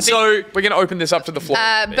 But I think we're going to open this up to the floor.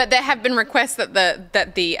 But there have been requests that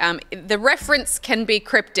the reference can be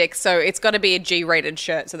cryptic, so it's got to be a G-rated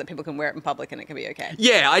shirt so that people can wear it in public and it can be okay.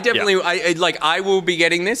 Yeah, I definitely I will be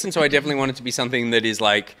getting this, and so I definitely want it to be something that is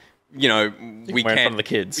like, you know, we can wear in front of the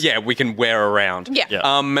kids. Yeah, we can wear around. Yeah.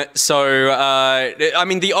 I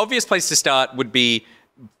mean, the obvious place to start would be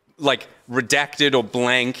like redacted or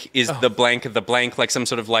blank is the blank of the blank, like some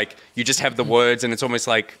sort of like you just have the words and it's almost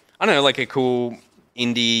like, I don't know, like a cool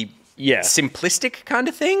indie simplistic kind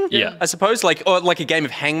of thing. Yeah. I suppose, like, or like a game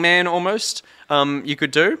of Hangman almost. You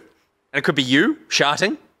could do, and it could be you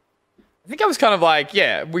sharting. I think I was kind of like,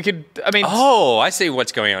 we could, I mean... Oh, I see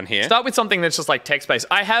what's going on here. Start with something that's just like text-based.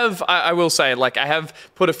 I will say, like, I have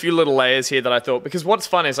put a few little layers here that I thought, because what's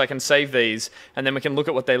fun is I can save these and then we can look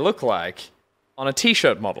at what they look like on a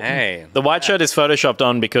t-shirt model. Hey. The white shirt is photoshopped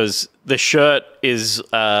on because the shirt is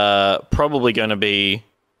probably going to be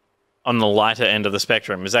on the lighter end of the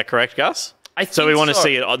spectrum. Is that correct, Gus? So we want to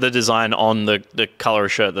see the design on the color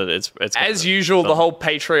of shirt that it's as usual, the whole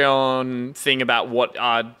Patreon thing about what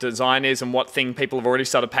our design is and what thing people have already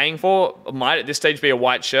started paying for might at this stage be a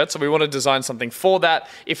white shirt. So we want to design something for that.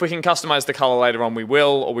 If we can customize the color later on, we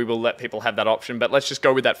will, or we will let people have that option. But let's just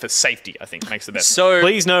go with that for safety, I think makes the best. So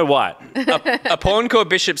please no white. A Pawn Core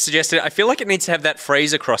Bishop suggested, I feel like it needs to have that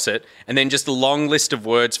phrase across it and then just a long list of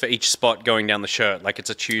words for each spot going down the shirt, like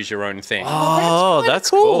it's a choose your own thing. Oh,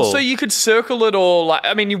 that's cool. So you could circle it, or like,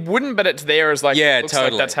 I mean, you wouldn't, but it's there as like,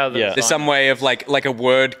 totally. Like that's how There's some way of like a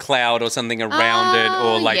word cloud or something around it,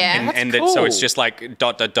 or like end it, so it's just like ...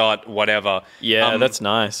 whatever. Yeah, that's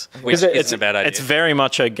nice. Which isn't a bad idea. It's very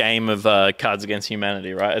much a game of Cards Against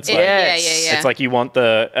Humanity, right? It's like, It's like you want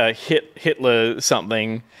the Hitler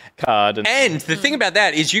something card, and the thing about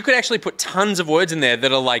that is you could actually put tons of words in there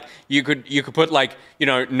that are like you could put like, you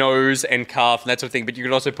know, nose and calf and that sort of thing, but you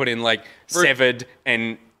could also put in like severed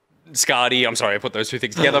and Scardy. I'm sorry, I put those two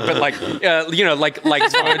things together, but like, you know, like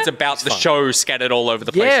words about the show scattered all over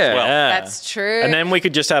the place as well. That's true. And then we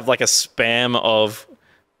could just have like a spam of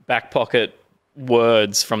back pocket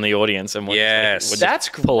words from the audience, and we'll that's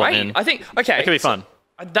great. I think that could be fun.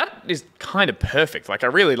 That is kind of perfect. Like, I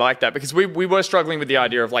really like that, because we were struggling with the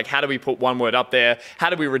idea of like, how do we put one word up there? How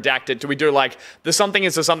do we redact it? Do we do like the something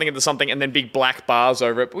is the something and the something and then big black bars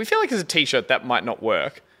over it? But we feel like as a t-shirt that might not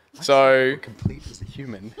work. So complete as a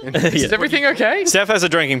human. Is everything okay? Steph has a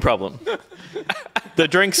drinking problem. The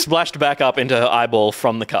drink splashed back up into her eyeball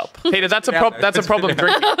from the cup. Peter, that's a problem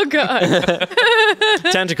drinking. Oh god.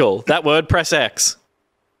 Tentacle. That word, press X.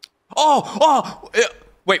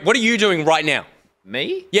 Wait, what are you doing right now?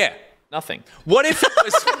 Me? Yeah. Nothing. What if it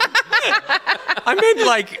was... I mean,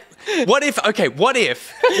 like, what if it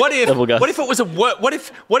was a word, what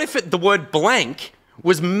if the word blank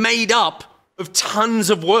was made up of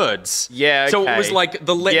tons of words. Yeah, So it was okay. like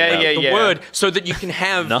the Yeah. word, so that you can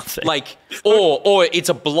have Nothing. like, or it's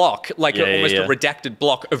a block, like almost yeah. a redacted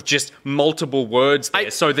block of just multiple words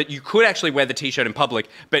there, so that you could actually wear the t-shirt in public,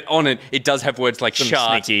 but on it does have words like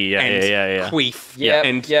shart sneaky, and yeah. queef Yep,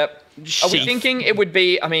 and yep. Are we sheath. thinking it would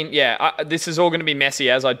be, I mean, this is all going to be messy,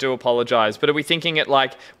 as I do apologize, but are we thinking it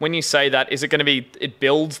like, when you say that, is it going to be, it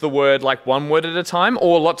builds the word like one word at a time,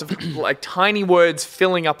 or lots of like tiny words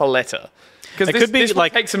filling up a letter? Because It could be this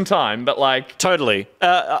like- will take some time, but like... Totally.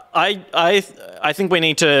 I think we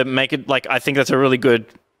need to make it like I think that's a really good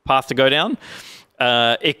path to go down.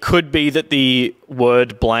 It could be that the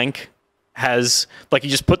word blank has like you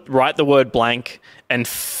just write the word blank and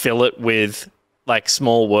fill it with like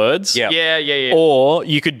small words. Yeah. Or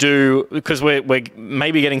you could do, because we're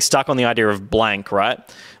maybe getting stuck on the idea of blank, right?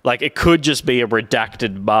 Like it could just be a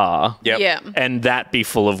redacted bar. Yep. Yeah. And that be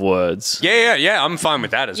full of words. Yeah, I'm fine with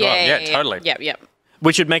that as well. Yeah, totally. Yep.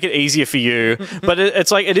 Which would make it easier for you. But it's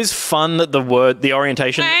like, it is fun that the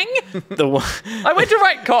orientation. Bang. I went to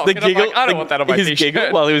write cock, and I'm like, I don't want that on my his t-shirt.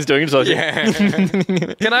 giggle while he was doing it. So I was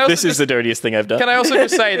like, Can I also this is the dirtiest thing I've done. Can I also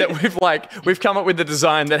just say that we've come up with the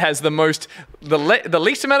design that has the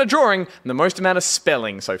least amount of drawing and the most amount of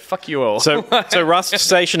spelling. So fuck you all. So Rust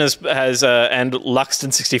Station has and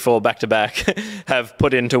Luxton 64 back to back have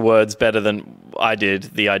put into words better than I did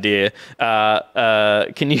the idea.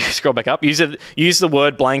 Can you scroll back up? Use the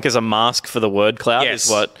word blank as a mask for the word cloud. Yes.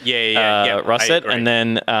 Is what Rust I said, agree.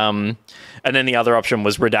 and then the other option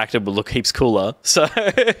was redacted will look heaps cooler. So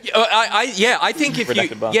I think if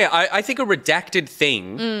Redacted bar. I think a redacted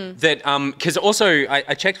thing that because also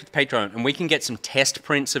I checked with Patreon and we can get some test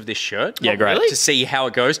prints of this shirt. Yeah, great. Really? To see how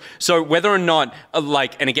it goes. So whether or not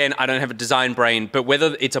and again I don't have a design brain, but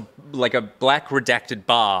whether it's a black redacted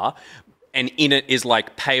bar and in it is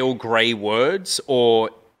like pale grey words or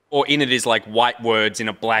in it is like white words in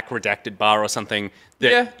a black redacted bar or something. So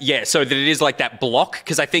that it is like that block,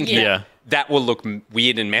 because I think that will look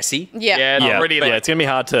weird and messy. It's gonna be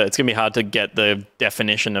hard to get the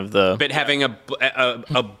definition of the. But having a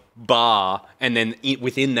bar and then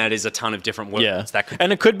within that is a ton of different words. Yeah, That could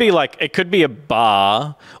and it could be a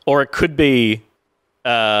bar, or it could be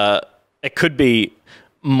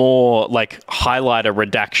more like highlighter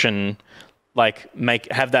redaction, like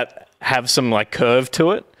have some like curve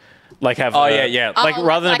to it. Like have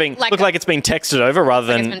rather than being look like it's been texted over rather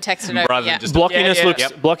than It's been texted over. Yeah. just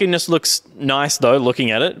blockiness looks nice though looking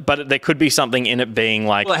at it, but there could be something in it being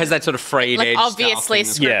like it has that sort of frayed Like edge. obviously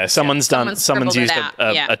stuff someone's scribbled used it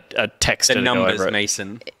out. a text the to go numbers over it.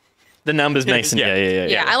 Mason. The numbers Mason.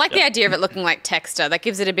 Yeah, I like the idea of it looking like Texter. That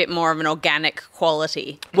gives it a bit more of an organic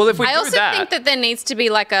quality. Well, if we I do also that, think that there needs to be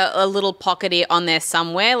like a little pockety on there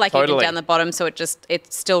somewhere, like even Totally. down the bottom, so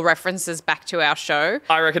it still references back to our show.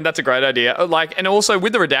 I reckon that's a great idea. And also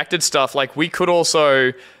with the redacted stuff, like we could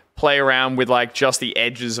also play around with like just the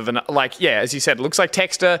edges of as you said, it looks like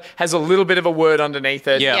Texter, has a little bit of a word underneath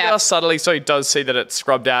it, just subtly, so you does see that it's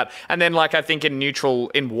scrubbed out. And then like I think in neutral,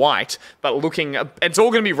 in white, but it's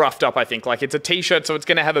all going to be roughed up. I think like it's a t-shirt, so it's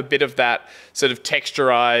going to have a bit of that sort of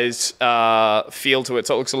texturized feel to it,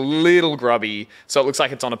 so it looks a little grubby, so it looks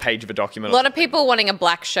like it's on a page of a document. A lot of people wanting a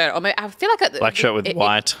black shirt, or maybe, I feel like Black shirt with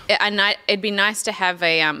white. It'd be nice to have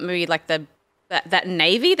a maybe like that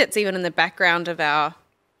navy that's even in the background of our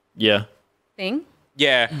thing.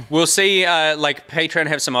 Yeah, we'll see. Patreon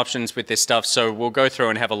have some options with this stuff, so we'll go through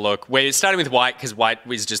and have a look. We're starting with white because white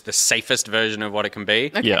is just the safest version of what it can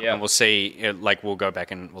be. Okay. And we'll see. We'll go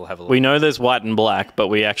back and we'll have a look. We know there's white and black, but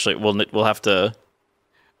we actually we'll have to.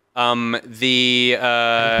 Putting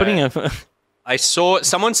a. I saw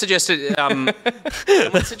someone suggested. Someone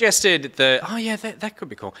suggested that could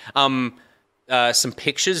be cool. Some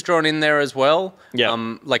pictures drawn in there as well.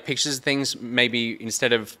 Yeah. Like pictures of things, maybe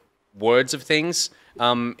instead of words of things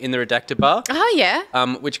in the redacted bar. Oh yeah.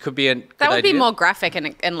 Which could be a good That would idea. be more graphic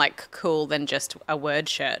and like cool than just a word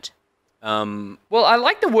shirt. Well, I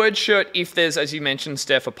like the word shirt if there's, as you mentioned,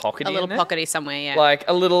 Steph, a pockety A little in there. pockety somewhere, yeah. Like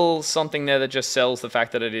a little something there that just sells the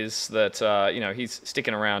fact that it is that, he's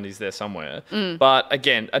sticking around, he's there somewhere. But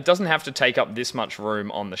again, it doesn't have to take up this much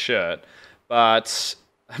room on the shirt. But,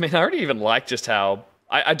 I mean, I already even like just how,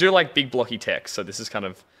 I do like big blocky text, so this is kind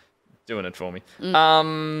of doing it for me.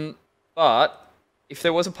 But if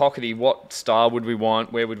there was a pockety, what style would we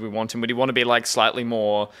want? Where would we want him? Would he want to be like slightly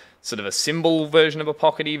more sort of a symbol version of a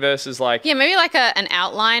pockety versus like... Yeah, maybe like an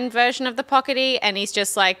outline version of the pockety, and he's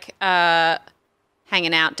just like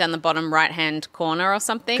hanging out down the bottom right-hand corner or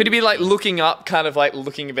something. Could he be like looking up, kind of like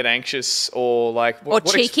looking a bit anxious or like...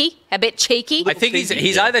 cheeky, a bit cheeky. I think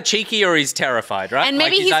he's either cheeky or he's terrified, right? And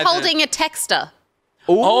maybe Like he's holding a texter.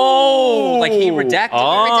 Oh, like he redacted it.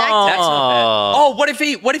 Redacted. That's not bad. Oh, what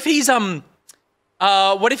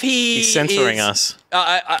if he's censoring us?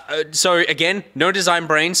 So again, no design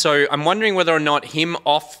brain. So I'm wondering whether or not him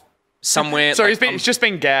off somewhere. So he's just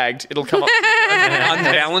been gagged. It'll come up.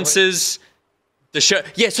 Unbalances the show.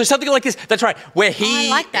 Yeah, so something like this. That's right. Where I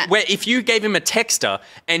like that. Where if you gave him a texter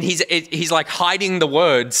and he's like hiding the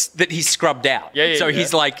words that he's scrubbed out. So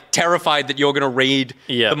he's like terrified that you're going to read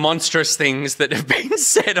the monstrous things that have been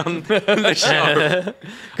said on the show.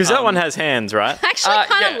 Because that one has hands, right? I actually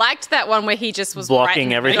kind of liked that one where he just was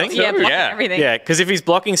blocking everything. Yeah, blocking everything. Yeah, because if he's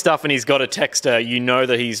blocking stuff and he's got a texter, you know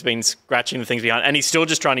that he's been scratching the things behind, and he's still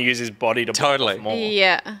just trying to use his body to block off more.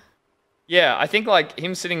 Yeah. Yeah, I think like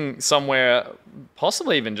him sitting somewhere,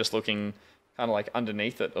 possibly even just looking kind of like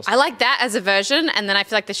underneath it. Or something. I like that as a version, and then I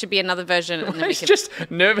feel like there should be another version. And then He's just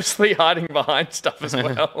nervously hiding behind stuff as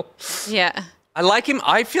well. Yeah. I like him.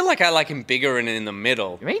 I feel like I like him bigger and in the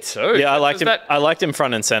middle. Me too. Yeah, I liked him. I liked him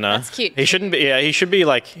front and center. That's cute. He shouldn't be. Yeah, he should be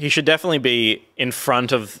like. He should definitely be in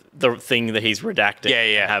front of the thing that he's redacting.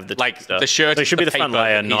 Yeah. Have the like texter. the shirt. So he should be the front paper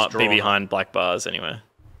layer, that he's not be drawn behind black bars anyway.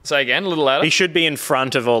 Say again, a little louder. He should be in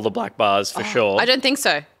front of all the black bars for sure. I don't think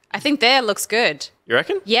so. I think there looks good. You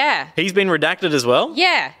reckon? Yeah. He's been redacted as well.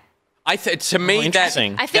 Yeah. To me that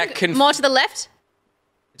interesting. I think more to the left.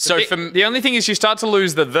 So the only thing is you start to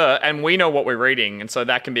lose the, and we know what we're reading, and so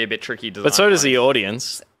that can be a bit tricky. But so does the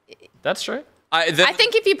audience. That's true. I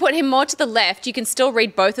think if you put him more to the left, you can still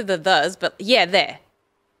read both of the thes, but yeah, there.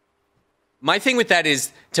 My thing with that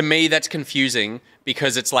is, to me, that's confusing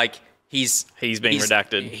because it's like he's being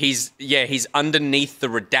redacted. He's underneath the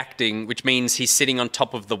redacting, which means he's sitting on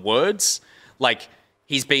top of the words. Like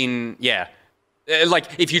he's been, like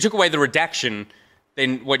if you took away the redaction,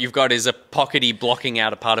 then what you've got is a pockety blocking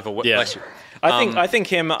out a part of a word. Yeah. I think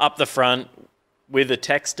him up the front with a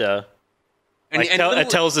texter. And it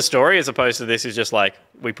tells the story as opposed to this is just like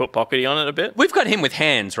we put pockety on it a bit. We've got him with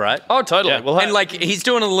hands, right? Oh, totally. Yeah. And like he's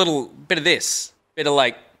doing a little bit of this, bit of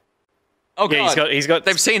like, oh god, he's got.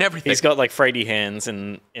 They've seen everything. He's got like Frady hands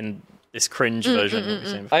in this cringe version that we've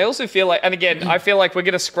seen before. I also feel like, and again, I feel like we're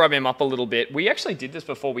going to scrub him up a little bit. We actually did this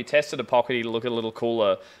before. We tested a pockety to look a little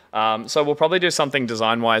cooler. So we'll probably do something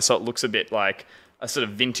design-wise so it looks a bit like a sort of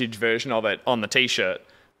vintage version of it on the T-shirt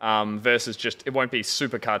versus just, it won't be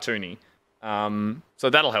super cartoony. So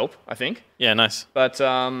that'll help, I think. Yeah, nice. But,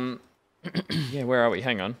 yeah, where are we?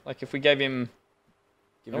 Hang on. Like, if we gave him...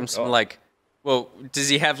 Give him some, like... Well, does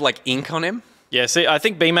he have, like, ink on him? Yeah, see, I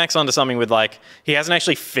think B-Mac's onto something with, like, he hasn't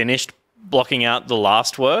actually finished blocking out the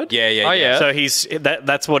last word. Yeah. So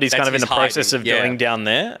that's what he's kind of in the process of doing down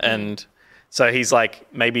there. And so he's like,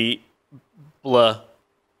 maybe blah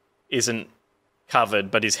isn't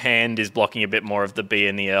covered, but his hand is blocking a bit more of the B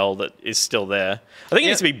and the L that is still there. I think it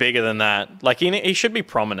needs to be bigger than that. Like, he should be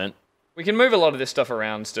prominent. We can move a lot of this stuff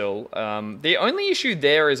around still. The only issue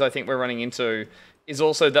there is I think we're running into is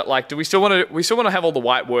also that, like, do we still want to have all the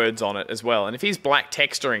white words on it as well? And if he's black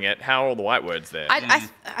texturing it, how are all the white words there?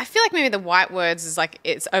 I feel like maybe the white words is like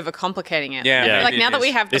it's overcomplicating it. Yeah. Like now that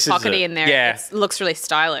we have the pockety in there, it looks really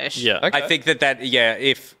stylish. Yeah. Okay. I think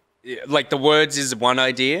if like the words is one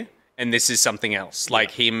idea and this is something else,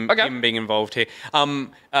 like him being involved here.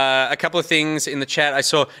 A couple of things in the chat. I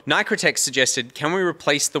saw Nicrotex suggested, can we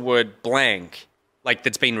replace the word blank, like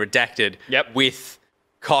that's been redacted, with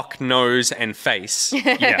cock, nose, and face?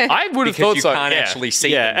 Yeah, I would have thought you so. can't actually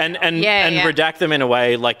see them. And redact them in a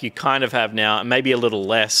way like you kind of have now, and maybe a little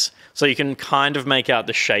less, so you can kind of make out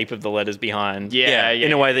the shape of the letters behind.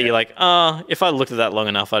 In a way that you're like, if I looked at that long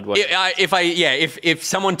enough, I'd work. If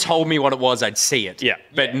someone told me what it was, I'd see it. Yeah,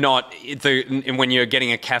 but not when you're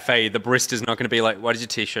getting a cafe, the barista's not going to be like, "Why does your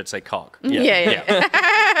T-shirt say cock?" Yes,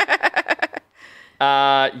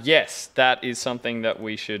 that is something that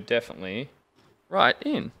we should definitely write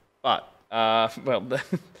in. But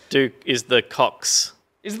Duke is the cocks.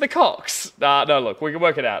 Is the cocks? No, look, we can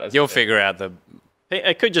work it out. You'll figure out the.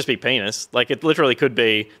 It could just be penis. Like, it literally could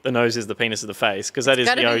be the nose is the penis of the face, because that is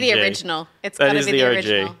the OG. It's got to be the original. It's got to be the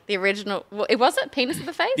original. The original. Well, it wasn't penis of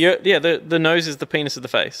the face? The nose is the penis of the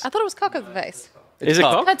face. I thought it was cock of the face. Is it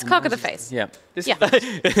cock? That's cock of the face. Yeah.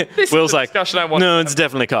 Will's like, no, it's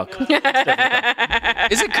definitely cock.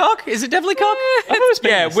 Is it cock? Is it definitely cock? I thought it was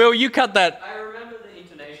penis. Yeah, Will, you cut that. I remember the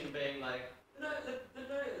intonation being like, the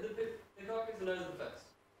cock is the nose of the face.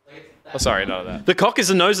 Like, Oh, sorry, none of that. The cock is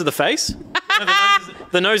the nose of the face?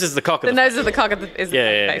 The nose is the cock of the face. The nose of the cock is the face,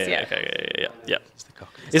 yeah. Okay, yeah.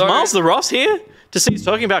 Is Miles the Ross here to see he's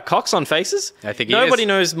talking about cocks on faces? I think he Nobody is.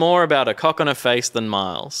 knows more about a cock on a face than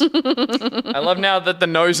Miles. I love now that the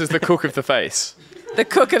nose is the cook of the face. The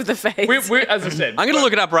cook of the face. As I said, I'm going to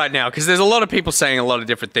look it up right now because there's a lot of people saying a lot of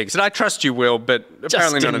different things. And I trust you, Will, but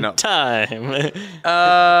apparently not enough. Time.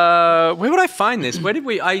 Where would I find this? Where did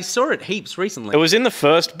we... I saw it heaps recently. It was in the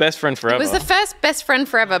first Best Friend Forever. It was the first Best Friend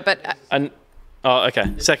Forever, but... Oh,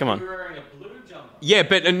 okay. Second one. Yeah,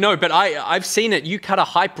 but no, but I've seen it. You cut a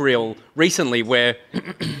hype reel recently where...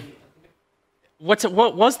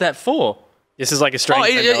 What was that for? This is like a strange.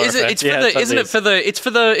 It's for the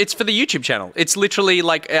YouTube channel. It's literally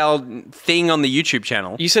like our thing on the YouTube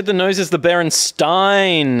channel. You said the nose is the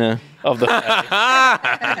Berenstein of the face.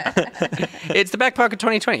 It's the Back Pocket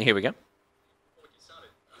 2020. Here we go.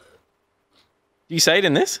 You say it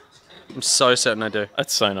in this? I'm so certain I do.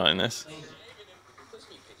 That's so not in this.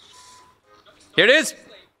 Here it is.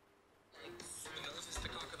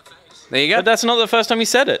 There you go. But that's not the first time you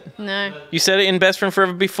said it. No. You said it in Best Friend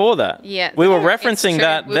Forever before that. Yeah. We were referencing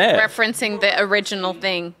that we there. were referencing the original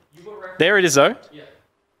thing. There it is, though.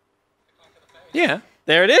 Yeah.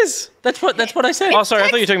 There it is. That's what I said. Oh, sorry. I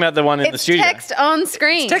thought you were talking about the one in the studio. Text on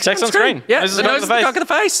screen. Text on screen. Yeah. The nose is the cock of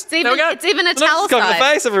the face. It's even, it's even The nose is the cock of the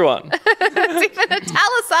italicized. face, everyone. It's even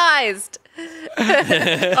italicized.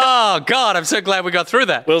 Oh, God. I'm so glad we got through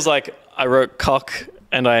that. Will's like, I wrote cock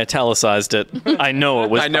and I italicized it. I know it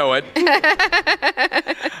was. I know it.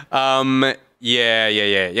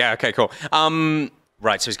 Yeah. Okay, cool.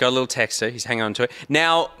 Right, so he's got a little texter. He's hanging on to it.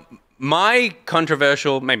 Now, my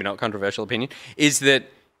controversial, maybe not controversial opinion, is that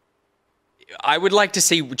I would like to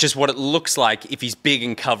see just what it looks like if he's big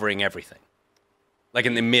and covering everything. Like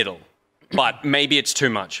in the middle. But maybe it's too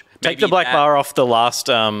much. Take the black bar off the last,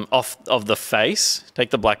 off of the face. Take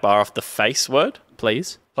the black bar off the face word,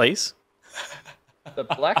 please. Please. The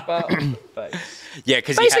black bar on the face. Yeah,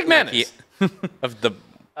 because Basic manners. Of the...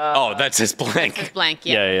 oh, that's his blank. It's blank,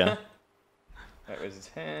 yeah. Yeah. That was his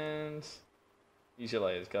hands. Use your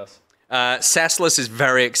layers, Gus. Sassless is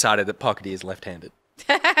very excited that Pockety is left-handed.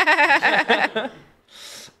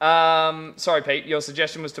 Sorry, Pete. Your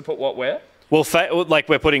suggestion was to put what where? Well, like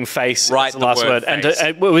we're putting face Right, as the last word. And face.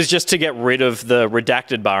 it was just to get rid of the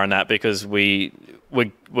redacted bar in that because we're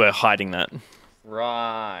hiding that.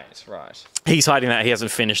 Right. He's hiding that. He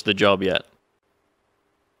hasn't finished the job yet.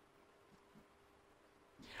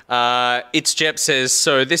 It's Jep says,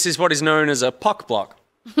 so this is what is known as a pock block.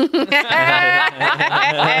 Good.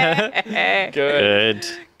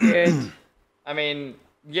 I mean,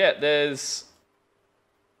 yeah, there's...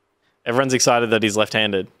 Everyone's excited that he's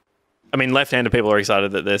left-handed. I mean, left-handed people are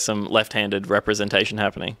excited that there's some left-handed representation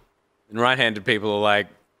happening. And right-handed people are like,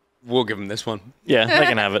 we'll give them this one. Yeah, they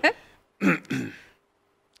can have it.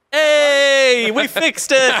 Hey, we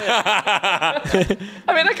fixed it. I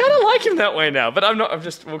mean, I kind of like him that way now, but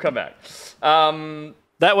we'll come back.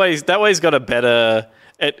 That way's got a better...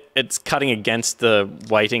 It's cutting against the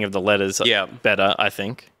weighting of the letters better, I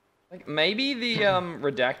think. Like maybe the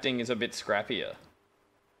redacting is a bit scrappier.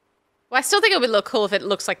 Well, I still think it would look cool if it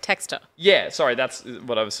looks like texture. Yeah, sorry, that's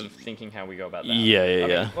what I was sort of thinking how we go about that. Yeah. I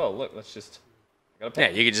mean, well, look, let's just... Yeah,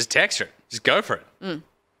 you can just text it. Just go for it.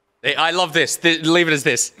 I love this. Leave it as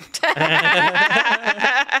this.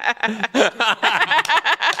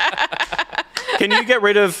 Can you get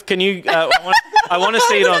rid of... I want to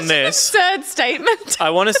see it on this. Third statement. I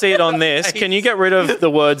want to see it on this. Can you get rid of the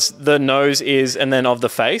words the nose is and then of the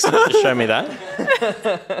face? Just show me that.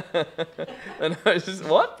 The nose is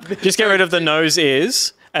what? Just get rid of the nose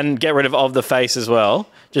is and get rid of the face as well.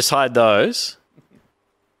 Just hide those.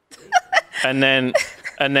 And then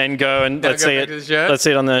go and let's see it. Let's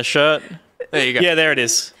see it on the shirt. There you go. Yeah, there it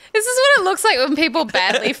is. This is what it looks like when people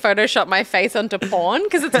badly Photoshop my face onto porn,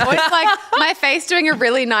 because it's always like my face doing a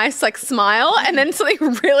really nice like smile and then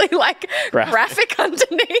something really like graphic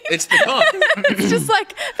underneath. It's the cock. It's just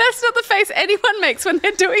like, that's not the face anyone makes when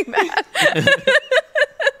they're doing that.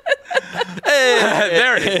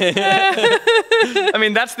 There it is. I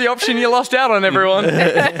mean, that's the option you lost out on, everyone.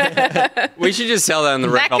 We should just sell that in the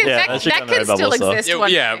Redbubble. That can still exist.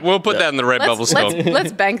 One day. We'll put that in the Redbubble store.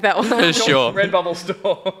 Let's bank that one. Sure. Redbubble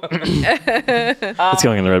store. It's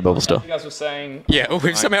going in the Redbubble store. You guys were saying... Yeah,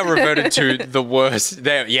 we've somehow reverted to the worst.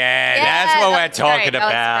 There, that's what we're talking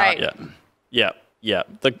about. Yeah.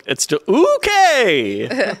 It's still okay.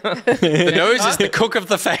 The nose is the cook of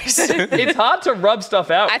the face. It's hard to rub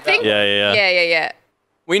stuff out. I think. Yeah.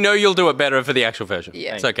 We know you'll do it better for the actual version.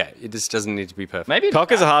 Yeah. It's okay. It just doesn't need to be perfect. Maybe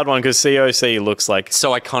Cock is a hard one because COC looks like...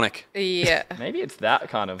 So iconic. Yeah. Maybe it's that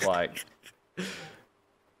kind of like...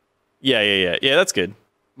 Yeah, that's good.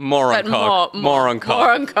 More on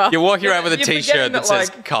cock. You're walking around with a t-shirt that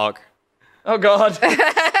says cock. Oh, God.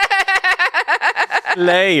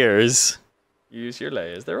 Layers. Use your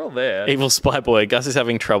layers. They're all there. Evil Spy Boy. Gus is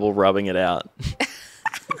having trouble rubbing it out.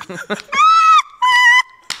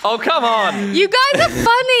 Oh, come on. You guys are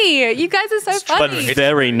funny. You guys are so But funny.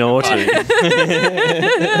 very naughty.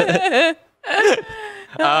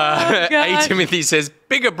 A. Timothy says,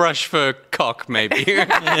 bigger brush for cock, maybe.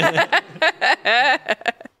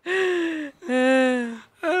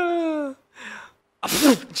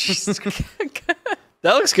 Jesus.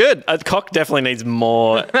 That looks good. Cock definitely needs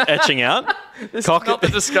more etching out. Cock, Not the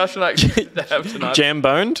discussion I expected to have tonight. jam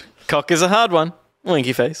boned. Cock is a hard one.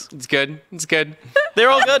 Winky face. It's good. It's good.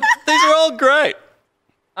 They're all good. These are all great.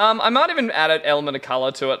 I might even add an element of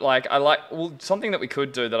color to it. Like something that we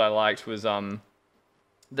could do that I liked was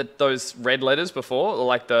those red letters before, or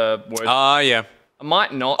like the word. Yeah. I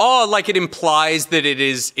might not. Oh, like it implies that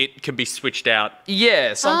it can be switched out.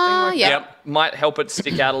 Yeah, something like yeah. that might help it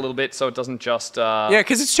stick out a little bit, so it doesn't just. Yeah,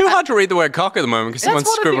 because it's too hard to read the word cock at the moment because someone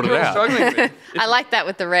scribbled it out. I like that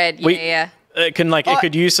with the red. Yeah. It can it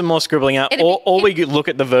could use some more scribbling out, or we could look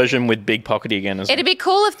at the version with big pockety again as well. It'd be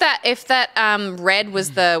cool if that red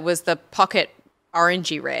was the pocket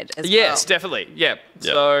orangey red as Yes, well. definitely. Yeah.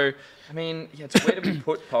 So, I mean, so where do we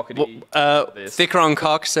put pockety? Thicker on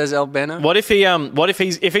cock, says El Beno. What if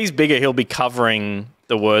he's bigger, he'll be covering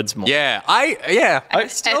the words more. Yeah, I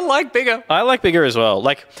still like bigger. I like bigger as well.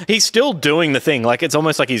 Like, he's still doing the thing. Like, it's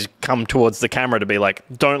almost like he's come towards the camera to be like,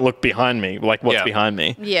 don't look behind me. Like, what's behind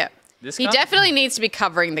me? Yeah. He definitely needs to be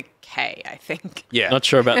covering the K, I think. Yeah. Not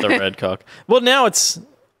sure about the red cock. Well, now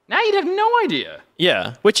you'd have no idea.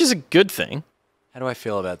 Yeah, which is a good thing. How do I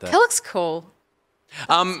feel about that? That looks cool.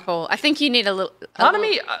 Cool. I think you need a little. Part of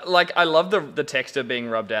me, I love the texture being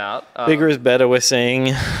rubbed out. Bigger is better, we're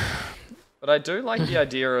seeing. But I do like the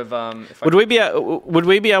idea of would we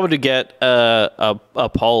be able to get a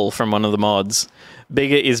poll from one of the mods?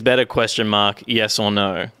 Bigger is better? ? Yes or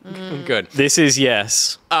no? Good. This is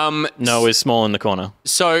yes. No is small in the corner.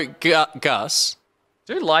 So Gus,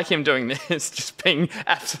 I do like him doing this, just being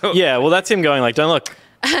absolutely. Yeah, well, that's him going like, don't look.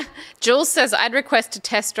 Jules says, I'd request to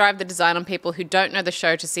test drive the design on people who don't know the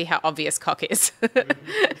show to see how obvious cock is.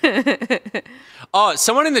 Oh,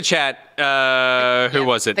 someone in the chat, who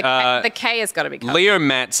was it? The K has got to be covered. Leo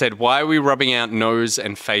Matt said, why are we rubbing out nose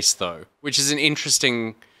and face though? Which is an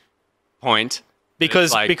interesting point.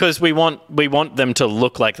 Because we want them to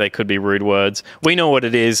look like they could be rude words. We know what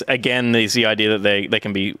it is. Again, there's the idea that they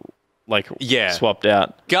can be swapped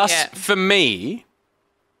out. Gus, for me,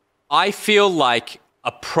 I feel like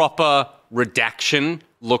a proper redaction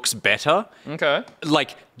looks better. Okay.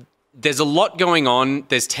 Like, there's a lot going on.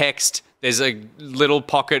 There's text. There's a little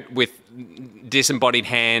pocket with disembodied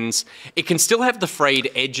hands. It can still have the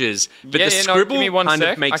frayed edges, but the scribble kind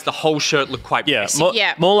of makes the whole shirt look quite messy.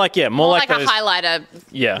 More like a those, highlighter.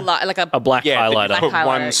 Yeah. Like a black highlighter. Put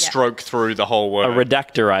one stroke through the whole word. A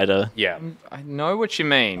redactorizer. Yeah. I know what you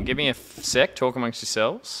mean. Give me a sec. Talk amongst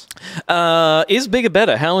yourselves. Is bigger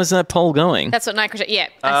better? How is that poll going? That's what Nike. Yeah.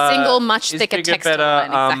 A single, much thicker text line.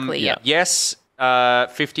 Exactly. Yeah. Yes,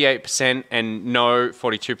 58%, and no,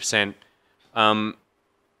 42%.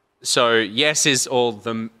 So yes is all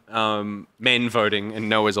the men voting, and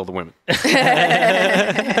no is all the women. I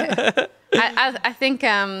think,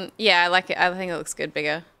 I like it. I think it looks good,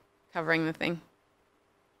 bigger, covering the thing.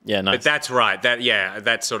 Yeah, nice. But that's right.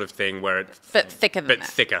 That sort of thing where But thicker than that.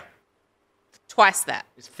 thicker. Twice that.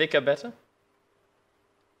 Is thicker better?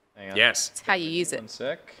 Hang on. Yes. That's how you use it. 1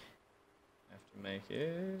 sec. I have to make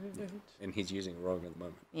it. And he's using it wrong at the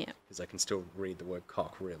moment. Yeah. Because I can still read the word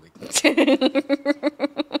cock really clearly.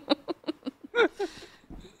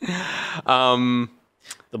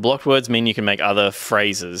 The blocked words mean you can make other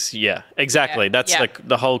phrases. Yeah, exactly. That's like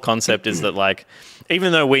the whole concept is that like,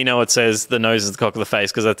 even though we know it says the nose is the cock of the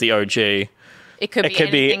face because that's the OG, it could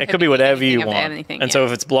be whatever you want. And so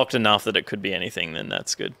if it's blocked enough that it could be anything, then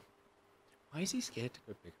that's good. Why is he scared to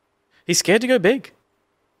go big? He's scared to go big.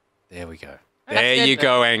 There we go. There you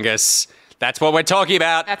go, Angus. That's what we're talking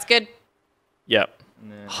about. That's good. Yep.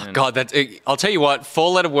 Oh, God, I'll tell you what,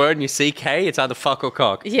 4-letter word and you see K, it's either fuck or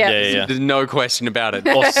cock. Yeah. There's no question about it.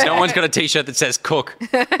 No one's got a t-shirt that says cook.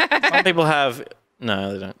 Some people have...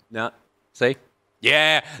 No, they don't. No. See?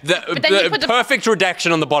 Yeah. The perfect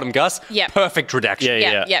redaction on the bottom, Gus. Yeah. Perfect redaction.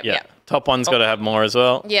 Yeah. Top one's got to have more as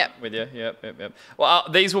well. Yeah. With you. Yep. Well,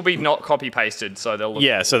 these will be not copy-pasted, so they'll look...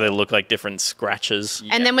 Yeah, so they look like different scratches.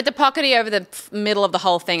 And then with the pockety over the middle of the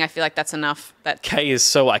whole thing, I feel like that's enough. That K is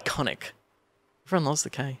so iconic. Everyone loves the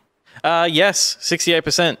K. Yes,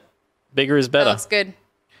 68%. Bigger is better. That looks good.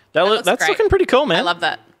 That's great. looking pretty cool, man. I love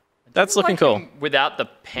that. That's looking cool. Without the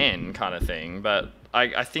pen kind of thing, but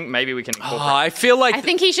I think maybe we can incorporate. I feel like I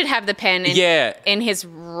think he should have the pen in his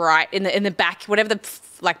right, in the back, whatever the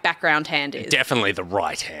background hand is. definitely the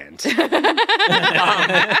right hand.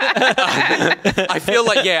 I feel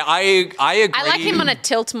like, I agree. I like him on a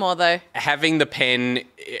tilt more though. Having the pen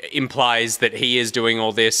implies that he is doing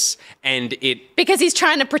all this, and because he's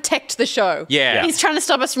trying to protect the show. Yeah. He's trying to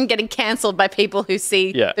stop us from getting cancelled by people who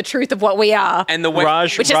see Yeah. the truth of what we are. and the way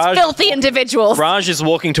Raj, which is filthy individuals. Raj is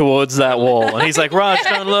walking towards that wall, and he's like, Raj,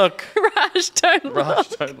 don't look. Raj, don't look. Raj,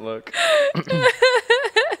 don't look.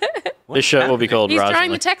 This shirt will be called He's Raj. drawing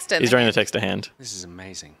only. the text in. He's drawing the text to hand. This is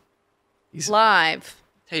amazing. Live.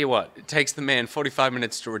 Tell you what, it takes the man 45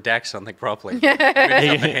 minutes to redact something properly. Read it off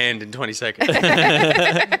the hand in 20 seconds. It's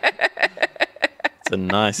a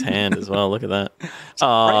nice hand as well. Look at that.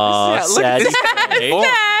 Oh, Look sad. at this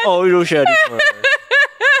guy. Oh, little shirty.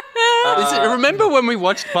 Remember when we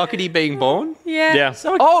watched Pockety being born? Yeah. Yeah.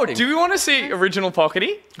 Oh, do we want to see original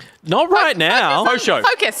Pockety? Not right now. Post show.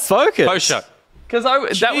 Focus. Focus. Post show. Because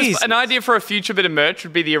that was Jesus. an idea for a future bit of merch.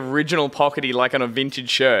 Would be the original Pockety, like on a vintage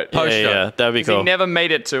shirt. Yeah, yeah, that'd be 'Cause he cool. never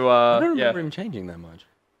made it to. I don't remember him changing that much.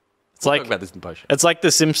 It's like Talk about this in post show. it's like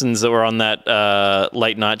the Simpsons that were on that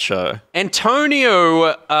late night show.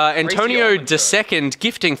 Antonio Almond II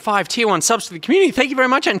gifting 5 tier 1 subs to the community. Thank you very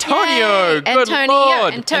much, Antonio. Yay. Good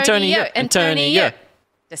Lord. Antonio.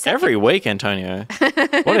 Every week, Antonio.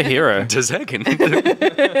 What a hero. II.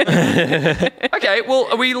 Okay, well,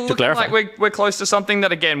 are we looking clarify. like we're close to something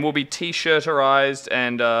that again will be t-shirterized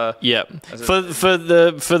and Yeah. For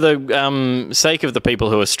the sake of the people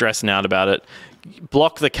who are stressing out about it,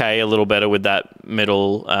 block the K a little better with that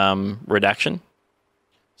middle redaction.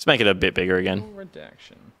 Just make it a bit bigger again.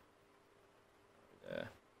 redaction. Yeah.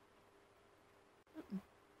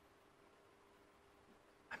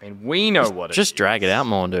 I mean, we know what it Just is. drag it out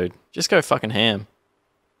more, dude. Just go fucking ham.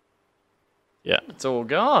 Yeah. It's all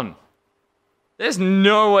gone. There's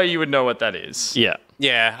no way you would know what that is. Yeah.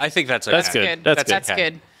 Yeah, I think that's okay. That's good. That's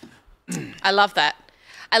good. I love that.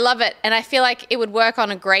 I love it. And I feel like it would work on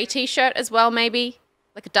a grey t-shirt as well, maybe.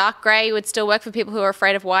 Like a dark grey would still work for people who are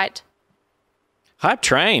afraid of white. Hype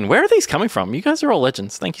train. Where are these coming from? You guys are all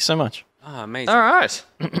legends. Thank you so much. Oh, amazing. All right.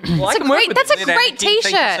 Well, I can work with That's this. a great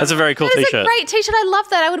t-shirt. That's a very cool That is t-shirt. a great t-shirt. I love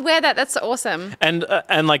that. I would wear that. That's awesome. And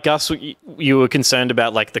like Gus, you were concerned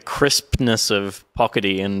about like the crispness of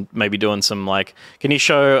Pockety and maybe doing some like. Can you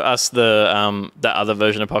show us the other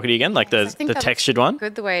version of Pockety again, like I the think that textured looks one?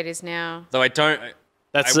 good the way it is now. Though I don't...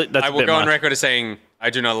 That's I a will bit go on much. record as saying I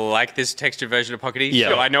do not like this textured version of Pockety. Yeah.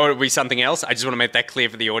 So I know it would be something else. I just want to make that clear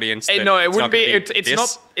for the audience. That No, it it's wouldn't not be. gonna It's this.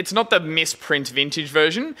 not. It's not the misprint vintage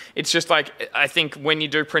version. It's just like I think when you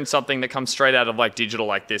do print something that comes straight out of like digital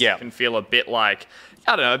like this, Yeah. it can feel a bit like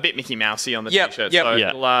I don't know, a bit Mickey Mousey on the Yep, t-shirt. yep. So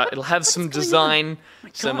Yeah. it'll have some design,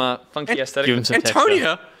 some funky aesthetic. Give him some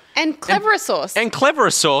Antonia And cleverer sauce. and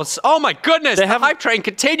Cleverer Sauce. Oh my goodness. The hype train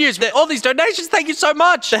continues with all these donations. Thank you so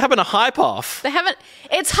much. They're having a hype off. They haven't.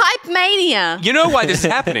 It's hype mania. You know why this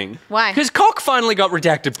is happening? Why? Because Cock finally got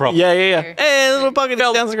redacted properly. Yeah. Hey, little Pockety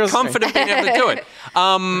Felt down across the screen. confident being able to do it.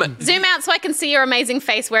 Zoom out so I can see your amazing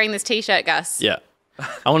face wearing this t-shirt, Gus. Yeah.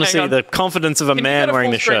 I want to Hang see on. the confidence of a Can you man get a wearing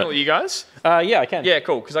full this screen, shirt. will you guys? Yeah, I can. Yeah,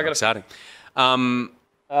 cool. Because I got to. Exciting.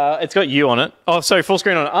 It's got you on it. Oh, sorry, full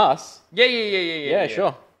screen on us. Yeah. Yeah,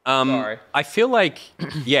 sure. Sorry. I feel like,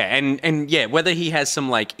 and yeah, whether he has some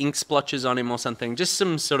like ink splotches on him or something, just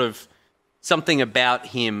some sort of something about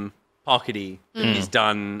him, Pockety, that he's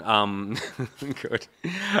done. Good. I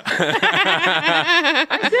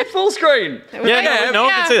said full screen. Yeah, no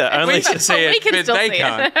one can see that. Only We can see we it, can but still they see it.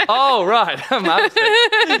 can't. Oh right. I'm upset.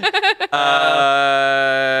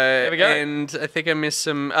 There we go. And I think I missed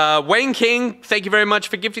some. Wayne King, thank you very much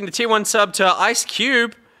for gifting the tier 1 sub to Ice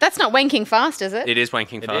Cube. That's not wanking fast, is it? It is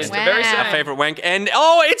wanking fast. is. Wow. Very Our favourite wank. And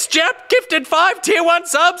it's Jep gifted 5 tier 1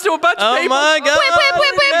 subs to a bunch of Oh people. my god!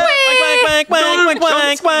 Wait,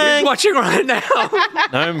 Who's watching right now?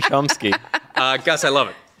 Noam Chomsky. Gus, I love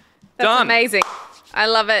it. That's Done. amazing. I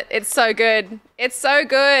love it. It's so good. It's so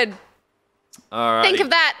good. All right. Think of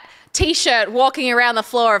that t-shirt walking around the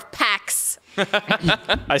floor of PAX.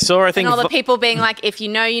 I saw, I think, And all the people being like, if you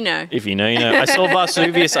know, you know. if you know, you know. I saw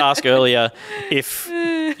Varsuvius ask earlier if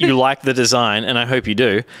you like the design, and I hope you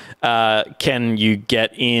do. Can you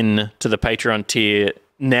get in to the Patreon tier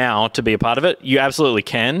now to be a part of it? You absolutely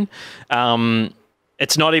can.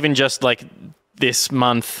 It's not even just like this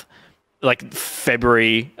month, like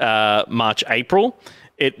February, March, April.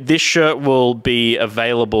 This shirt will be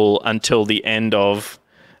available until the end of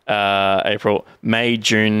April, May,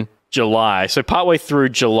 June, July. So partway through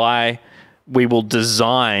July, we will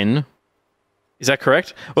design. Is that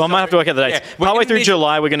correct? Well, I might have to work out the dates. Yeah, Partway through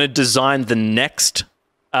July, we're going to design the next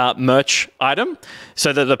merch item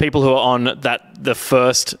so that the people who are on the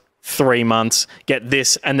first 3 months get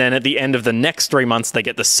this, and then at the end of the next 3 months they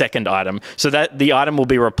get the second item, so that the item will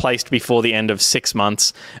be replaced before the end of 6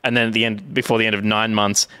 months, and then before the end of 9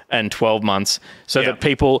 months and 12 months, so that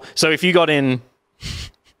people. So if you got in,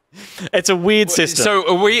 it's a weird system.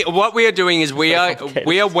 So what we are doing is we are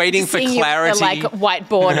waiting for clarity. Like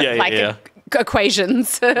whiteboard,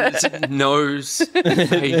 equations. Nose,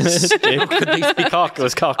 face. Could these be cock? It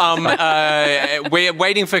was cock. We're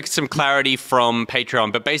waiting for some clarity from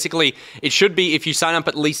Patreon, but basically it should be if you sign up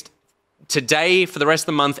at least today for the rest of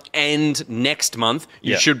the month and next month,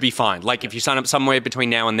 you should be fine. Like if you sign up somewhere between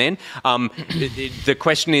now and then, the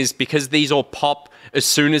question is, because these all pop as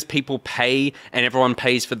soon as people pay, and everyone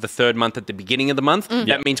pays for the third month at the beginning of the month,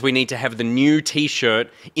 that means we need to have the new T-shirt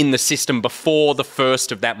in the system before the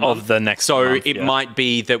first of that month. Of the next so month, it might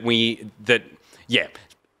be that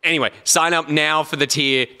Anyway, sign up now for the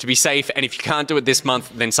tier to be safe, and if you can't do it this month,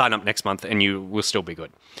 then sign up next month and you will still be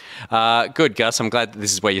good. Good, Gus. I'm glad that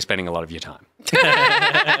this is where you're spending a lot of your time.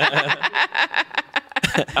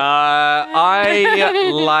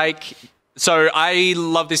 So I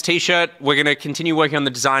love this T-shirt. We're going to continue working on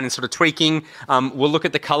the design and sort of tweaking. We'll look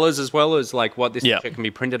at the colors as well as like what this T-shirt can be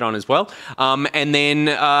printed on as well. And then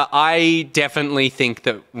I definitely think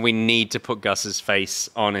that we need to put Gus's face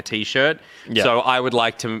on a T-shirt. Yeah. So I would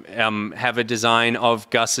like to have a design of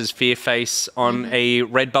Gus's fear face on a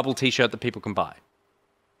Redbubble T-shirt that people can buy.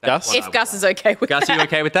 Gus? If Gus is okay with that. Gus, are you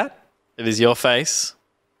okay with that? It is your face.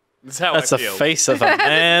 That's how That's I the feel. face of a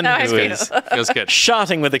man who is feels good.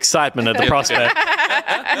 shouting with excitement at the prospect.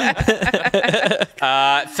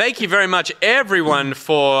 Thank you very much, everyone,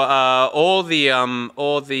 for all the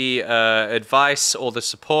advice, all the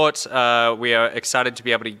support. We are excited to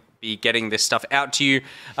be able to be getting this stuff out to you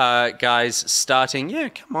guys starting. Yeah,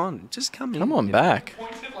 come on. Just come in. Come on back.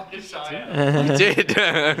 You did.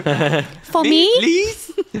 For me?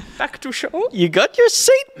 Please? Back to show. You got your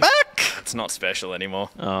seat back. It's not special anymore.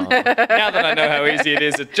 Oh. Now that I know how easy it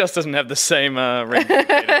is, it just doesn't have the same ring.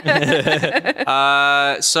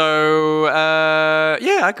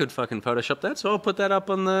 I could fucking Photoshop that, so I'll put that up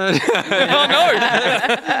on the... Oh, no!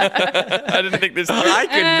 I didn't think this through. I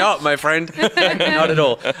could not, my friend. Not at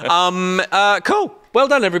all. Cool. Well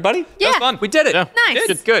done, everybody. Yeah. That was fun. We did it. Yeah.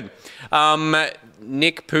 Nice. Good.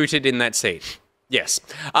 Nick pooted in that seat. Yes.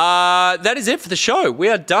 That is it for the show. We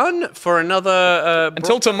are done for another...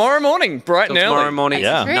 Until tomorrow morning, bright and early. Tomorrow morning,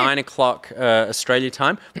 Yeah. 9 o'clock Australia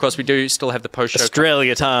time. Of course, we do still have the post-show.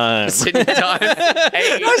 Australia time. Sydney time.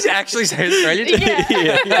 Hey, you guys actually say Australia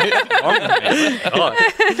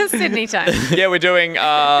time? Sydney time. Yeah, we're doing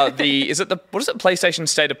what is it, PlayStation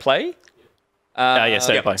State of Play?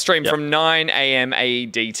 State of Play. Stream from 9 a.m.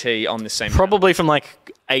 AEDT on the same Probably from like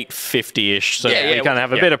 8:50ish, so we kind of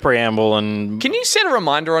have a bit of preamble. And Can you set a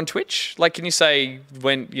reminder on Twitch? Like, can you say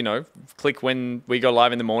when, click when we go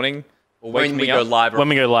live in the morning? Or When we go live. when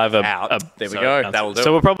we go live, There we go. That'll do.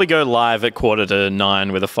 So we'll probably go live at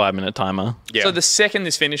 8:45 with a 5-minute timer. Yeah. So the second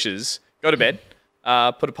this finishes, go to bed,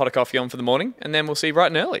 put a pot of coffee on for the morning, and then we'll see you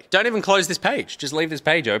bright and early. Don't even close this page. Just leave this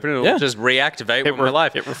page open. It'll just reactivate when we're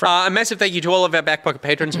live. A massive thank you to all of our Back Pocket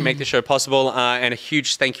patrons who make the show possible, and a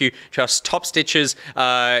huge thank you to our top stitchers.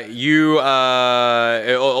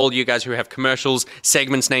 All you guys who have commercials,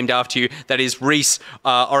 segments named after you. That is Reese,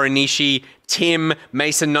 Oranishi, Tim,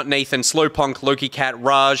 Mason, not Nathan, Slowpunk, Loki Cat,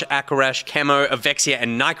 Raj, Akarash, Camo, Avexia,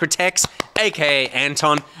 and Nicritex, aka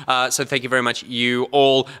Anton. So thank you very much, you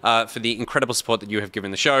all, for the incredible support that you have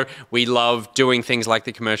given the show. We love doing things like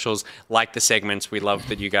the commercials, like the segments. We love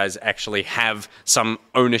that you guys actually have some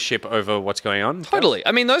ownership over what's going on. Totally.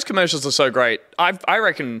 I mean, those commercials are so great. I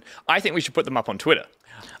think we should put them up on Twitter.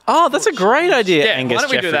 Oh, that's a great idea, Yeah, Angus. why don't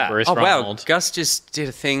we do Jeffrey, that? Bruce Oh, wow. Ronald. Gus just did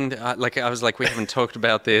a thing that, I was like, we haven't talked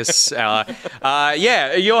about this.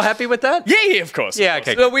 Yeah, you're happy with that? Yeah, of course. Yeah, of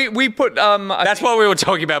course. okay. So we put... That's what we were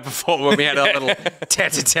talking about before when we had a little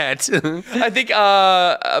tete-a-tete. I think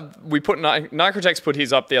we put... Nicritex put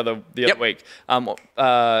his up the other week. Albert?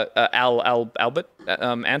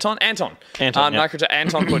 Anton? Anton,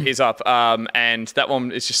 Anton put his up, and that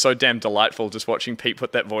one is just so damn delightful just watching Pete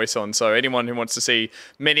put that voice on. So anyone who wants to see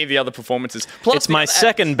many any of the other performances. Plus, It's my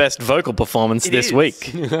second best vocal performance this is.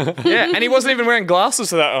 week. Yeah, and he wasn't even wearing glasses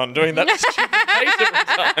for that one, doing that stupid face every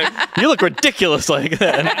time. You look ridiculous like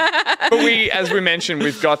that. But as we mentioned,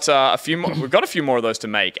 we've got a few more. We've got a few more of those to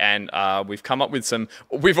make, and we've come up with some.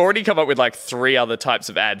 We've already come up with like 3 other types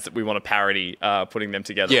of ads that we want to parody, putting them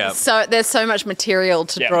together. Yeah. So there's so much material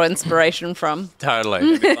to draw inspiration from.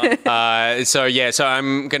 Totally. So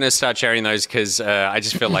I'm going to start sharing those because I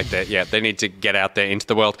just feel like they need to get out there into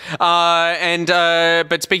the world.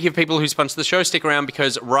 But speaking of people who sponsor the show, stick around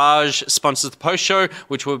because Raj sponsors the post show,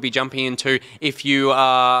 which we'll be jumping into. If you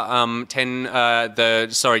are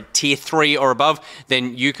tier 3 or above,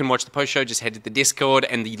 then you can watch the post show. Just head to the Discord,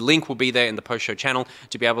 and the link will be there in the post show channel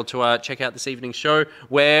to be able to check out this evening's show,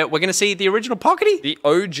 where we're going to see the original Pockety, the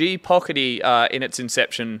OG Pockety in its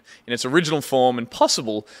inception, in its original form, and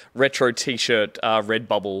possible retro T-shirt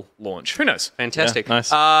Redbubble launch. Who knows? Fantastic. Yeah, nice.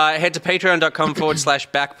 Head to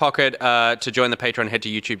patreon.com/backpocket to join the Patreon. Head to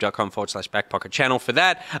youtube.com/backpocket channel for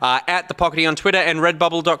that. At the Pockety on Twitter and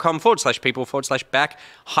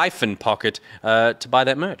redbubble.com/people/back-pocket to buy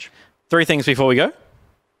that merch. 3 things before we go.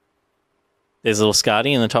 There's a little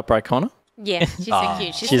Scardy in the top right corner. Yeah, she's so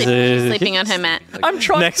cute. She's She's sleeping on her mat. I'm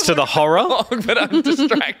trying next to the horror. but I'm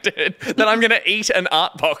distracted that I'm going to eat an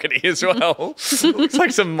art Pockety as well. Looks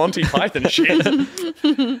like some Monty Python shit.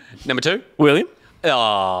 Number 2, William.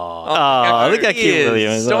 Oh, look how cute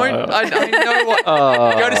William is. I know what.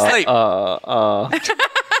 Go to sleep.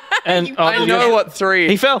 And I know what 3.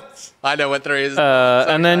 he fell. I know what 3 is.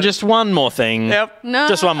 And then just one more thing. Yep. No.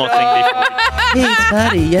 Just one more thing before. It's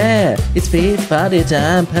party, yeah. It's feed party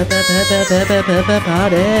time. Party.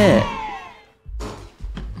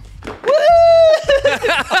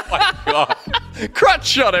 Crutch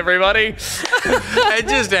shot, everybody. And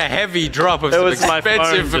just a heavy drop of some was my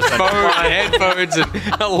expensive phone just phone and headphones and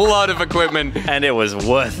a lot of equipment. And it was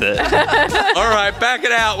worth it. All right, back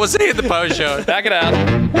it out. We'll see you at the post show. Back it out.